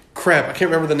 crap! I can't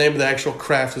remember the name of the actual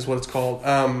craft. Is what it's called.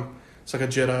 It's like a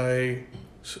Jedi.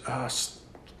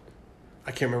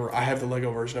 I can't remember. I have the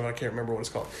Lego version of it. I can't remember what it's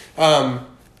called.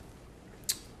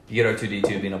 You get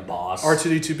R2-D2 being a boss.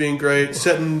 R2-D2 being great.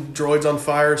 Setting droids on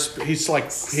fire. He's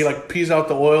he pees out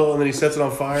the oil and then he sets it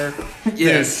on fire.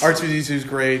 Yes. R2-D2 is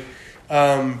great.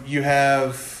 You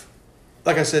have,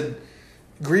 like I said,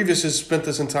 Grievous has spent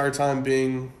this entire time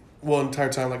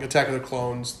like Attack of the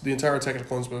Clones, the entire Attack of the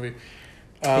Clones movie.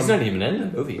 He's not even in the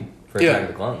movie for Attack of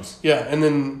the Clones. Yeah, and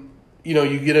then,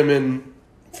 you get him in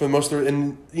for most of it.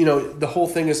 And, the whole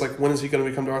thing is like, when is he going to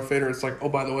become Darth Vader? It's like, oh,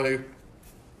 by the way,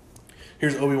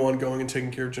 here's Obi-Wan going and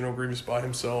taking care of General Grievous by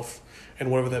himself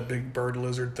and whatever that big bird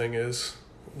lizard thing is.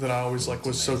 that I always like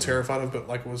was so terrified of, but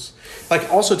like was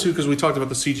like also too because we talked about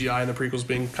the CGI and the prequels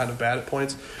being kind of bad at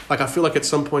points. Like I feel like at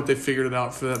some point they figured it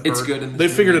out for that. It's bird. good. They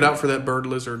figured it out for that bird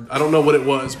lizard. I don't know what it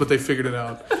was, but they figured it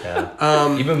out.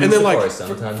 Yeah. Even and then like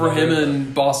for him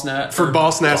and Boss Nass. For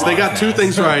Boss Nass, they got two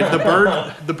things right: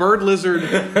 the bird lizard,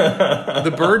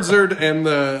 the birdzard, and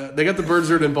they got the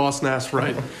birdzard and Boss Nass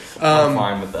right. I'm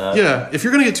fine with that. Yeah, if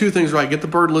you're gonna get two things right, get the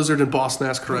bird lizard and Boss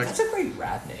Nass correct. That's a great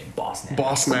rap name, Boss Nass.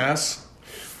 Boss Nass.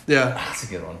 Yeah. That's a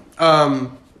good one.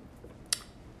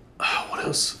 What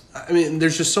else? I mean,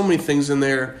 there's just so many things in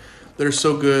there that are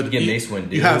so good. You get Mace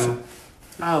Windu. You have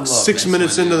I love 6 Mace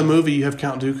minutes Windu. into the movie, you have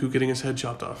Count Dooku getting his head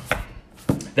chopped off.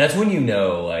 That's when you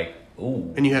know, like,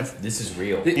 ooh, And you have... this is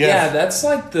real. Yeah, that's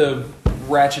like the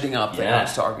ratcheting up thing I Yeah.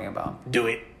 was talking about. Do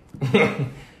it.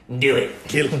 Do it.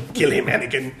 Kill him,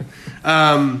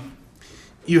 Anakin.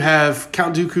 You have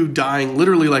Count Dooku dying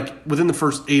literally like within the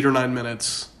first 8 or 9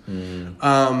 minutes.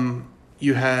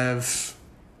 You have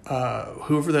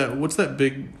what's that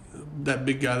big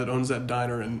guy that owns that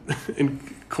diner in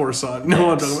Coruscant?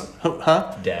 No, I'm talking about,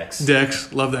 huh?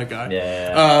 Dex, love that guy.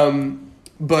 Yeah.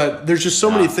 But there's just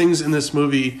so many things in this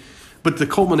movie. But the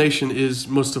culmination is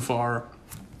Mustafar,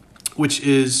 which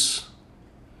is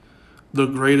the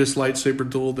greatest lightsaber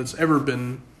duel that's ever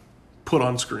been put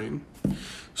on screen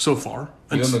so far.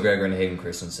 Ewan McGregor and Hayden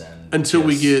Christensen. Until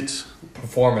we get...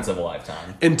 Performance of a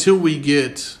lifetime. Until we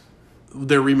get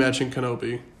their rematch in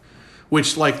Kenobi,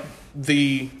 which, like,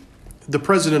 the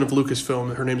president of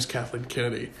Lucasfilm, her name is Kathleen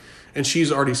Kennedy, and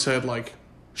she's already said, like...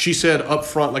 She said up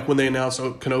front, like, when they announced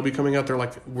Kenobi coming out, they're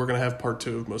like, we're going to have part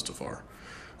 2 of Mustafar.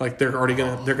 Like, they're already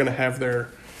going to... They're going to have their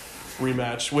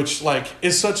rematch, which, like,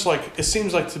 is such, like... It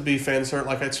seems like to be fan service...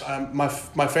 Like, it's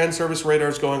my fan service radar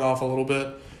is going off a little bit,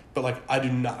 but, like, I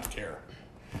do not care.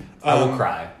 I will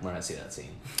cry when I see that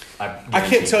scene. I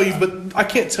can't tell you, but I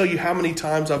can't tell you how many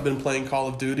times I've been playing Call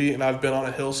of Duty and I've been on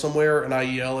a hill somewhere and I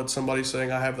yell at somebody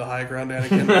saying I have the high ground,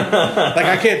 Anakin. Like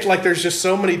I can't. Like there's just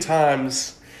so many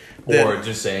times. Or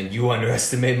just saying you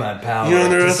underestimate my power. You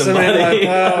underestimate my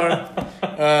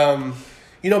power.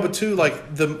 But too like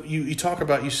you talk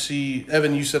about you see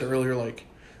Evan. You said earlier like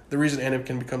the reason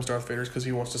Anakin becomes Darth Vader is because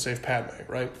he wants to save Padme,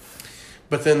 right?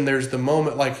 But then there's the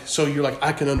moment like so you're like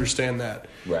I can understand that,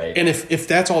 right? And if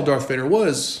that's all Darth Vader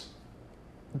was.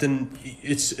 Then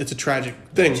it's a tragic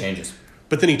thing. He changes.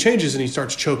 But then he changes and he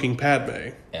starts choking Padme.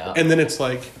 Yeah. And then it's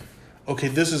like, okay,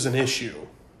 this is an issue.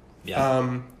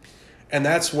 Yeah. And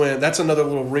that's another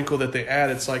little wrinkle that they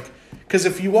add. It's like, because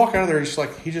if you walk out of there, it's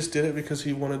like, he just did it because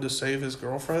he wanted to save his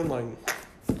girlfriend. Like,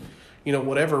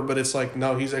 whatever. But it's like,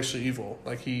 no, he's actually evil.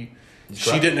 Like she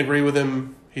didn't agree with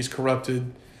him. He's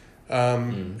corrupted.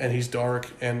 And he's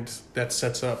dark. And that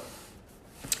sets up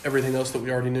everything else that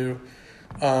we already knew.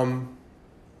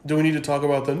 Do we need to talk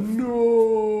about the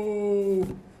no?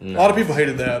 A lot of people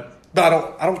hated that,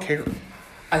 but I don't care.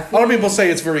 A lot of people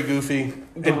say it's very goofy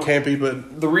and campy,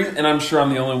 but the reason, and I'm sure I'm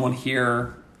the only one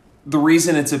here. The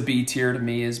reason it's a B tier to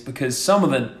me is because some of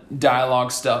the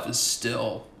dialogue stuff is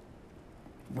still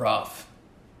rough,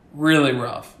 really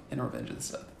rough in Revenge of the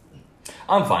Sith.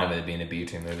 I'm fine with it being a B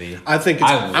tier movie. I think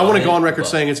I want to go on record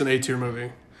saying it's an A tier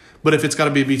movie, but if it's got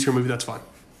to be a B tier movie, that's fine.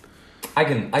 I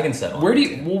can settle. Where do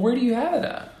you have it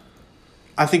at?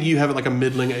 I think you have it like a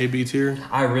middling A B tier.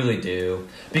 I really do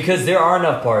because there are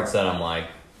enough parts that I'm like,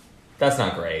 that's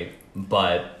not great,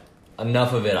 but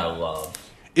enough of it I love.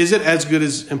 Is it as good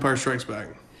as Empire Strikes Back?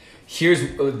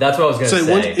 That's what I was going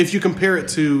to say. If you compare it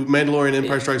to Mandalorian,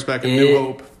 Empire Strikes Back, and New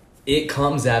Hope, it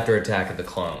comes after Attack of the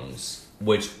Clones,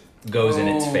 which goes in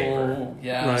its favor.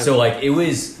 Yeah. Right. So like it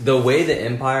was the way the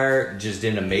Empire just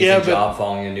did an amazing job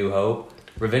following A New Hope.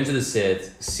 Revenge of the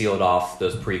Sith sealed off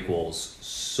those prequels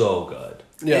so good.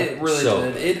 Yeah, it really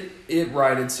did. It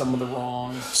righted some of the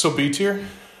wrongs. So B tier?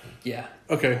 Yeah.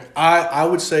 Okay. I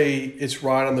would say it's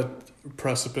right on the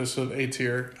precipice of A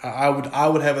tier. I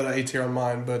would have an A tier on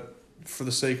mine, but for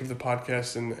the sake of the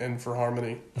podcast and for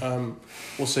harmony,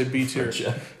 we'll say B tier.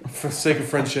 For the sake of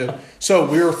friendship. So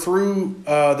we're through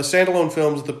the standalone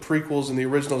films, the prequels, and the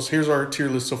originals. Here's our tier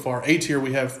list so far. A tier,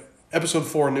 we have Episode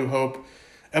 4, New Hope,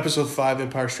 Episode 5,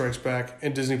 Empire Strikes Back,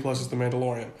 and Disney Plus is The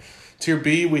Mandalorian. Tier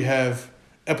B, we have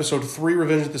Episode 3,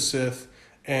 Revenge of the Sith,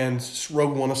 and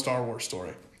Rogue One, A Star Wars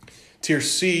Story. Tier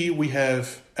C, we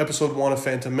have Episode 1 of The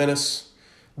Phantom Menace,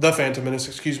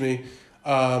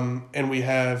 and we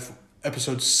have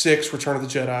Episode 6, Return of the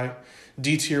Jedi.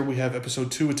 D tier, we have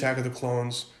Episode 2, Attack of the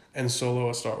Clones, and Solo,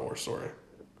 A Star Wars Story.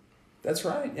 That's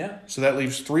right, yeah. So that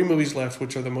leaves 3 movies left,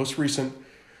 which are the most recent,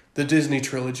 the Disney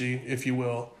trilogy, if you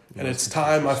will. And it's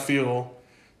time, I feel,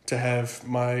 to have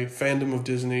my fandom of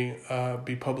Disney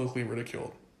be publicly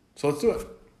ridiculed. So let's do it.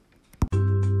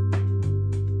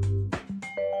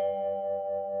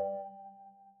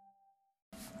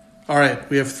 All right,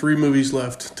 we have 3 movies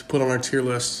left to put on our tier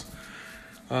list.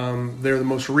 They're the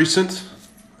most recent,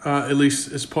 at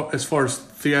least as far as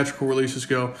theatrical releases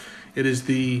go. It is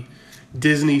the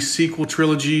Disney sequel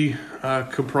trilogy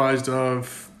comprised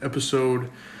of Episode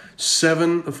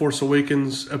 7, The Force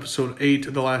Awakens, Episode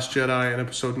 8, The Last Jedi, and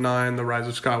Episode 9, The Rise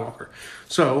of Skywalker.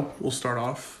 So, we'll start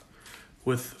off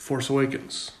with Force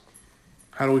Awakens.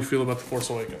 How do we feel about The Force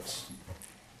Awakens?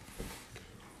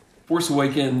 Force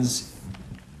Awakens.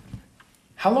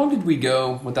 How long did we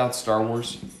go without Star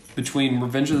Wars between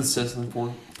Revenge of the Sith and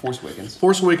Force Awakens?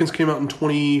 Force Awakens came out in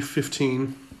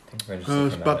 2015.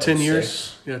 It's about 10 years.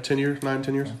 6. Yeah, 10 years,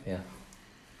 10 years. Yeah.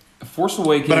 Force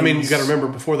Awakens. But I mean, you got to remember,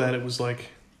 before that, it was like,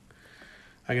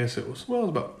 I guess it was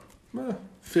about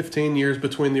 15 years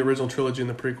between the original trilogy and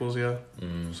the prequels, yeah.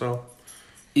 So,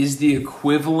 is the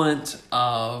equivalent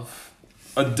of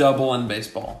a double in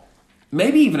baseball.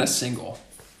 Maybe even a single.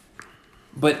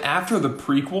 But after the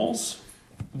prequels,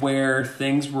 where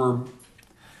things were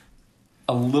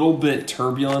a little bit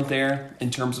turbulent there in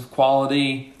terms of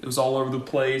quality, it was all over the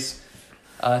place,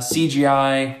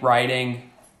 CGI, writing,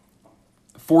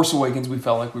 Force Awakens, we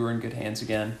felt like we were in good hands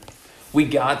again. We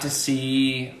got to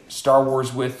see Star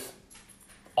Wars with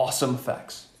awesome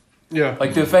effects. yeah.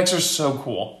 Like, the effects are so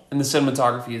cool, and the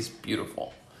cinematography is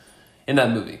beautiful in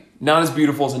that movie. Not as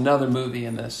beautiful as another movie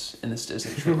in this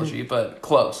Disney trilogy, but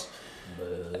close.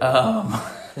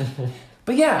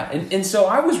 But yeah, and so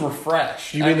I was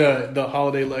refreshed. You mean the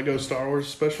holiday Lego Star Wars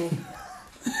special?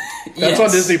 That's Yes. on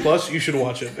Disney Plus. You should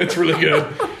watch it. It's really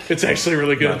good. It's actually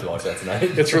really I'm going to good. watch that tonight.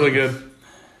 It's really good.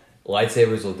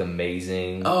 Lightsabers looked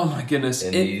amazing Oh my goodness.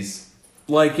 in these.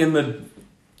 Like in the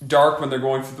dark when they're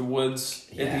going through the woods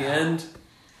at the Yeah. end.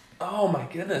 Oh my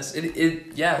goodness.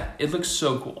 It looks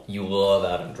so cool. You love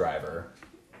Adam Driver.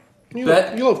 You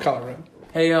Bet- love Kylo Ren.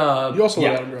 Hey, You also Yeah.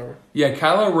 love Adam Driver. yeah,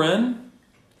 Kylo Ren,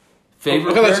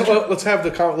 favorite Okay, character? let's have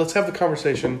the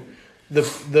conversation. The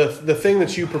thing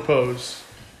that you propose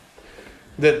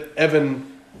that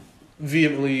Evan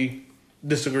vehemently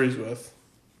disagrees with.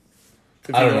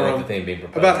 If I you don't know wrong. what the thing being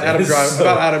proposed About Adam is, Driver. so-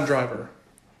 About Adam Driver.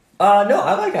 No,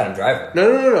 I like Adam Driver.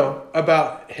 No.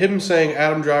 About him saying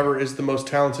Adam Driver is the most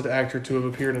talented actor to have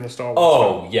appeared in a Star Wars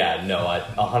film. Oh, yeah, no, I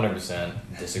 100%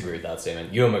 disagree with that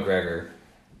statement. Ewan McGregor.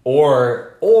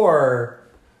 Or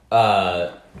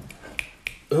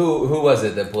who was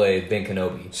it that played Ben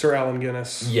Kenobi? Sir Allen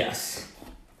Guinness. Yes.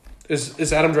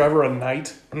 Is Adam Driver a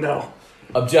knight? No.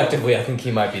 Objectively, I think he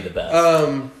might be the best.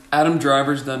 Adam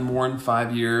Driver's done more in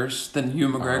 5 years than Hugh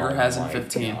McGregor Oh has in my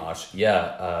 15. Gosh.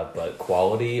 Yeah, but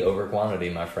quality over quantity,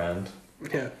 my friend.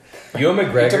 Yeah. Ewan You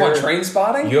talking about McGregor. Train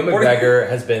Spotting? Ewan What are you- McGregor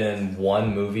has been in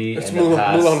one movie It's in the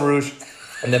Moulin Rouge.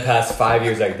 past 5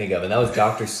 years I can think of, and that was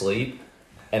Dr. Sleep.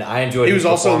 And I enjoyed He his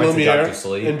was also performance in Lumiere Dr.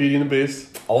 Sleep. in Beauty and the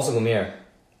Beast. Also Lumiere.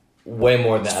 Way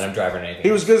more than Adam Driver and anything.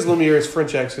 He was good as Lumiere. His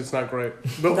French accent's not great.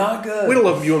 But Not good. We don't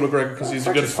love Ewan McGregor because he's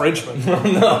a good Frenchman.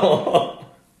 No.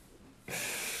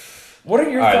 What are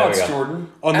your All right, there we thoughts, go.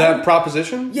 Jordan? On Adam- that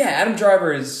proposition, Yeah, Adam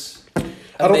Driver is I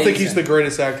don't think he's amazing. the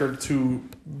greatest actor to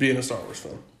be in a Star Wars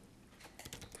film.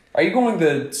 Are you going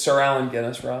the Sir Allen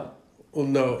Guinness route? Well,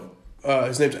 no.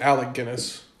 His name's Alec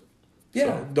Guinness. Yeah.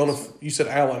 So don't you said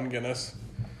Alan Guinness.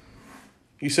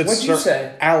 You said What'd you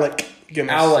say? Alec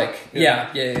Guinness. Alec.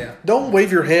 Yeah. Don't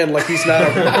wave your hand like he's not.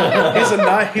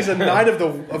 He's a knight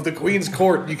of the Queen's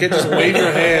court. You can't just wave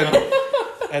your hand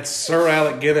at Sir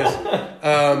Alec Guinness.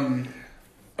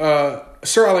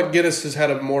 Sir Alec Guinness has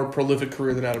had a more prolific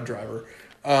career than Adam Driver.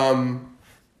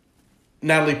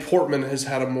 Natalie Portman has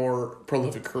had a more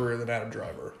prolific career than Adam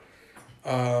Driver.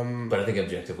 But I think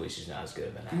objectively she's not as good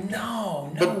of an actor.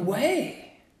 No But-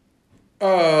 way.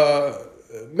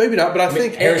 Maybe not, but I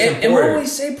think Harrison And when Ford. we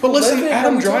say But listen, prolific,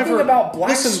 Adam are we talking Driver. about Black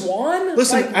listen, Swan?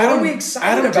 Listen, Like, what Adam, are we excited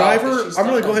Adam about Driver. that she's I'm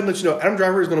going to done? go ahead and let you know. Adam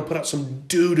Driver is going to put out some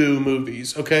doo-doo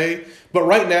movies, okay? But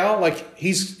right now, like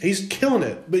he's killing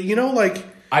it. But you know, like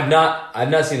I've not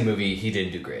seen the movie he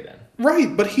didn't do great in.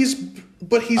 right, but he's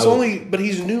I will-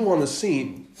 new on the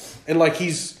scene, and like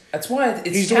That's why it's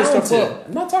He's doing stuff talented. well.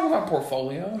 I'm not talking about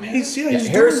portfolio. he's Yeah, he's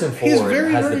Harrison doing, he's Ford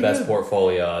very, has very the best good.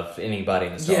 portfolio of anybody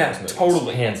in the Star Yeah, Wars movies.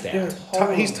 totally. Hands down.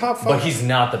 Yeah, he's top 5. But he's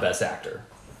not the best actor.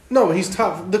 No, he's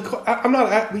top. I'm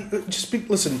not. Just speak.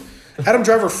 Listen, Adam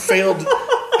Driver failed.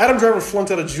 Adam Driver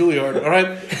flunked out of Juilliard. All right,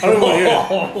 I don't want to hear it.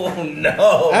 Oh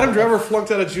no! Adam Driver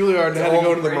flunked out of Juilliard and had to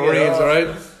go to the Don't bring it Marines. up. All right,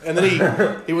 and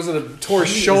then he was in a tore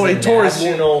He show. is He a tore his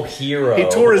national hero. he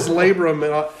tore his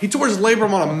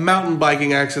labrum on a mountain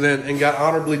biking accident and got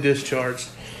honorably discharged.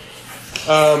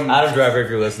 Adam Driver, if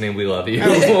you're listening, we love you.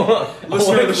 Listener of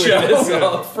the Bring this show.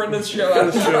 up. Friend of the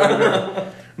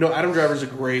show. No, Adam Driver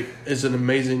is an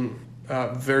amazing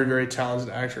very, very talented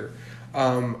actor.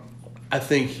 I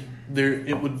think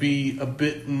it would be a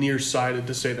bit nearsighted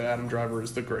to say that Adam Driver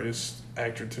is the greatest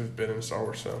actor to have been in a Star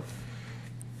Wars film.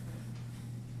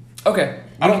 Okay.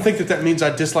 I don't think that means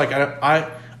I dislike.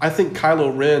 I think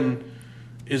Kylo Ren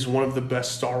is one of the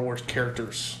best Star Wars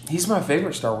characters. He's my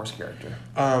favorite Star Wars character.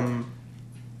 I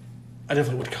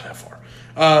definitely wouldn't go that far.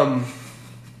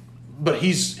 But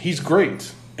he's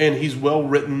great, and he's well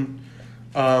written,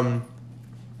 and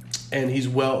he's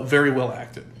very well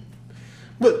acted.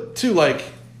 But the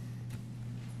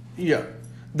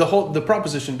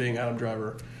proposition being Adam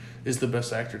Driver is the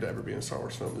best actor to ever be in a Star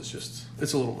Wars film is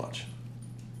it's a little much.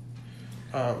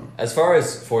 As far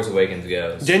as Force Awakens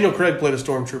goes, Daniel Craig played a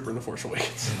stormtrooper in The Force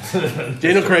Awakens.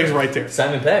 Daniel Craig's right there.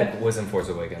 Simon Pegg was in Force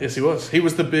Awakens. Yes, he was. He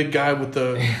was the big guy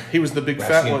he was the big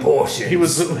fat one. Portions. He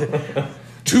was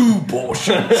 2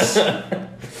 portions.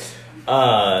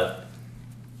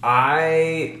 I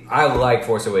like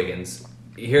Force Awakens.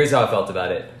 Here's how I felt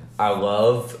about it. I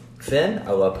love Finn.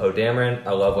 I love Poe Dameron.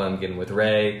 I love what I'm getting with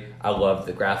Rey. I love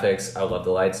the graphics. I love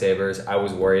the lightsabers. I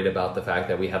was worried about the fact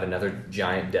that we have another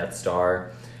giant Death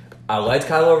Star. I liked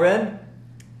Kylo Ren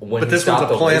when he stopped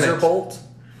the laser bolt.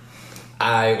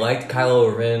 I liked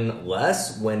Kylo Ren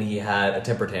less when he had a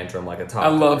temper tantrum like a top. I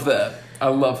love that.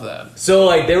 So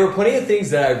there were plenty of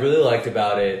things that I really liked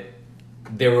about it.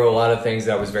 There were a lot of things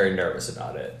that I was very nervous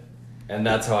about it. And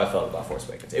that's how I felt about Force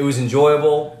Awakens. It was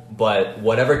enjoyable, but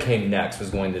whatever came next was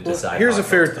going to decide. Here's a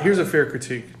fair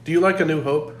critique. Do you like A New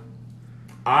Hope?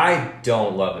 I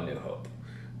don't love A New Hope.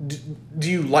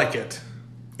 Do you like it?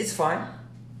 It's fine.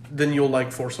 Then you'll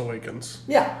like Force Awakens.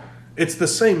 Yeah. It's the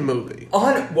same movie.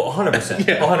 100%.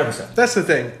 Yeah. 100%. That's the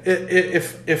thing.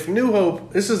 If New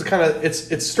Hope, this is kind of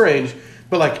it's strange,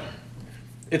 but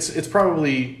it's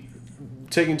probably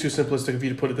taking too simplistic of you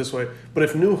to put it this way. But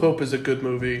if New Hope is a good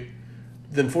movie,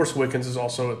 then Force Awakens is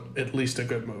also at least a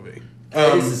good movie.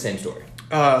 It is the same story.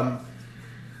 I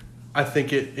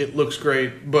think it looks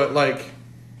great, but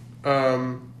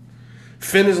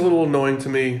Finn is a little annoying to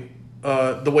me.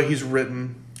 The way he's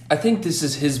written. I think this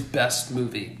is his best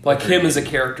movie. Him as a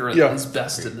character is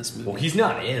best in this movie. Well, he's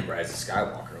not in Rise of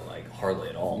Skywalker, hardly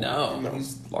at all. No,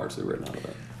 he's largely written out of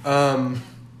it.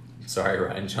 Sorry,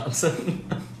 Ryan Johnson.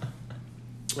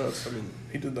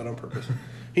 He did that on purpose.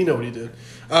 He know what he did.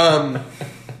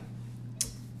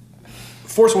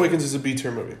 Force Awakens is a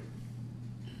B-tier movie.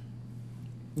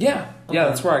 Yeah,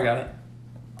 that's where I got it.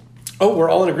 Oh, we're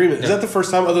all in agreement. Is that the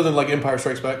first time other than Empire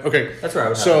Strikes Back? Okay. That's where I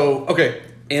was. So, okay.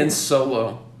 And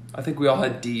Solo. I think we all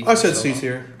had D. I said C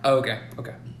tier. Oh, okay.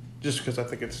 Just because I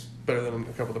think it's better than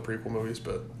a couple of the prequel movies,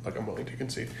 but I'm willing to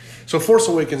concede. So Force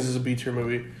Awakens is a B-tier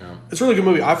movie. Yeah. It's a really good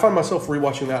movie. I find myself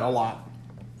rewatching that a lot.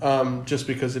 Just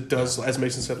because it does, as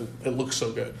Mason said, it looks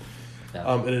so good.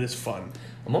 Yeah. And it is fun.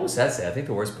 I'm almost sad to say, I think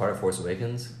the worst part of Force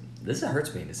Awakens, this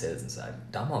hurts me to say this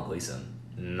inside, Domhnall Gleeson,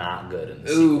 not good in the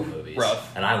sequel movies.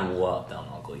 Rough. And I love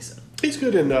Domhnall Gleeson. He's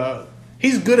good in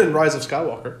Rise of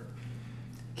Skywalker.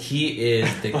 He is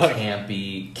the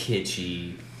campy,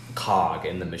 kitschy cog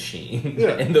in the machine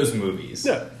in those movies.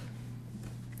 Yeah.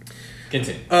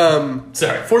 Continue.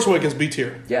 Sorry. Force Awakens B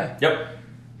tier. Yeah. Yep.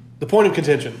 The point of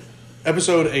contention.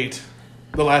 Episode 8.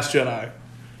 The Last Jedi.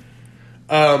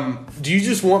 Do you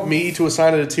just want me to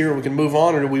assign it a tier and we can move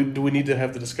on, or do we need to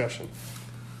have the discussion?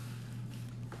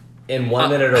 In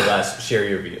 1 minute or less, share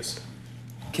your views.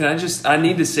 I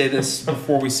need to say this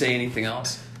before we say anything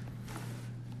else.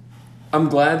 I'm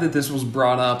glad that this was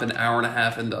brought up an hour and a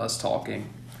half into us talking,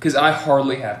 because I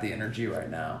hardly have the energy right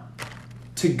now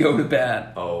to go to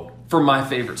bed for my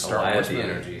favorite Star Wars movie. I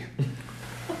have the energy.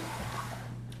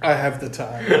 I have the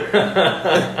time.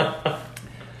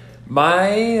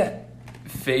 My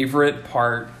favorite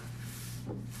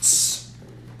parts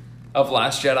of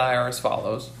Last Jedi are as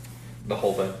follows. The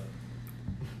whole thing.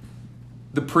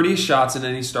 The prettiest shots in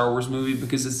any Star Wars movie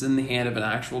because it's in the hand of an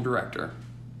actual director,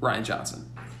 Rian Johnson.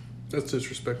 That's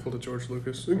disrespectful to George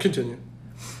Lucas. Continue.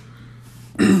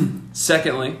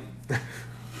 Secondly,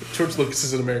 George Lucas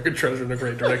is an American treasure and a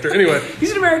great director. Anyway.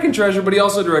 He's an American treasure, but he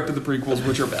also directed the prequels,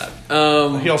 which are bad.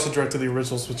 He also directed the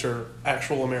originals, which are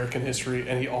actual American history,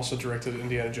 and he also directed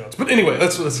Indiana Jones. But anyway,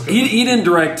 let's go. He didn't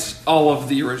direct all of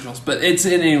the originals, but it's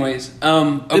in anyways.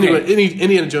 Okay. Anyway,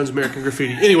 Indiana Jones, American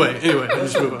Graffiti. Anyway,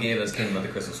 let's move on. He gave us Kingdom of the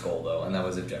Crystal Skull, though, and that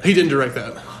was objective. He didn't direct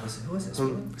that. Who was this?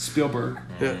 Spielberg.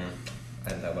 Yeah.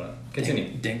 And that one.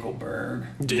 Continue. Dinkelberg.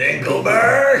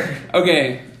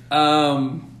 Okay.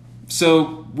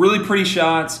 So really pretty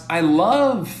shots. I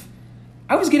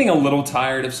was getting a little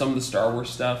tired of some of the Star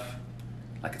Wars stuff.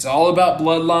 It's all about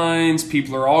bloodlines.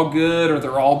 People are all good or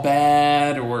they're all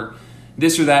bad or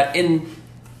this or that. And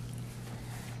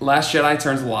Last Jedi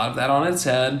turns a lot of that on its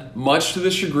head, much to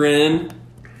the chagrin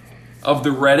of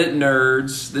the Reddit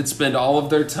nerds that spend all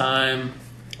of their time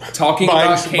talking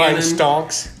about canon. Buying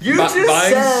stonks. You Buying just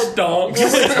said stonks. you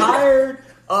were tired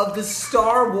of the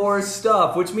Star Wars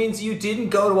stuff, which means you didn't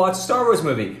go to watch a Star Wars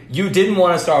movie. You didn't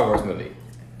want a Star Wars movie.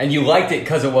 And you liked it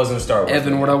because it wasn't a Star Wars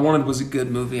Evan, movie. what I wanted was a good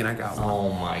movie, and I got one.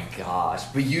 Oh my gosh.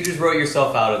 But you just wrote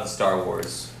yourself out of the Star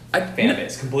Wars fan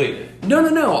base completely.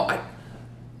 No.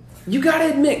 You gotta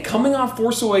admit, coming off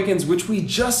Force Awakens, which we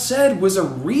just said was a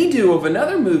redo of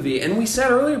another movie, and we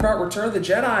said earlier about Return of the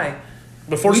Jedi,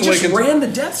 we just ran the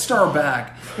Death Star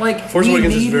back. Like, Force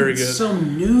Awakens is very good.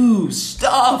 Some new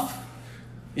stuff.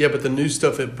 Yeah, but the new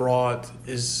stuff it brought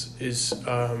is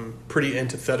pretty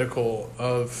antithetical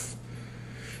of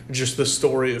just the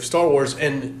story of Star Wars.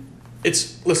 And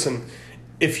listen,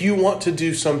 if you want to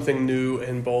do something new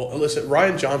and bold, listen,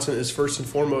 Rian Johnson is first and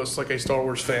foremost like a Star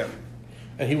Wars fan.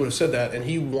 And he would have said that. And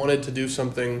he wanted to do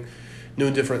something new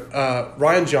and different.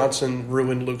 Rian Johnson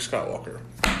ruined Luke Skywalker.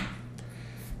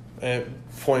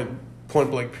 Point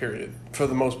blank period, for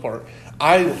the most part.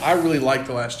 I really like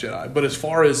The Last Jedi. But as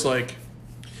far as like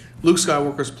Luke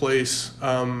Skywalker's place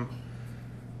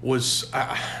was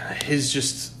his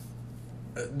just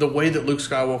the way that Luke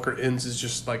Skywalker ends is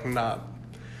just like not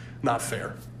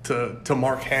fair to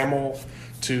Mark Hamill,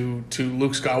 to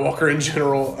Luke Skywalker in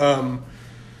general.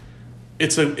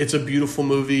 It's a beautiful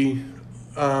movie.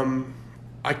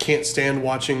 I can't stand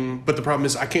watching, but the problem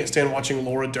is I can't stand watching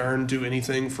Laura Dern do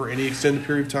anything for any extended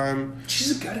period of time.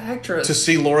 She's a good actress. To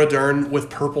see Laura Dern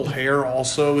with purple hair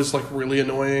also is like really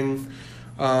annoying.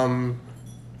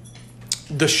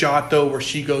 The shot though where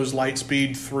she goes light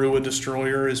speed through a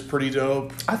destroyer is pretty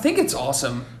dope. I think it's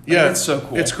awesome. Yeah, it's so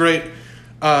cool. It's great.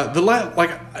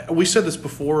 Like we said this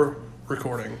before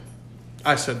recording.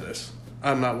 I said this.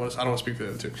 I don't want to speak for the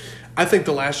other two. I think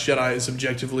The Last Jedi is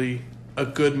objectively a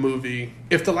good movie.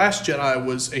 If The Last Jedi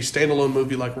was a standalone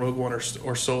movie like Rogue One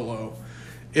or Solo,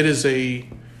 it is a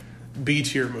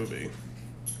B-tier movie.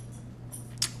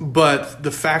 But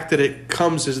the fact that it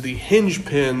comes as the hinge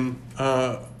pin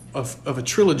of a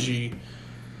trilogy,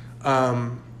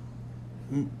 it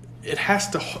has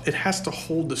to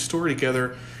hold the story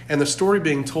together. And the story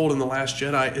being told in The Last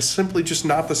Jedi is simply just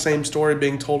not the same story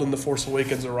being told in The Force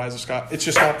Awakens or Rise of Skywalker. It's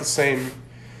just not the same.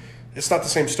 It's not the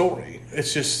same story.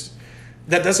 It's just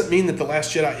that doesn't mean that The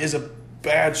Last Jedi is a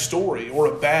bad story or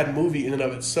a bad movie in and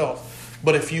of itself.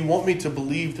 But if you want me to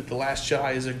believe that The Last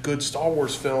Jedi is a good Star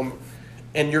Wars film,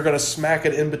 and you're going to smack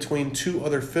it in between two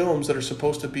other films that are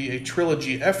supposed to be a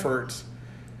trilogy effort,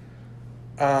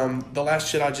 The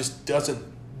Last Jedi just doesn't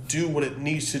do what it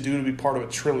needs to do to be part of a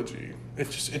trilogy. It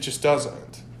just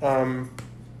doesn't.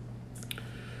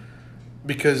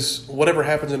 Because whatever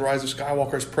happens in Rise of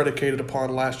Skywalker is predicated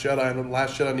upon Last Jedi, and The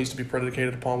Last Jedi needs to be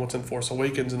predicated upon what's in Force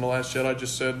Awakens, and The Last Jedi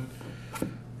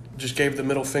just gave the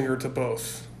middle finger to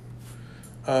both.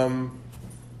 And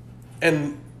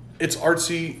it's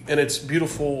artsy, and it's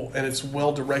beautiful, and it's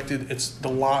well directed.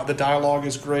 The dialogue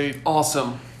is great.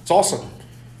 Awesome. It's awesome.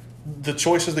 The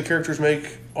choices the characters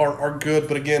make are good,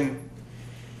 but again,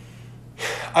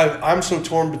 I'm so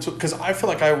torn because I feel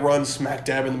like I run smack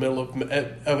dab in the middle of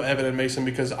Evan and Mason,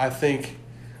 because I think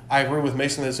I agree with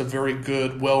Mason that it's a very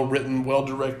good, well written, well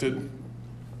directed,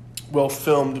 well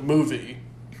filmed movie.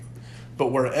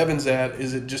 But where Evan's at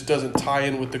is it just doesn't tie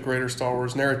in with the greater Star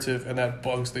Wars narrative, and that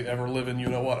bugs the ever living you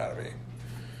know what out of me.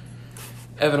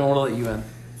 Evan, I want to let you in.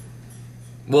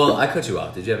 Well, I cut you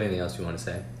off. Did you have anything else you want to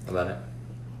say about it?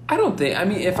 I don't think. I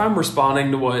mean, if I'm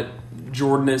responding to what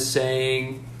Jordan is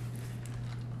saying,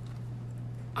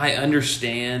 I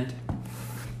understand.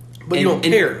 But you don't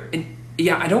care.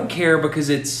 Yeah, I don't care because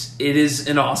it is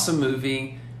an awesome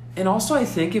movie. And also, I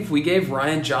think if we gave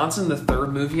Rian Johnson the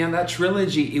third movie on that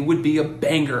trilogy, it would be a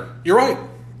banger. You're right.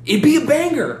 It'd be a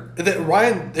banger.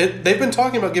 They've been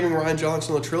talking about giving Rian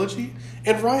Johnson a trilogy,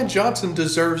 and Rian Johnson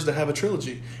deserves to have a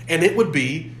trilogy, and it would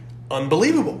be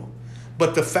unbelievable.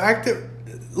 But the fact that,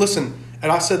 listen,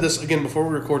 and I said this again before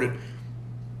we recorded,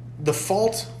 the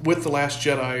fault with The Last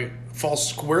Jedi falls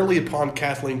squarely upon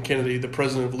Kathleen Kennedy, the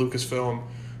president of Lucasfilm,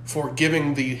 for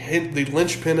giving the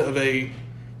linchpin of a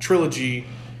trilogy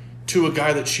to a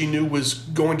guy that she knew was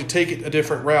going to take it a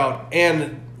different route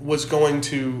and was going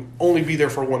to only be there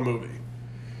for one movie.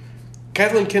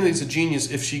 Kathleen Kennedy's a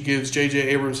genius if she gives J.J.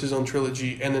 Abrams his own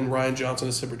trilogy and then Rian Johnson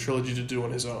a separate trilogy to do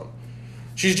on his own.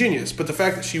 She's a genius, but the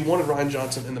fact that she wanted Rian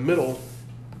Johnson in the middle,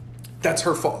 that's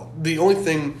her fault. The only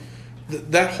thing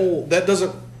that's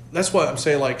why I'm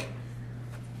saying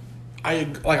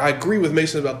I agree with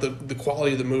Mason about the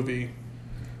quality of the movie,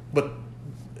 but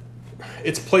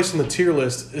its place on the tier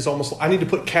list is almost. I need to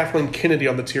put Kathleen Kennedy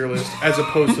on the tier list as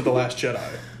opposed to The Last Jedi.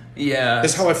 Yeah,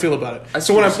 That's how I feel about it.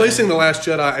 So when I'm placing The Last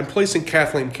Jedi, I'm placing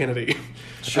Kathleen Kennedy.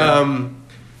 Sure.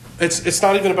 It's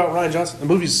not even about Ryan Johnson. The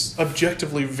movie's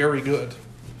objectively very good.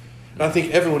 And I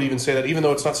think everyone would even say that, even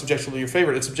though it's not subjectively your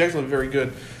favorite, it's objectively very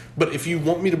good. But if you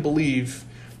want me to believe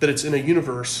that it's in a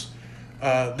universe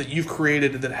that you've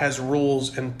created that has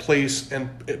rules and place and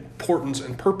importance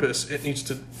and purpose, it needs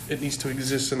to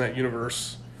exist in that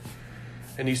universe.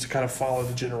 It needs to kind of follow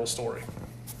the general story,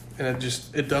 and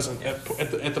it doesn't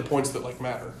at the points that like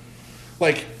matter,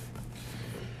 like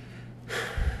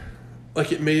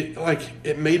it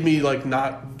made me like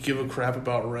not give a crap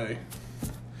about Rey,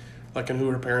 like, and who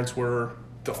her parents were.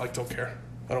 Don't care.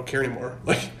 I don't care anymore.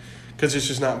 Like, because it's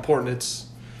just not important.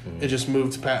 It just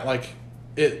moved past, like,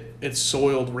 it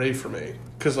soiled Rey for me,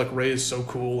 because like Rey is so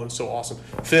cool and so awesome.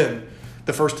 Finn,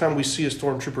 the first time we see a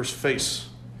stormtrooper's face,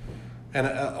 and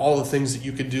all the things that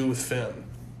you could do with Finn,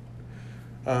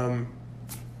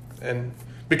 and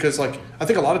because like I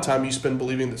think a lot of time you spend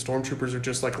believing that stormtroopers are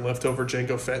just like leftover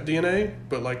Jango Fett DNA,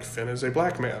 but like Finn is a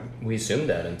black man. We assumed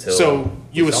that until so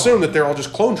you assume that they're all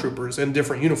just clone troopers in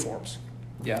different uniforms.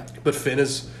 Yeah, but Finn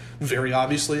is very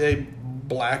obviously a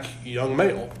black young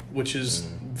male, which is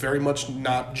very much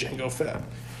not Jango Fett.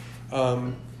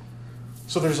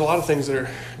 So there's a lot of things that are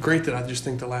great that I just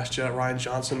think The Last Jedi, Ryan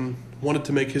Johnson wanted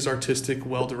to make his artistic,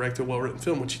 well-directed, well-written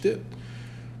film, which he did.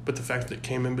 But the fact that it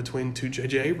came in between two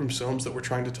J.J. Abrams films that were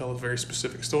trying to tell a very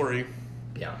specific story,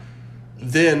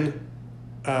 then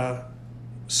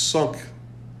sunk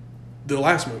the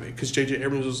last movie, because J.J.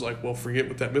 Abrams was like, well, forget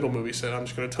what that middle movie said. I'm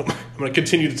going to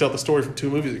continue to tell the story from 2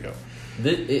 movies ago.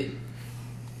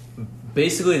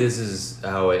 Basically, this is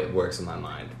how it works in my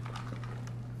mind.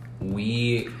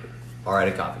 We are at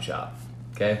a coffee shop,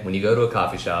 okay? When you go to a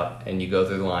coffee shop and you go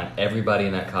through the line, everybody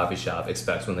in that coffee shop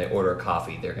expects when they order a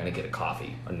coffee, they're going to get a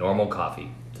coffee, a normal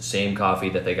coffee. The same coffee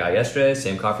that they got yesterday,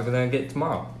 same coffee they're going to get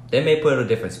tomorrow. They may put a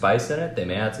different spice in it, they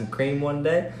may add some cream one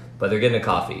day, but they're getting a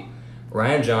coffee.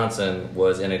 Ryan Johnson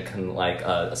was in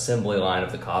a assembly line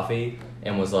of the coffee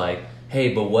and was like,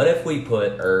 hey, but what if we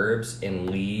put herbs and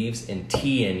leaves and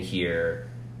tea in here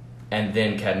and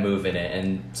then kept moving it?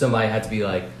 And somebody had to be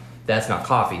like, that's not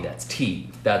coffee, that's tea.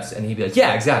 And he'd be like,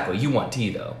 yeah, exactly, you want tea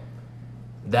though.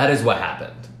 That is what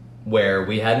happened, where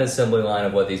we had an assembly line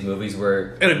of what these movies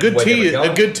were. And a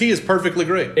good tea is perfectly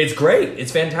great. It's great,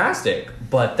 it's fantastic,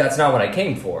 but that's not what I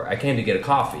came for. I came to get a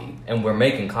coffee, and we're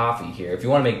making coffee here. If you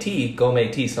want to make tea, go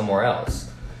make tea somewhere else.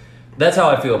 That's how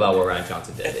I feel about what Ryan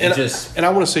Johnson did. And I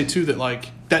want to say too that like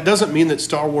that doesn't mean that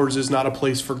Star Wars is not a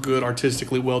place for good,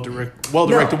 artistically well-directed,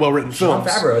 well-written films. John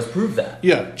Favreau has proved that.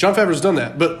 Yeah, John Favreau's done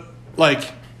that, but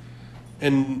like,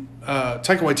 and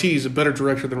Taika Waititi is a better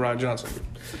director than Ryan Johnson.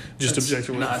 Just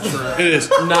objectively, not true. It is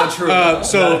not true.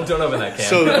 Don't open that can.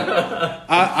 So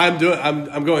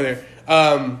I'm going there.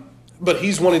 But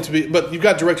he's wanting to be. But you've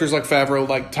got directors like Favreau,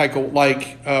 like Taika,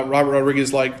 like Robert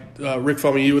Rodriguez, like Rick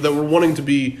Famuyiwa that were wanting to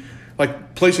be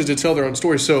like places to tell their own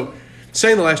stories. So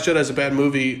saying The Last Jedi is a bad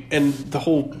movie, and the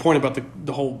whole point about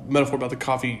the whole metaphor about the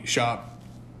coffee shop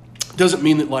doesn't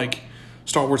mean that like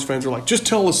Star Wars fans are like, just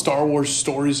tell the Star Wars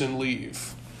stories and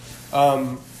leave.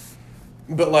 But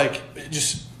like,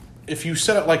 just if you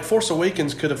set it like Force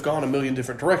Awakens could have gone a million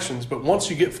different directions, but once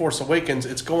you get Force Awakens,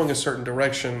 it's going a certain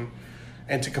direction,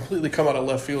 and to completely come out of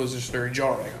left field is just very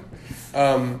jarring.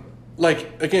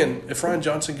 Like, again, if Ryan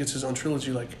Johnson gets his own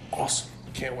trilogy, like, awesome.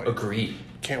 Can't wait. Agreed.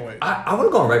 Can't wait. I want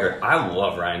to go on record. I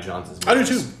love Ryan Johnson's movies.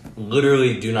 I do too.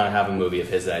 Literally do not have a movie of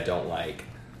his that I don't like.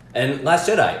 And Last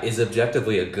Jedi is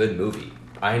objectively a good movie.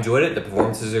 I enjoyed it. The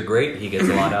performances are great. He gets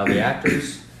a lot out of the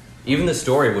actors. Even the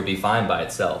story would be fine by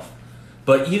itself.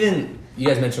 But even, you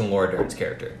guys mentioned Laura Dern's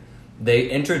character. They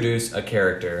introduce a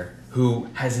character who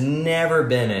has never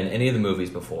been in any of the movies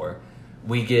before.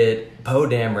 We get Poe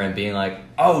Dameron being like,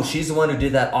 oh, she's the one who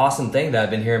did that awesome thing that I've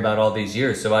been hearing about all these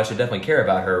years, so I should definitely care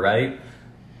about her, right?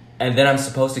 And then I'm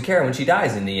supposed to care when she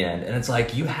dies in the end. And it's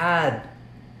like, you had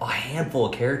a handful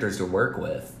of characters to work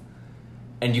with,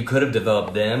 and you could have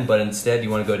developed them, but instead you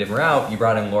want to go a different route. You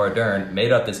brought in Laura Dern,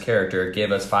 made up this character,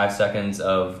 gave us 5 seconds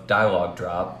of dialogue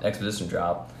drop, exposition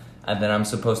drop, and then I'm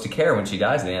supposed to care when she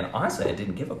dies in the end. Honestly, I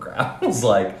didn't give a crap. I was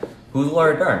like, who's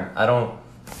Laura Dern?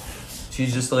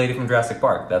 She's just the lady from Jurassic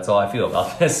Park. That's all I feel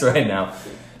about this right now.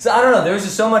 So I don't know. There was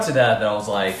just so much of that I was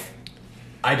like,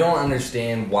 I don't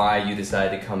understand why you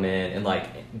decided to come in and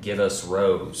like give us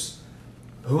Rose,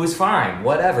 who is fine,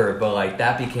 whatever. But like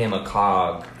that became a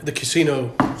cog. The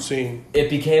casino scene. It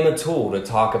became a tool to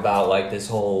talk about like this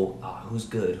whole who's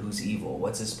good, who's evil,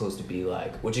 what's this supposed to be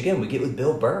like? Which again we get with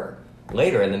Bill Burr.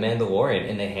 later in The Mandalorian,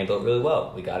 and they handle it really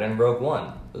well. We got in Rogue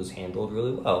One. It was handled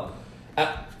really well.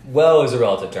 Well is a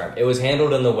relative term. It was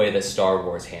handled in the way that Star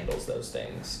Wars handles those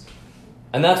things.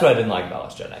 And that's what I didn't like about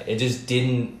Last Jedi. It just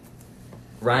didn't...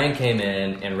 Ryan came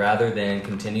in, and rather than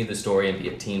continue the story and be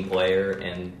a team player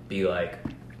and be like,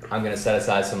 I'm going to set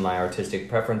aside some of my artistic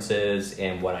preferences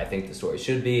and what I think the story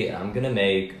should be, and I'm going to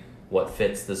make what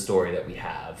fits the story that we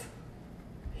have.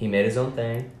 He made his own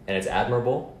thing, and it's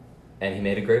admirable, and he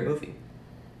made a great movie.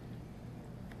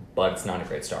 But it's not a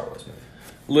great Star Wars movie.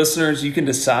 Listeners, you can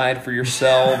decide for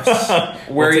yourselves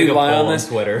where you lie on this.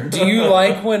 Twitter. Do you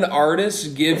like when artists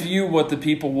give you what the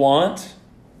people want?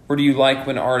 Or do you like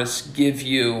when artists give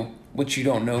you what you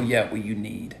don't know yet, what you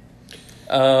need?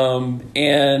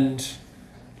 And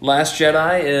Last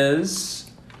Jedi is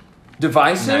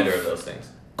divisive. Neither of those things.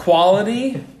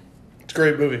 Quality. It's a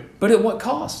great movie. But at what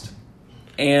cost?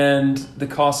 And the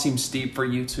cost seems steep for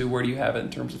you too. Where do you have it in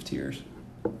terms of tiers?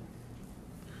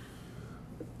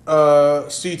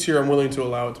 C tier, I'm willing to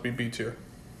allow it to be B tier.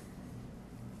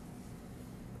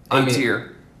 A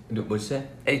tier. What'd you say?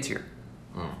 A tier.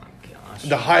 Oh my gosh.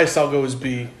 The highest I'll go is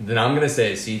B. Then I'm going to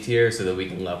say C tier so that we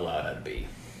can level out at B.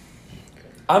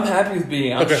 I'm happy with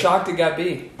B. I'm shocked it got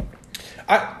B.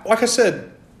 Like I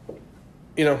said,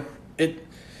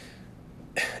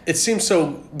 it seems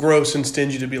so gross and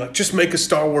stingy to be like, just make a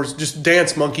Star Wars, just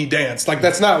dance, monkey, dance. Like,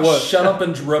 that's not what... Shut up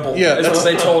and dribble. Yeah, that's what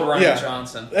they told Ryan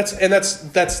Johnson.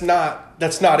 That's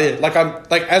not it. Like, I'm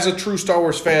like, as a true Star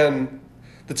Wars fan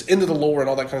that's into the lore and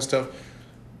all that kind of stuff,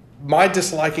 my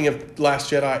disliking of Last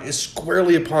Jedi is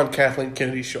squarely upon Kathleen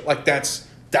Kennedy's show. Like, that's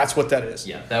what that is.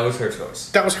 Yeah, that was her choice.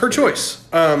 That was her choice.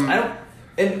 And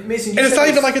Mason, and it's not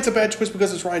even like it's a bad choice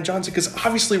because it's Ryan Johnson, because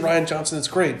obviously Ryan Johnson is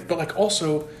great, but like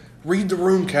also read the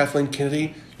room, Kathleen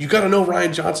Kennedy. You got to know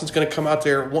Ryan Johnson's going to come out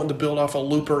there wanting to build off a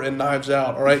Looper and Knives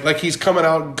Out, all right? Like he's coming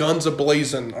out guns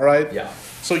a-blazing, all right? Yeah.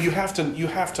 So you have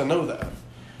to know that.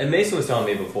 And Mason was telling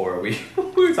me before, we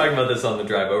were talking about this on the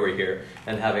drive over here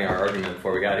and having our argument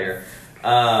before we got here.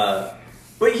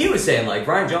 But he was saying, like,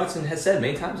 Ryan Johnson has said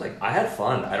many times, like, I had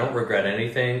fun. I don't regret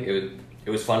anything. It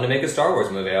was fun to make a Star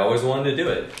Wars movie. I always wanted to do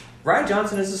it. Ryan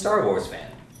Johnson is a Star Wars fan.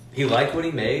 He liked what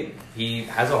he made. He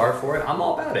has a heart for it. I'm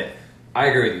all about it. I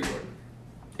agree with you, Jordan.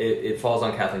 It falls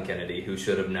on Kathleen Kennedy, who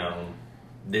should have known,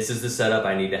 this is the setup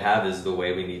I need to have, this is the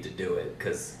way we need to do it,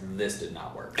 because this did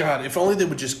not work. God, if only they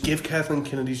would just give Kathleen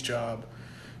Kennedy's job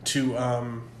to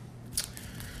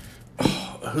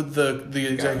the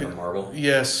executive from Marvel?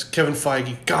 Yes, Kevin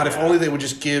Feige. God, if only they would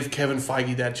just give Kevin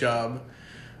Feige that job,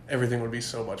 everything would be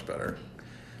so much better.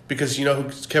 Because you know who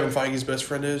Kevin Feige's best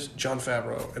friend is? Jon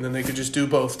Favreau. And then they could just do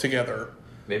both together.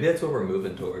 Maybe that's what we're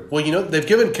moving toward. Well, they've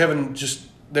given Kevin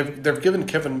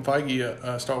Feige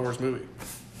a Star Wars movie.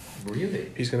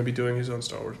 Really? He's going to be doing his own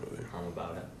Star Wars movie. I'm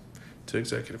about it. To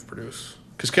executive produce.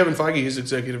 Because Kevin Feige has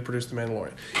executive produced The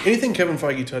Mandalorian. Anything Kevin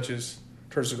Feige touches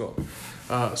turns to gold.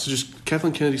 So just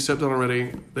Kathleen Kennedy stepped down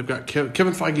already. They've got Kevin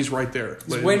Feige's right there.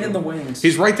 He's waiting in the wings.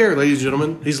 He's right there, ladies and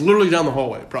gentlemen. He's literally down the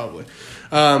hallway, probably.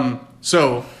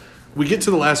 So we get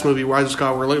to the last movie, Rise of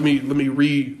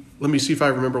Skywalker. Let me see if I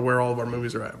remember where all of our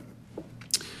movies are at.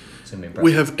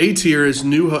 We have A tier is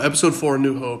Episode 4,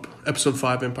 New Hope. Episode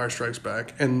 5, Empire Strikes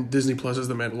Back. And Disney Plus is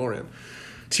The Mandalorian.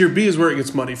 Tier B is where it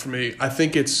gets muddy for me. I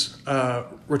think it's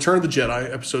Return of the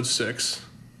Jedi, Episode 6.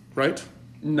 Right?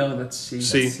 No, that's C.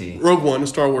 C. C. Rogue One, A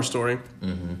Star Wars Story.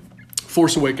 Mm-hmm.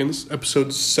 Force Awakens,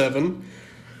 Episode 7.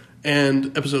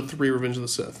 And Episode 3, Revenge of the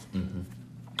Sith. Mm-hmm.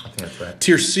 I think that's right.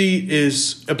 Tier C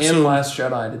is Episode... And Last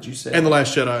Jedi, did you say? And The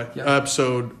Last Jedi, yeah.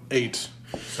 Episode 8.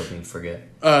 So we can forget.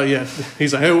 Yeah.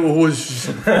 He's like, hey, what was...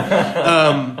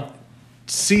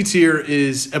 C tier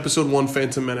is Episode 1,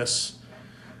 Phantom Menace.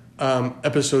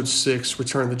 Episode 6,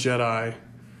 Return of the Jedi.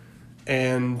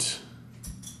 And...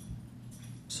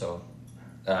 So,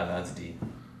 that's D.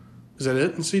 Is that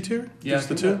it in C tier? Yeah, Just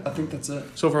the two? I think that's it.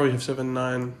 So far we have 7,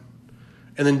 9...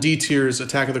 And then D tier is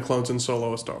Attack of the Clones and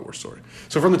Solo, A Star Wars Story.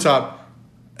 So from the top,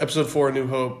 Episode 4, A New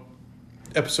Hope.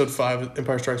 Episode 5,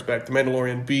 Empire Strikes Back. The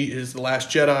Mandalorian. B is The Last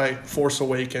Jedi, Force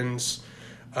Awakens,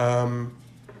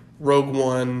 Rogue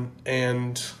One,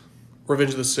 and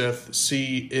Revenge of the Sith.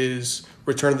 C is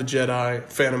Return of the Jedi,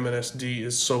 Phantom Menace. D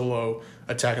is Solo,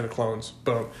 Attack of the Clones.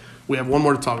 Boom. We have one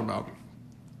more to talk about.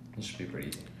 It should be pretty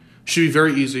easy. Should be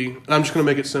very easy. And I'm just going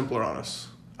to make it simpler on us.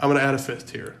 I'm going to add a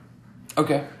 5th tier.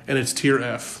 Okay. And it's tier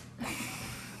F.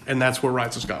 And that's where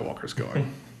Rise of Skywalker's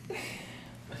going.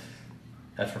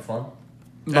 That's for fun?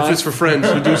 F is for friends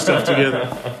who do stuff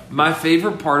together. My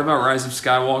favorite part about Rise of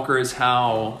Skywalker is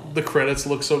how... The credits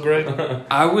look so great.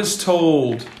 I was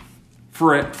told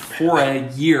for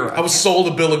a year... I was sold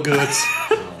a bill of goods.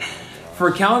 For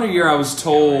a calendar year, I was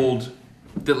told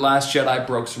that Last Jedi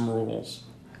broke some rules,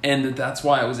 and that's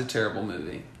why it was a terrible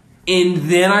movie. And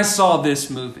then I saw this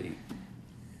movie,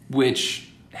 which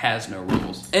has no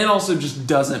rules, and also just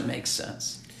doesn't make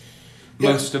sense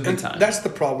most of the time. That's the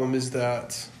problem, is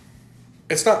that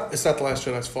it's not The Last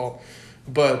Jedi's fault,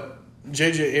 but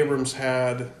J.J. Abrams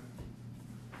had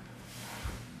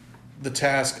the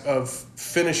task of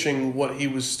finishing what he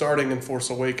was starting in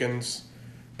Force Awakens,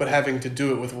 but having to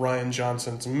do it with Rian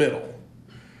Johnson's middle.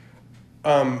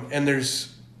 And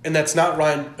that's not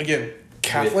Ryan, again,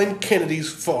 Kathleen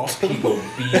Kennedy's fault. People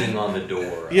beating on the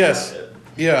door. Yes. About it.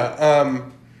 Yeah.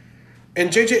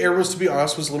 And J.J. Abrams, to be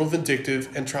honest, was a little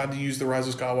vindictive and tried to use The Rise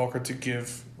of Skywalker to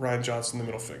give Rian Johnson the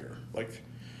middle finger.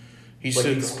 He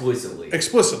said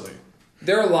explicitly.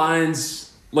 There are lines,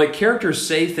 characters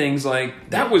say things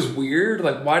like, that was weird,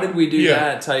 why did we do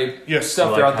that type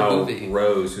stuff throughout the movie.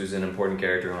 Rose, who's an important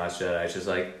character in Last Jedi, is just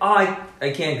I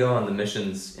can't go on the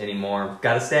missions anymore.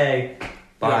 Gotta stay.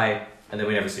 Bye. Yeah. And then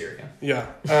we never see her again. Yeah.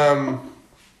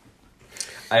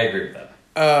 I agree with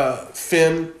that.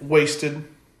 Finn, wasted.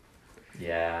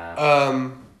 Yeah.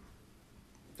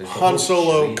 Han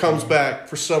Solo comes back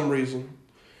for some reason.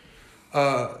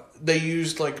 They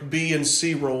used B and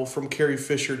C roll from Carrie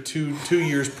Fisher 2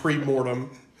 years pre-mortem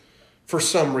for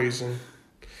some reason.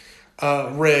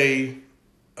 Rey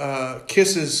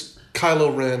kisses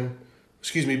Kylo Ren,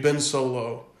 Ben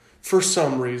Solo, for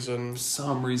some reason.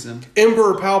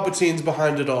 Emperor Palpatine's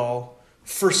behind it all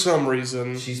for some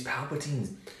reason. She's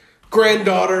Palpatine's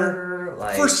granddaughter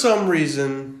for some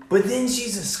reason. But then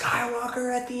she's a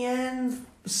Skywalker at the end.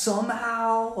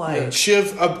 Somehow,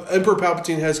 Shiv, Emperor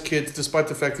Palpatine has kids, despite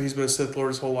the fact that he's been a Sith Lord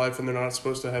his whole life, and they're not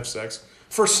supposed to have sex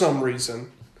for some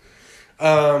reason.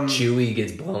 Chewie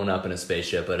gets blown up in a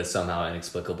spaceship, but is somehow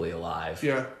inexplicably alive.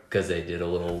 Yeah, because they did a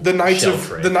little. The Knights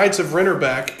of Ren are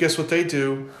back. Guess what they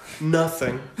do?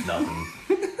 Nothing.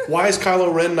 Why is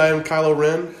Kylo Ren named Kylo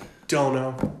Ren? Don't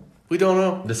know. We don't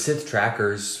know. The Sith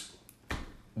trackers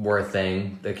were a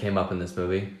thing that came up in this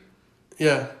movie.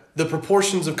 Yeah. The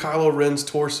proportions of Kylo Ren's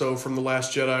torso from The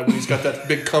Last Jedi when he's got that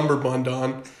big cummerbund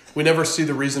on. We never see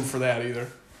the reason for that either.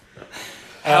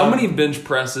 How many bench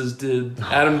presses did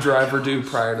Adam Driver do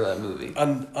prior to that movie?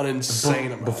 An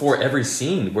insane amount. Before every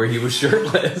scene where he was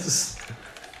shirtless.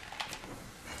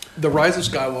 The Rise of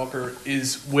Skywalker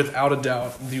is, without a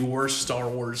doubt, the worst Star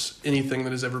Wars anything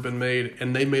that has ever been made.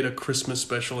 And they made a Christmas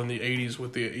special in the 80s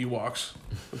with the Ewoks.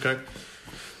 Okay?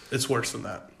 It's worse than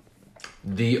that.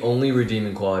 The only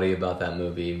redeeming quality about that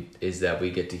movie is that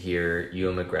we get to hear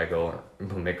Ewan McGregor,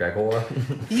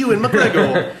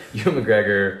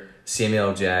 Samuel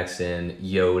L. Jackson,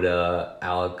 Yoda,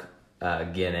 Alec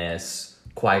Guinness,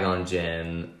 Qui-Gon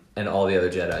Jinn, and all the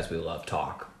other Jedis we love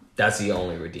talk. That's the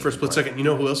only redeeming. For a split second, you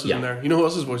know who else is in there? You know who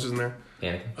else's voice is in there?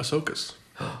 Anakin. Ahsoka's.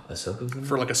 Ahsoka's in there?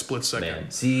 For a split second.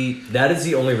 Man, see, that is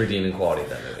the only redeeming quality of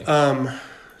that movie.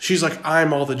 She's like,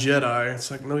 I'm all the Jedi. It's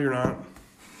like, no, you're not.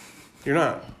 You're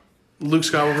not. Luke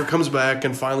Skywalker comes back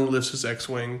and finally lifts his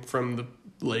X-Wing from the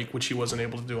lake, which he wasn't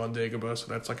able to do on Dagobah, so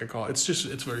that's a call. It's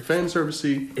very fan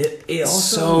servicey. It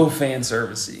also so fan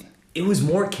servicey. It was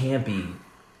more campy.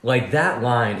 That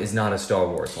line is not a Star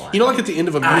Wars line. You know, at the end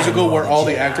of a musical where all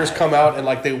the actors come out and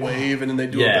they wave and then they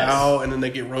do a bow and then they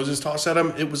get roses tossed at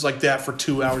them. It was like that for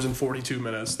 2 hours and 42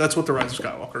 minutes. That's what The Rise of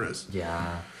Skywalker is.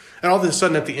 Yeah. And all of a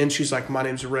sudden at the end she's like, my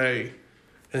name's Rey.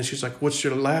 And she's like, what's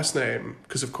your last name?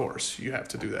 Because, of course, you have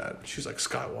to do that. She's like,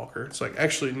 Skywalker. It's like,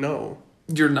 actually, no.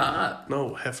 You're not.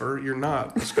 No, heifer, you're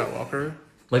not a Skywalker.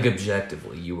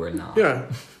 Objectively, you were not.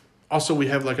 Yeah. Also, we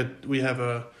have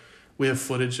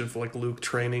footage of Luke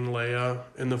training Leia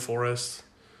in the forest.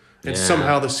 And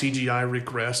somehow the CGI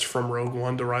regressed from Rogue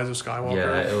One to Rise of Skywalker.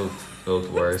 Yeah, it looked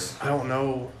worse. I don't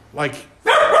know.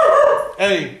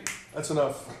 Hey, that's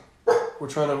enough. We're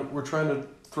trying to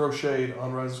throw shade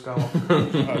on Rise of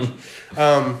Skywalker.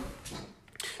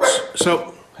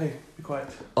 So, hey, be quiet.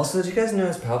 Also, did you guys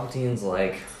notice Palpatine's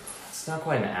it's not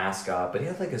quite an ascot, but he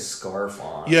had a scarf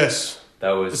on. Yes.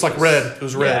 That was. It's red. It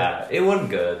was red. Yeah, it wasn't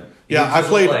good. Yeah, I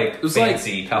played. It was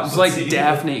fancy. It was like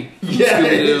Daphne.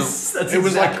 Yes, that's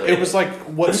exactly. It was like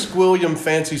what Squilliam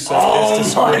fancy stuff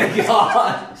is to Squilliam. Oh my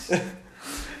gosh.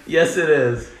 Yes, it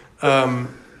is.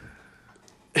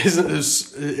 Isn't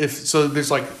this so? There's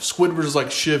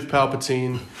Squidward's Shiv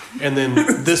Palpatine, and then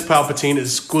this Palpatine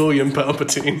is Squilliam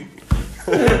Palpatine.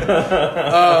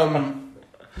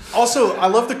 Also, I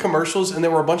love the commercials, and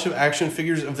there were a bunch of action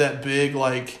figures of that big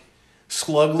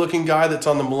slug-looking guy that's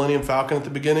on the Millennium Falcon at the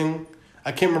beginning.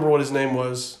 I can't remember what his name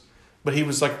was, but he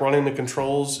was running the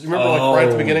controls. You remember right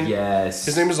at the beginning? Yes.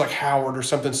 His name was Howard or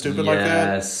something stupid like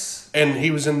that. Yes. And he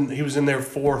was in there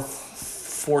for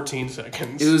 14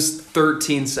 seconds. It was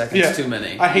 13 seconds too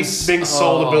many. I hate being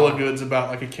sold a bill of goods about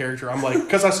like a character. I'm like,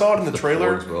 because I saw it in the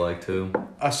trailer. Were like 2.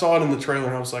 I saw it in the trailer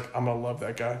and I was like, I'm gonna love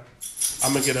that guy.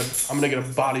 I'm gonna get a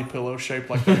body pillow shaped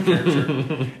like that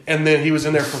character. And then he was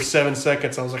in there for 7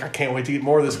 seconds. I was like, I can't wait to get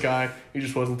more of this guy. He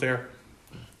just wasn't there.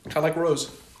 Kind of like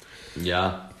Rose.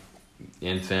 Yeah,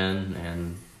 and Finn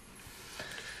and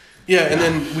and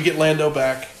then we get Lando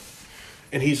back,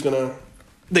 and he's gonna.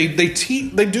 They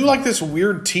do like this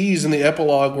weird tease in the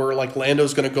epilogue where like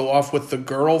Lando's gonna go off with the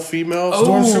female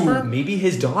stormtrooper. Maybe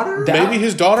his daughter. Maybe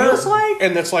his daughter. Feels like?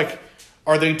 And that's like,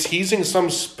 are they teasing some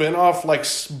spin-off like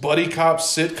buddy cop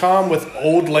sitcom with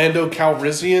old Lando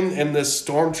Calrissian and this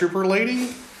stormtrooper lady?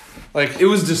 Like, it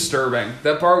was disturbing.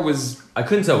 That part was I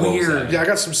couldn't tell what was weird. happening. Yeah, I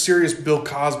got some serious Bill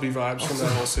Cosby vibes from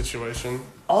that whole situation.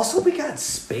 Also, we got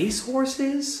space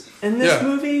horses in this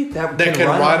movie that can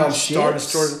ride on ships. Star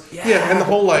Destroyers. Yeah, and the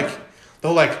whole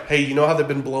hey, you know how they've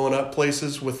been blowing up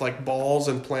places with like balls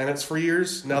and planets for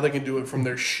years? Now they can do it from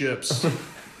their ships.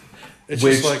 It's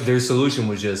Which just like their solution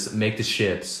was just make the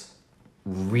ships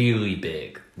really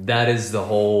big. That is the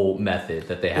whole method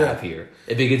that they have here.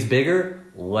 If it gets bigger,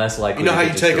 less likely. You know how to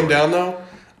you get take them destroyed. down though?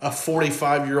 A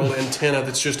 45-year-old antenna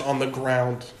that's just on the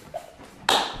ground.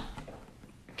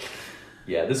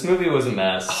 Yeah, this movie was a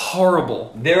mess.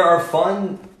 horrible. There are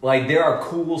there are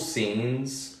cool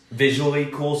scenes, visually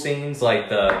cool scenes, like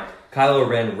the Kylo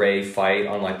Ren Rey fight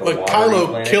on like the water Kylo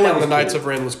planet. killing the Knights of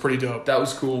Ren was pretty dope. That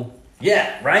was cool.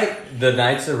 Yeah, right? The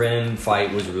Knights of Ren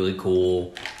fight was really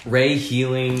cool. Rey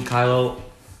healing Kylo.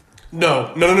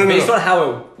 No. Based on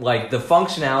how it, like, the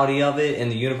functionality of it in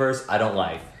the universe, I don't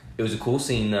like. It was a cool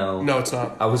scene, though. No, it's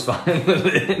not. I was fine with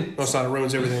it. No, it's not. It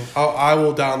ruins everything. I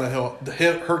will die on that hill.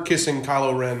 Her kissing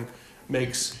Kylo Ren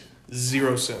makes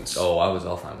 0 sense. Oh, I was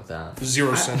all fine with that.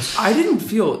 0 sense. I didn't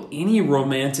feel any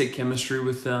romantic chemistry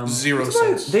with them. 0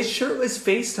 sense. They shirtless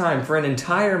FaceTime for an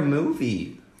entire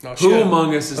movie. No, Who shit.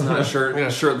 among us is not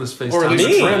shirtless face Or at time? least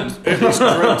Me. trimmed. At least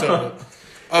trimmed of it.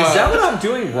 Is that what I'm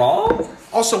doing wrong?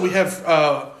 Also, we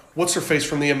have what's her face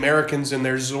from the Americans in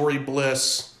there, Zori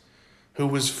Bliss, who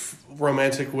was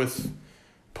romantic with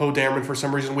Poe Dameron for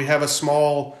some reason. We have a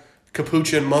small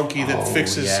capuchin monkey that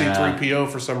fixes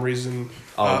C-3PO for some reason.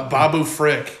 Babu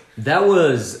Frick. That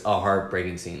was a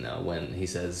heartbreaking scene, though, when he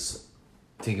says,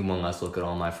 taking one last look at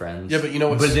all my friends. Yeah, but you know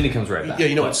what's... But then he comes right back. Yeah,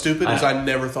 you know what's stupid is I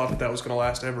never thought that was going to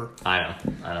last ever. I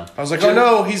know. I was like, oh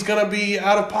no, he's going to be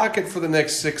out of pocket for the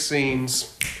next 6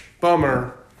 scenes.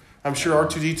 Bummer. I'm sure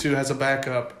R2-D2 has a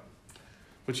backup.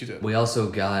 Which he did. We also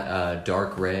got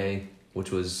Dark Ray,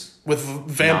 which was... With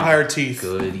vampire teeth.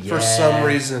 Good, For some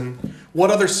reason.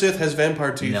 What other Sith has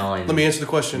vampire teeth? None. Let me answer the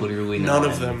question. Literally none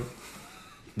none. of them.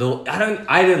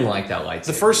 I didn't like that lightsaber.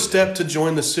 The first step to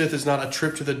join the Sith is not a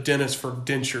trip to the dentist for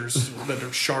dentures that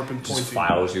are sharp and pointy. Just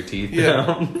files your teeth Yeah.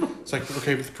 down. It's like,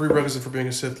 okay, but the prerequisite for being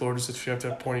a Sith Lord is that you have to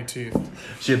have pointy teeth.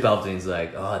 Shit, Palpatine's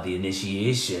like, the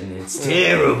initiation, it's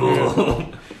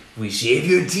terrible. We shave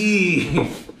your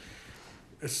teeth.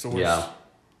 It's the worst. Yeah.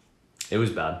 It was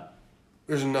bad.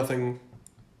 There's nothing...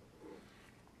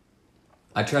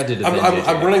 I tried to defend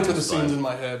I'm running through the but scenes in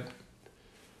my head.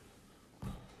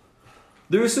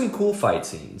 There were some cool fight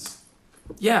scenes.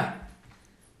 Yeah.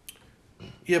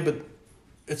 Yeah, but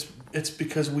it's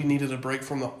because we needed a break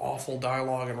from the awful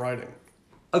dialogue and writing.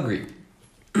 Agreed.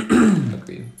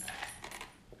 Agreed.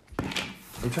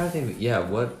 I'm trying to think.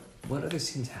 What other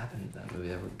scenes happened in that movie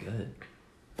that were good?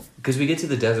 Because we get to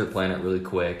the desert planet really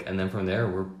quick, and then from there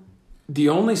we're... The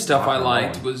only stuff I Rock and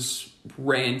liked roll. was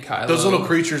Rey and Kylo. Those little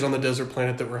creatures on the desert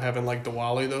planet that were having like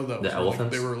Diwali though, that was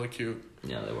elephants? they were really cute.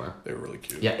 Yeah, they were. They were really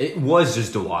cute. Yeah, it was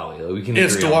just Diwali, though. We can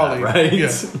It's agree Diwali, on that, right?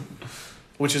 Yeah.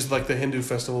 Which is like the Hindu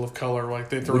festival of color. Like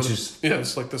they throw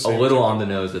it's like the A same little thing. on the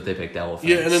nose that they picked elephants.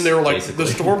 Yeah, and then they were like, basically.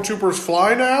 the stormtroopers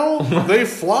fly now? They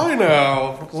fly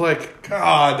now. I was like,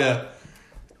 God,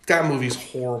 that movie's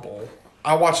horrible.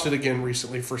 I watched it again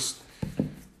recently for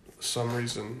some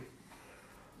reason.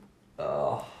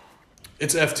 Oh.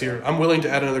 It's F tier. I'm willing to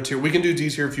add another tier. We can do D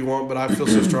tier if you want, but I feel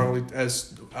so strongly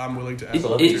as I'm willing to add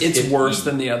another tier. It's worse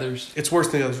than the others. It's worse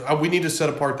than the others. We need to set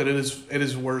apart that it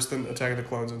is worse than Attack of the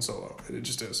Clones and Solo. It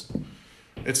just is.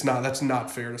 It's not. That's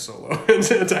not fair to Solo and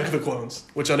Attack of the Clones,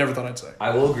 which I never thought I'd say. I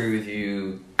will agree with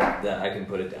you that I can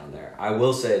put it down there. I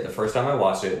will say the first time I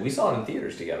watched it, we saw it in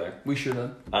theaters together. We should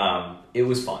have. It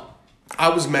was fun. I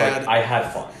was mad. Like, I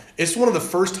had fun. It's one of the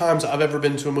first times I've ever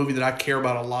been to a movie that I care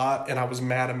about a lot, and I was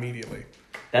mad immediately.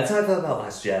 That's how I felt about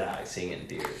Last Jedi, seeing it in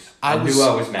theaters. I knew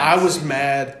I was mad. I was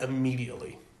mad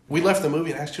immediately. We left the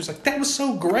movie, and she was like, "That was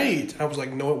so great." And I was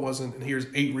like, "No, it wasn't." And here's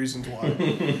 8 reasons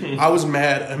why. I was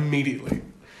mad immediately,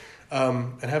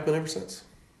 and have been ever since.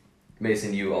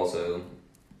 Mason, you also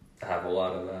have a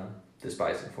lot of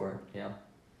despising for it. Yeah.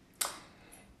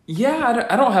 Yeah,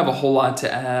 I don't have a whole lot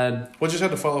to add. Well, just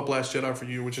had to follow up Last Jedi for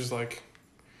you, which is like,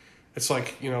 it's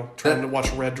like, trying to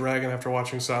watch Red Dragon after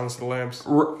watching Silence of the Lambs.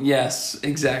 Yes,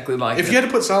 exactly like If you had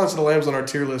to put Silence of the Lambs on our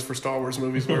tier list for Star Wars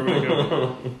movies, where would it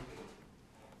go?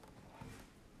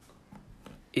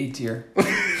 A tier.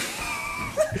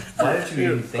 Why did you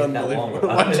even think that long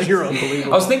about it? You're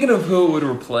unbelievable. I was thinking of who it would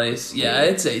replace. Yeah,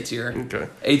 it's A tier. Okay.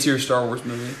 A tier Star Wars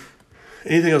movie.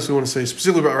 Anything else we want to say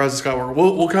specifically about Rise of Skywalker?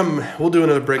 We'll do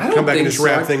another break, come back and just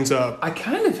wrap things up. I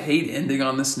kind of hate ending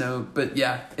on this note, but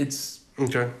yeah, it's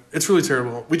okay. It's really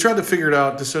terrible. We tried to figure it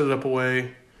out to set it up a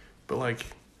way, but like,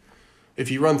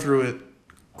 if you run through it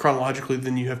chronologically,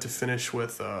 then you have to finish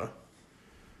with.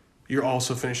 You're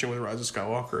also finishing with Rise of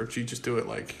Skywalker if you just do it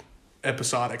like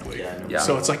episodically. Yeah.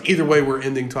 So it's like either way, we're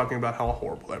ending talking about how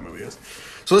horrible that movie is.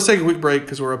 So let's take a quick break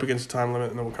because we're up against the time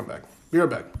limit, and then we'll come back. Be right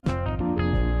back.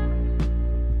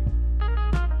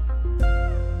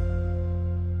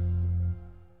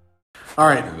 All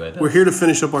right, we're here to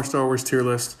finish up our Star Wars tier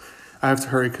list. I have to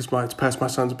hurry because it's past my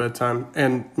son's bedtime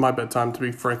and my bedtime, to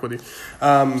be frank with you.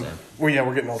 We're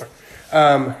getting older.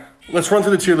 Let's run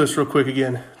through the tier list real quick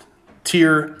again.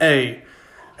 Tier A,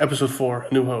 Episode 4,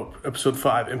 A New Hope. Episode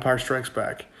 5, Empire Strikes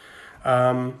Back.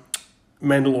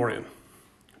 Mandalorian,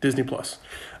 Disney+.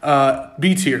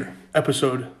 B tier,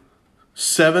 Episode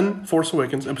 7, Force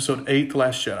Awakens. Episode 8, The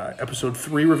Last Jedi. Episode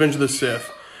 3, Revenge of the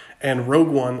Sith. And Rogue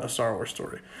One, A Star Wars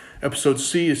Story. Episode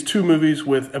C is 2 movies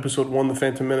with Episode 1, The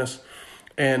Phantom Menace,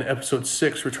 and Episode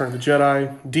 6, Return of the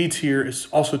Jedi. D tier is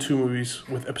also 2 movies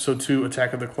with Episode 2,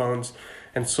 Attack of the Clones,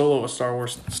 and Solo, A Star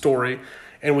Wars Story.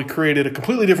 And we created a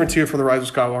completely different tier for The Rise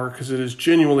of Skywalker because it is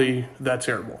genuinely that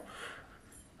terrible.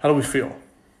 How do we feel?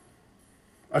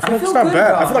 I feel like it's not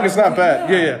bad. I feel like it's not bad.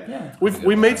 Yeah.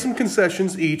 We made some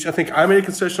concessions each. I think I made a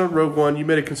concession on Rogue One. You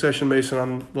made a concession, Mason,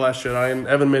 on The Last Jedi. And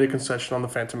Evan made a concession on The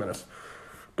Phantom Menace.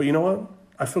 But you know what?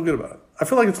 I feel good about it. I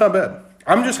feel like it's not bad.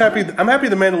 I'm just happy. I'm happy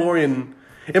The Mandalorian.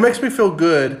 It makes me feel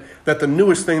good that the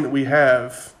newest thing that we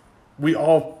have, we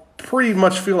all pretty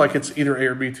much feel like it's either A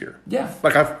or B tier. Yeah.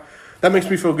 That makes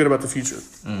me feel good about the future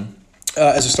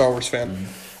as a Star Wars fan.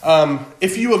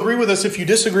 If you agree with us, if you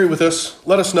disagree with us,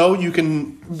 let us know. You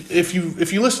can, if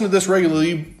you listen to this regularly,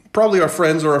 you probably our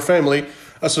friends or our family.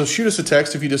 So shoot us a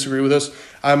text if you disagree with us.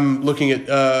 I'm looking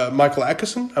at Michael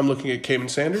Atkinson. I'm looking at Cayman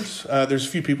Sanders. There's a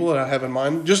few people that I have in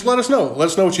mind. Just let us know. Let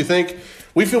us know what you think.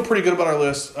 We feel pretty good about our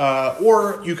list.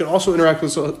 Or you can also interact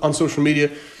with us on social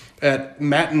media at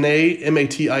matinee,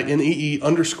 MATINEE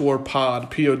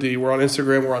 _pod, POD. We're on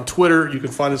Instagram. We're on Twitter. You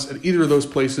can find us at either of those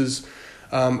places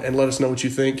and let us know what you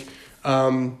think.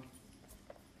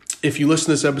 If you listen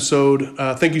to this episode,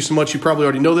 thank you so much. You probably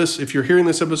already know this if you're hearing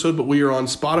this episode, but we are on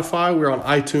Spotify, we're on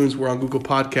iTunes, we're on Google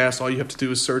Podcasts. All you have to do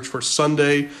is search for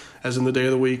Sunday, as in the day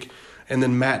of the week, and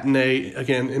then matinee,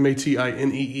 again,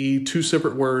 MATINEE, 2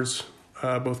 separate words,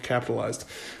 both capitalized.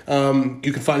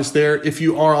 You can find us there. If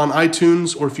you are on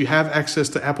iTunes or if you have access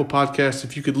to Apple Podcasts,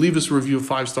 if you could leave us a review of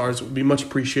 5 stars, it would be much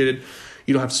appreciated.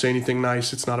 You don't have to say anything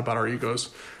nice. It's not about our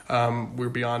egos. We're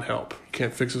beyond help. You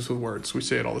can't fix us with words. We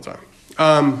say it all the time.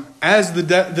 As the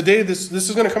day this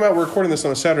is going to come out, we're recording this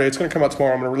on a Saturday. It's going to come out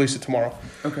tomorrow. I'm going to release it tomorrow.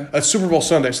 Okay. It's Super Bowl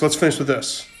Sunday, so let's finish with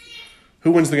this.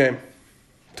 Who wins the game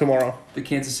tomorrow? The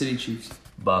Kansas City Chiefs.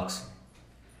 Bucks.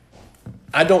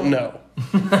 I don't know.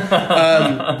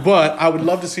 But I would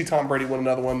love to see Tom Brady win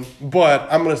another one.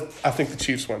 But I think the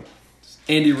Chiefs win.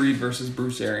 Andy Reid versus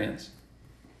Bruce Arians.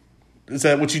 Is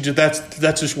that what you did? That's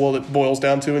just what it boils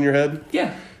down to in your head?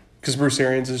 Yeah. Because Bruce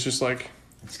Arians is just like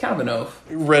It's kind of an oaf.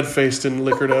 Red-faced and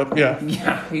liquored up. Yeah.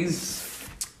 Yeah,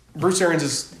 Bruce Arians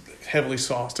is heavily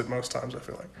sauced at most times, I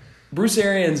feel like. Bruce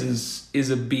Arians is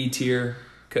a B-tier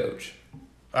coach.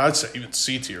 I'd say even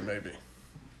C-tier, maybe.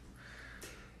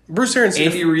 Bruce Arians...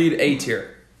 Andy Reid,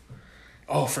 A-tier.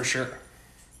 Oh, for sure.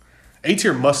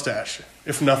 A-tier mustache,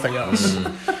 if nothing else.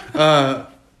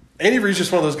 Andy Reid's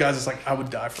just one of those guys that's like, I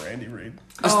would die for Andy Reid.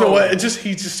 Just the way,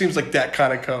 he just seems like that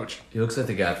kind of coach. He looks like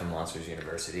the guy from Monsters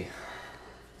University.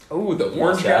 Oh, the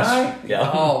orange guy?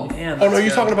 Yeah. Oh, man. Oh, no,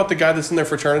 you're talking about the guy that's in their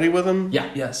fraternity with him? Yeah.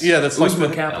 Yes. Yeah, that's Uzma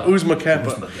like Kappa. Uzma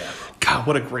Kappa. God,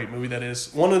 what a great movie that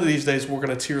is. One of these days, we're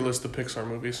going to tier list the Pixar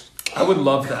movies. I would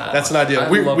love that. That's an idea.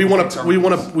 We want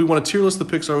to tier list the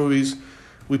Pixar movies.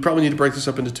 We probably need to break this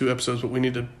up into 2 episodes, but we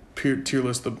need to tier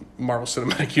list the Marvel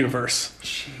Cinematic Universe.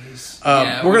 Jeez.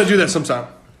 We're going to do that sometime.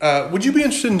 Would you be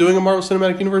interested in doing a Marvel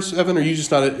Cinematic Universe, Evan? Or are you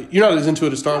just you're not as into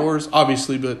it as Star Wars,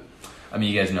 obviously, but I mean,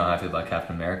 you guys know how I feel about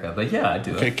Captain America, but yeah, I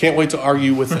do Okay, it. can't wait to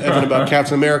argue with Evan about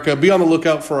Captain America. Be on the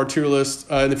lookout for our tier list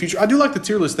in the future. I do like the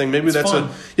tier list thing. Maybe It's that's fun.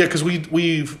 because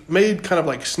we've made kind of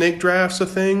like snake drafts a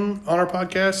thing on our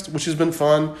podcast, which has been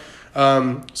fun.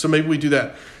 So maybe we do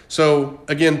that. So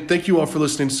again, thank you all for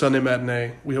listening to Sunday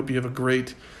Matinee. We hope you have a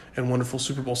great and wonderful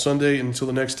Super Bowl Sunday. And until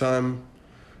the next time,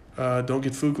 don't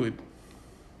get foogly.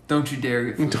 Don't you dare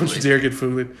get fooled. Don't you dare get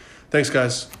foogly. Thanks,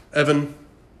 guys. Evan,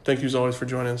 thank you as always for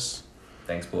joining us.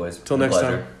 Thanks, boys. Till Been a next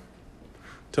pleasure. time.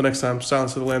 Till next time,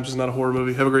 Silence of the Lambs is not a horror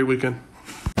movie. Have a great weekend.